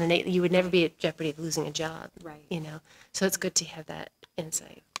it's on innate. You would never be at jeopardy of losing a job. Right. You know, so it's good to have that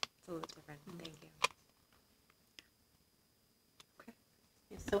insight. It's a little different. Thank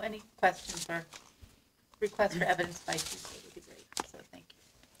you. So any questions or requests for evidence by Tuesday would be great. So thank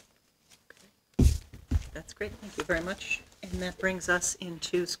you. That's great, thank you very much. And that brings us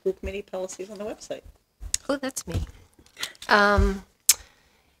into school committee policies on the website. Oh, that's me.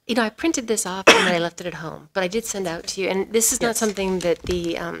 I printed this off and then I left it at home, but I did send out to you. And this is not something that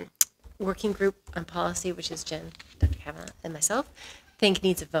the working group on policy, which is Jen, Dr. Kavanaugh, and myself, think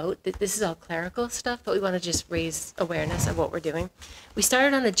needs a vote. This is all clerical stuff, but we want to just raise awareness of what we're doing. We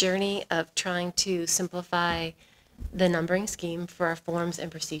started on a journey of trying to simplify the numbering scheme for our forms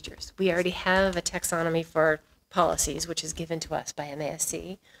and procedures. We already have a taxonomy for policies, which is given to us by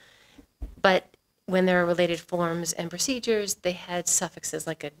MASC, but when there are related forms and procedures, they had suffixes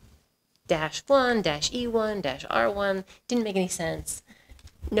like a -1, -E1, -R1. Didn't make any sense.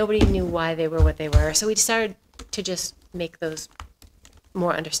 Nobody knew why they were what they were. So we decided to just make those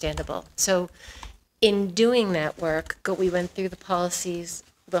more understandable. So in doing that work, we went through the policies,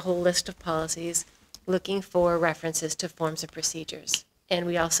 the whole list of policies, looking for references to forms and procedures. And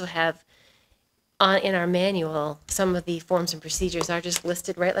we also have in our manual, some of the forms and procedures are just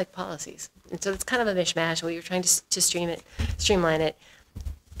listed right like policies. And so it's kind of a mishmash. We were trying to streamline it.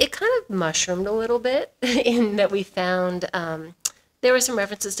 It kind of mushroomed a little bit in that we found there were some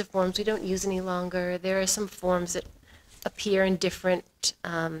references to forms we don't use any longer. There are some forms that appear in different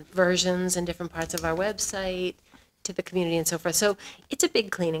versions in different parts of our website to the community and so forth. So it's a big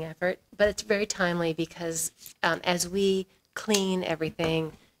cleaning effort, but it's very timely because as we clean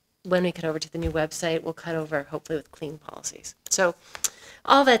everything, when we cut over to the new website, we'll cut over hopefully with clean policies. So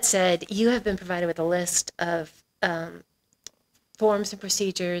all that said, you have been provided with a list of forms and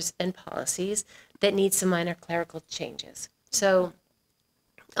procedures and policies that need some minor clerical changes. So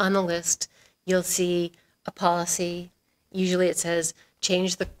on the list, you'll see a policy. Usually it says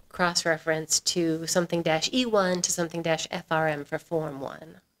change the cross-reference to something -E1 to something -FRM for Form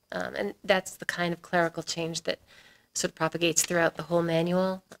 1. And that's the kind of clerical change that sort of propagates throughout the whole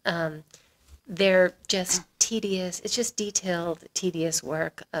manual. They're just tedious. It's just detailed, tedious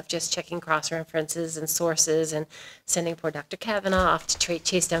work of just checking cross-references and sources and sending poor Dr. Kavanaugh off to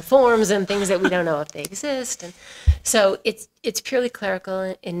chase down forms and things that we don't know if they exist. And so it's purely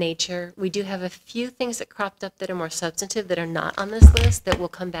clerical in nature. We do have a few things that cropped up that are more substantive that are not on this list that will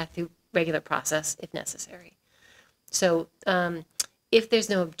come back through regular process if necessary. So if there's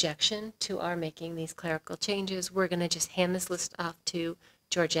no objection to our making these clerical changes, we're going to just hand this list off to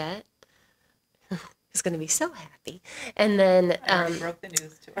Georgette, who's going to be so happy. And then I already broke the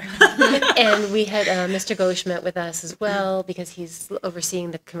news to her. and we had Mr. Goldschmidt with us as well because he's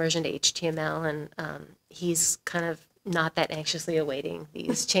overseeing the conversion to HTML, and he's kind of not that anxiously awaiting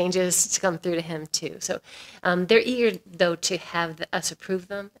these changes to come through to him too. So they're eager though to have us approve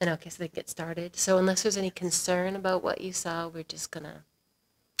them, and okay, so they get started. So unless there's any concern about what you saw, we're just gonna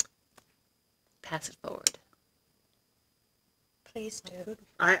pass it forward. Please do.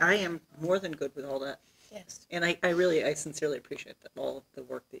 I am more than good with all that. Yes. And I sincerely appreciate all of the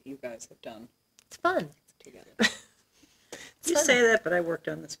work that you guys have done. It's fun. Together. You say that, but I worked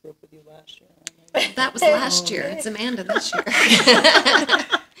on this group with you last year. That was last year. It's Amanda this year.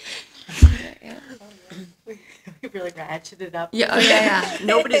 We really ratcheted it up. Yeah.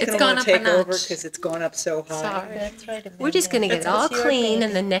 Nobody's It's going gone to up a take over notch. because it's gone up so high. Sorry. That's right, Amanda. We're just gonna get it all That's your clean, baby.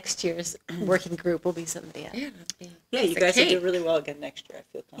 and then next year's working group will be somebody else. Yeah, you guys will do really well again next year. I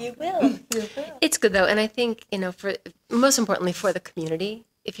feel You confident. will. You will. It's good though, and I think for most importantly for the community,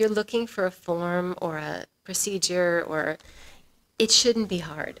 if you're looking for a form or a procedure, or it shouldn't be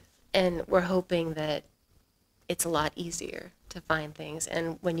hard, and we're hoping that it's a lot easier to find things,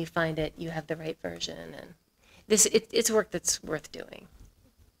 and when you find it, you have the right version, and it's work that's worth doing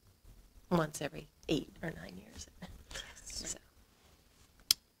once every 8 or 9 years.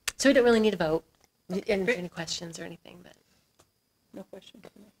 So we don't really need a vote. Any questions or anything, but No questions?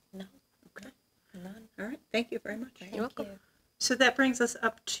 No. Okay. None. All right. Thank you very much. you're welcome. So that brings us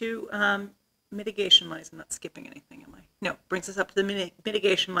up to mitigation monies, I'm not skipping anything, am I? No, brings us up to the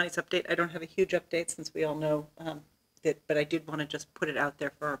mitigation monies update. I don't have a huge update since we all know that, but I did want to just put it out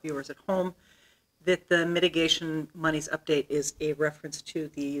there for our viewers at home that the mitigation monies update is a reference to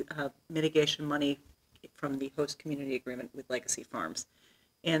the mitigation money from the host community agreement with Legacy Farms.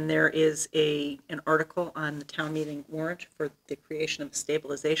 And there is an article on the town meeting warrant for the creation of a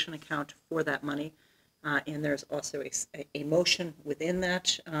stabilization account for that money. And there's also a motion within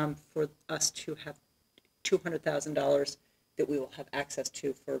that for us to have $200,000 that we will have access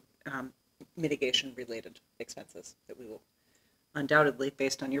to for mitigation-related expenses that we will undoubtedly,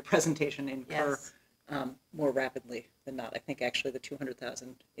 based on your presentation, incur more rapidly than not. I think actually the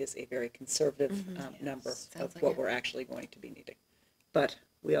 200,000 is a very conservative number of what we're actually going to be needing. But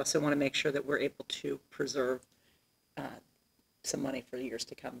we also want to make sure that we're able to preserve some money for years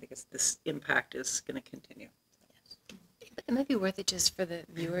to come because this impact is going to continue. It might be worth it just for the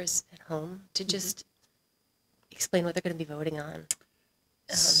viewers at home to just explain what they're going to be voting on.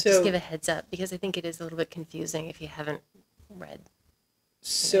 Just give a heads up because I think it is a little bit confusing if you haven't read.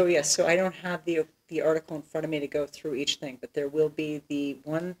 So yes, so I don't have the article in front of me to go through each thing, but there will be the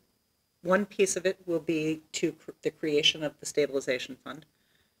one piece of it will be to the creation of the stabilization fund.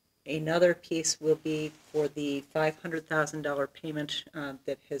 Another piece will be for the $500,000 payment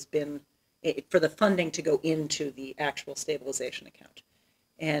that has been for the funding to go into the actual stabilization account.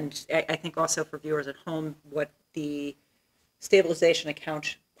 And I think also for viewers at home, what the stabilization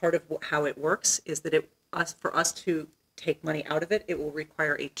account, part of how it works is that for us to take money out of it, it will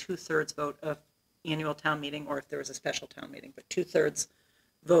require a 2/3 vote of annual town meeting, or if there is a special town meeting, but 2/3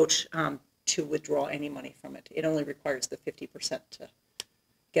 vote to withdraw any money from it. It only requires the 50% to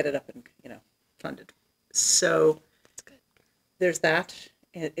get it up and funded. So there's that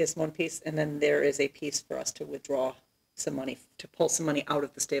is one piece, and then there is a piece for us to withdraw some money, to pull some money out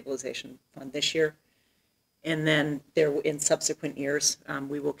of the stabilization fund this year. And then in subsequent years,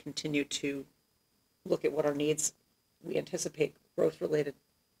 we will continue to look at what our needs. We anticipate growth related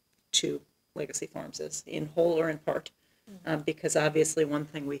to Legacy Farms is in whole or in part, because obviously one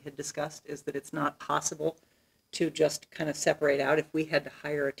thing we had discussed is that it's not possible to just kind of separate out. If we had to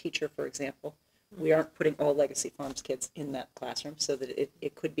hire a teacher, for example, we aren't putting all Legacy Farms kids in that classroom, so that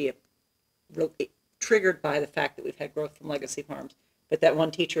it could be triggered by the fact that we've had growth from Legacy Farms, but that one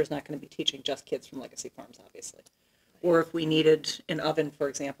teacher is not going to be teaching just kids from Legacy Farms, obviously. Or if we needed an oven, for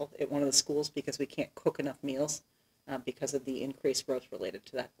example, at one of the schools because we can't cook enough meals because of the increased growth related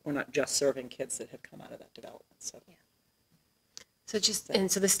to that. We're not just serving kids that have come out of that development. So,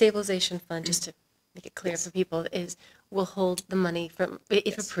 so the stabilization fund, just to make it clear for people, will hold the money from,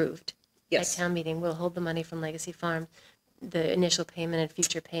 if approved at town meeting, we'll hold the money from Legacy Farm, the initial payment and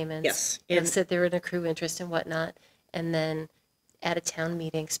future payments. Yes. And sit there and accrue interest and whatnot, and then at a town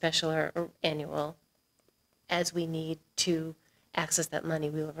meeting, special or annual, as we need to access that money,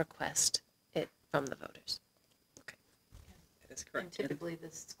 we will request it from the voters. Okay. That is correct. And typically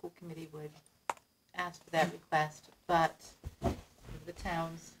the school committee would ask for that request, but the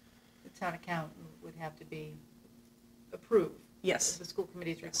town accountant would have to be approved. Yes. Of the school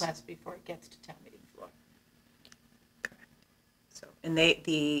committee's request before it gets to town meeting floor. Correct. So, and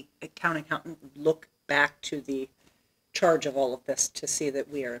the accountant look back to the charge of all of this to see that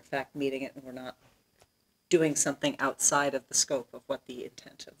we are in fact meeting it and we're not doing something outside of the scope of what the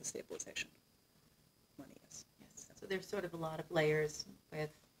intent of the stabilization money is. Yes. So there's sort of a lot of layers with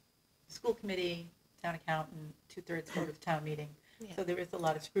school committee, town accountant, 2/3 vote of town meeting. Yeah. So there is a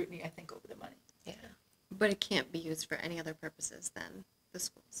lot of scrutiny, I think, over the money. Yeah. But it can't be used for any other purposes than the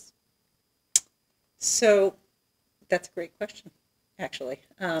schools. So that's a great question, actually.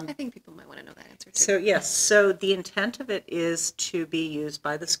 I think people might want to know that answer too. So yes, so the intent of it is to be used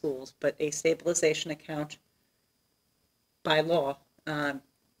by the schools, but a stabilization account by law,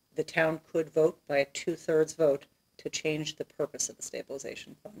 the town could vote by a 2/3 vote to change the purpose of the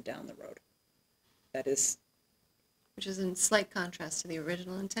stabilization fund down the road. That is, which is in slight contrast to the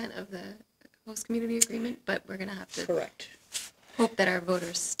original intent of the host community agreement, but we're going to have to hope that our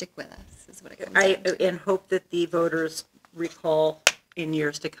voters stick with us, is what it comes down to. And hope that the voters recall in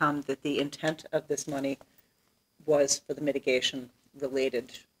years to come that the intent of this money was for the mitigation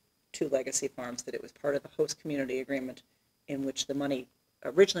related to Legacy Farms, that it was part of the host community agreement in which the money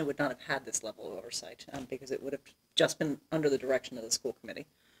originally would not have had this level of oversight because it would have just been under the direction of the school committee.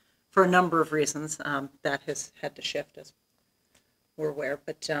 For a number of reasons, that has had to shift, as we're aware,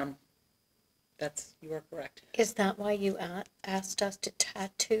 but you are correct. Is that why you asked us to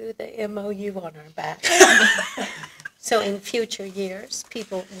tattoo the MOU on our back? So in future years,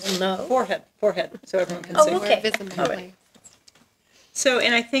 people will know. Forehead, so everyone can see. Okay. All right. So,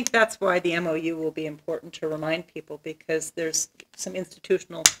 and I think that's why the MOU will be important to remind people, because there's some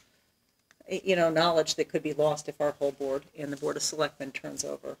institutional, knowledge that could be lost if our whole board and the Board of Selectmen turns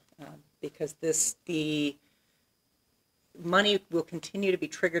over, because the money will continue to be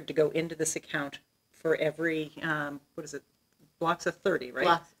triggered to go into this account for every, blocks of 30, right?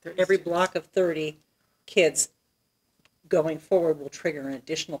 Blocks of 30 every students. block of 30 kids going forward will trigger an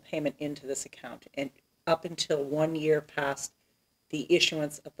additional payment into this account, and up until 1 year past the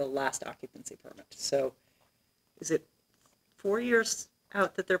issuance of the last occupancy permit. So is it 4 years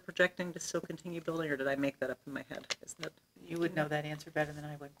out that they're projecting to still continue building, or did I make that up in my head? Is that, You would know that answer better than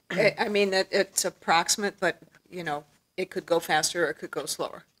I would. I mean, it's approximate, but, it could go faster or it could go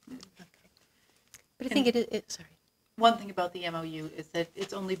slower. But I think sorry. One thing about the MOU is that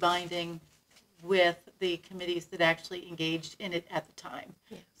it's only binding with the committees that actually engaged in it at the time.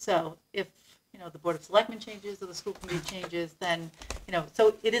 Yeah. So if, the Board of Selectmen changes or the school committee changes, then,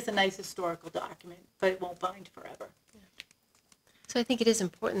 so it is a nice historical document, but it won't bind forever. So I think it is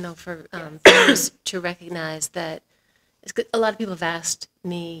important, though, for parents to recognize that it's good. A lot of people have asked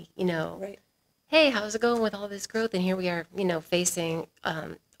me, right. Hey, how's it going with all this growth? And here we are, facing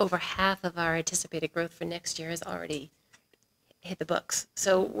over half of our anticipated growth for next year has already hit the books.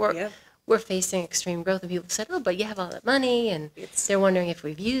 So we're facing extreme growth, and people said, "Oh, but you have all that money," and they're wondering if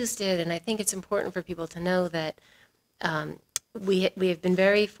we've used it. And I think it's important for people to know that we have been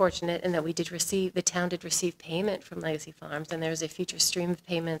very fortunate in that the town did receive payment from Legacy Farms, and there's a future stream of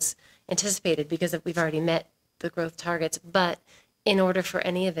payments anticipated because we've already met the growth targets. But in order for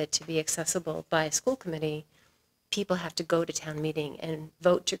any of it to be accessible by a school committee, people have to go to town meeting and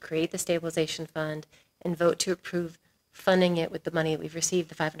vote to create the stabilization fund and vote to approve funding it with the money that we've received,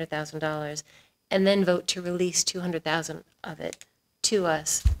 the $500,000, and then vote to release $200,000 of it to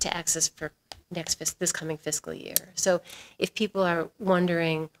us to access for this coming fiscal year. So if people are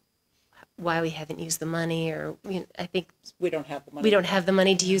wondering why we haven't used the money, or I think we don't have the money. We don't have the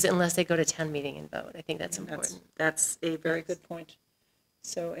money to use it unless they go to town meeting and vote. I think that's important. That's a very good point.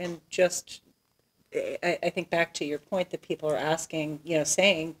 So, and just, I think back to your point that people are asking,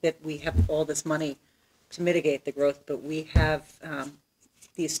 saying that we have all this money to mitigate the growth, but we have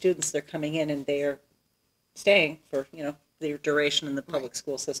these students, they're coming in and they are staying for, their duration in the public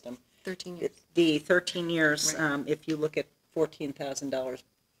school system. 13 years. The 13 years, if you look at $14,000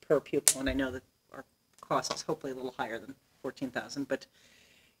 per pupil, and I know that our cost is hopefully a little higher than $14,000, but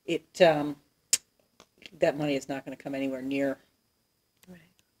that money is not going to come anywhere near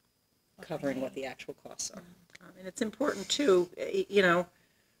covering what the actual costs are. And it's important too,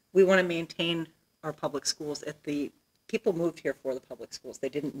 we want to maintain our public schools. People moved here for the public schools. They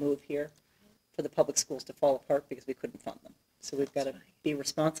didn't move here for the public schools to fall apart because we couldn't fund them. So we've got to be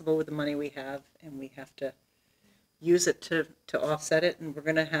responsible with the money we have, and we have to use it to offset it. And we're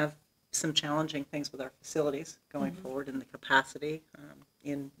going to have some challenging things with our facilities going forward, in the capacity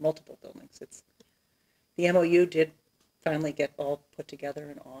in multiple buildings. The MOU did finally get all put together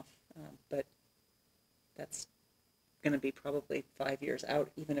and off, but that's going to be probably 5 years out,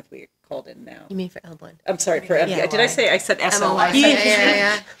 even if we called in now. You mean for Elmwood? I'm sorry, for MOI. Did I said SOI?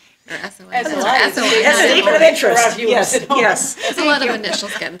 Yeah. Or SOI. Statement of interest. Yes. There's a lot of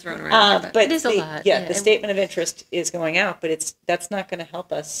initials getting thrown around. But it is a lot. Yeah, the statement of interest is going out, but that's not going to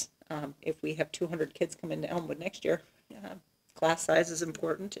help us if we have 200 kids come into Elmwood next year. Class size is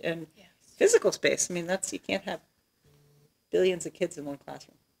important, and physical space. I mean, you can't have billions of kids in one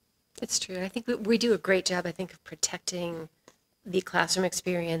classroom. It's true. I think we do a great job, of protecting the classroom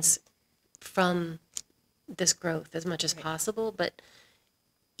experience from this growth as much as possible. But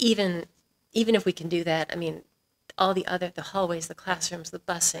even if we can do that, all the hallways, the classrooms, the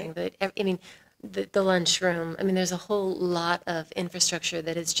busing, the lunchroom. There's a whole lot of infrastructure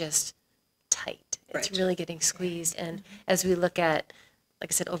that is just tight. It's really getting squeezed. And as we look at,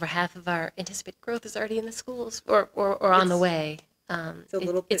 like I said, over half of our anticipated growth is already in the schools or on the way.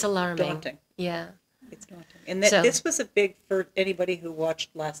 It's alarming. Daunting. Yeah. It's daunting. And this was a big, for anybody who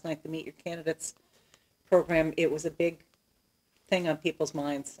watched last night, the Meet Your Candidates program, it was a big thing on people's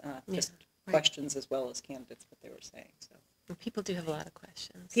minds, questions as well as candidates, what they were saying. So people do have a lot of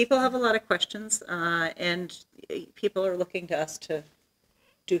questions. People have a lot of questions, and people are looking to us to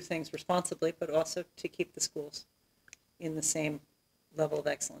do things responsibly, but also to keep the schools in the same level of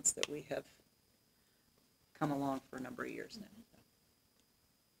excellence that we have come along for a number of years now.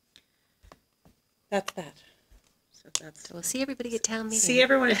 That's that. So we'll see everybody at town meeting. See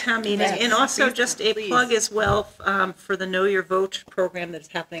everyone at town meeting. And also just a plug as well for the Know Your Vote program that's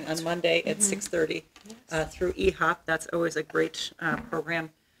happening on Monday at 6:30 through EHOP. That's always a great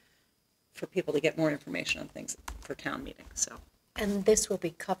program for people to get more information on things for town meeting. So And this will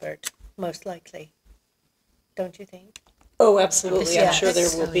be covered, most likely, don't you think? Oh, absolutely. I'm Yeah. sure there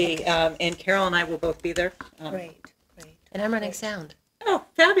will be. And Carol and I will both be there. Great. And I'm running sound. Oh,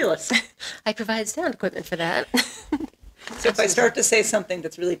 fabulous. I provide sound equipment for that. So if I start to say something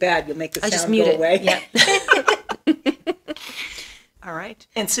that's really bad, you'll make the I sound just mute go it. away. Yeah. All right.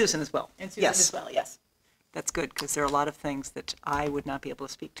 And Susan as well. And Susan Yes. as well, yes. That's good, because there are a lot of things that I would not be able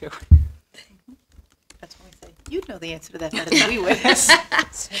to speak to. That's why I say, you'd know the answer to that better than we would.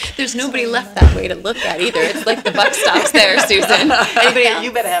 There's nobody left that way to look at either. It's like the buck stops there, Susan. Anybody else?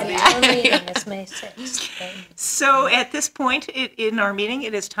 You better have the Our meeting is May 6th. So at this point in our meeting,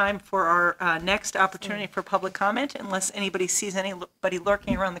 it is time for our next opportunity for public comment. Unless anybody sees anybody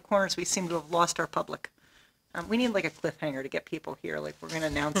lurking around the corners, we seem to have lost our public. We need like a cliffhanger to get people here, like we're going to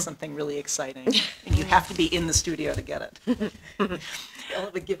announce something really exciting, and you have to be in the studio to get it. I'll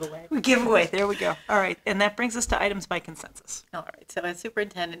have a giveaway. Giveaway, there we go. All right, and that brings us to items by consensus. All right, so as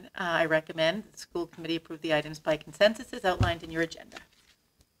superintendent, I recommend the school committee approve the items by consensus as outlined in your agenda.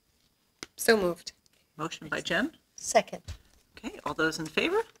 So moved. Motion by Jen. Second. Okay, all those in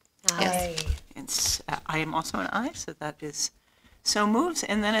favor? Aye. And I am also an aye, so that is so moves.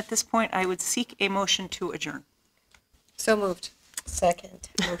 And then at this point, I would seek a motion to adjourn. So moved. Second.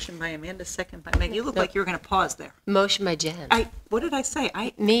 Motion by Amanda, second by Meg. You look like you were going to pause there. Motion by Jen. What did I say?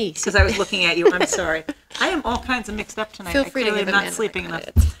 Me. Because I was looking at you. I'm sorry. I am all kinds of mixed up tonight. Feel free I to clearly give am not Amanda sleeping the enough.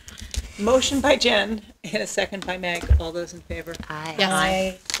 credits. Motion by Jen and a second by Meg. All those in favor? Aye. Yes.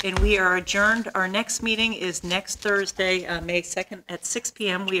 Aye. And we are adjourned. Our next meeting is next Thursday, May 2nd at 6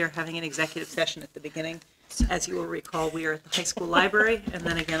 p.m. We are having an executive session at the beginning. As you will recall, we are at the high school library, and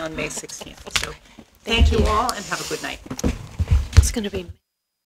then again on May 16th. So thank you all, and have a good night. It's going to be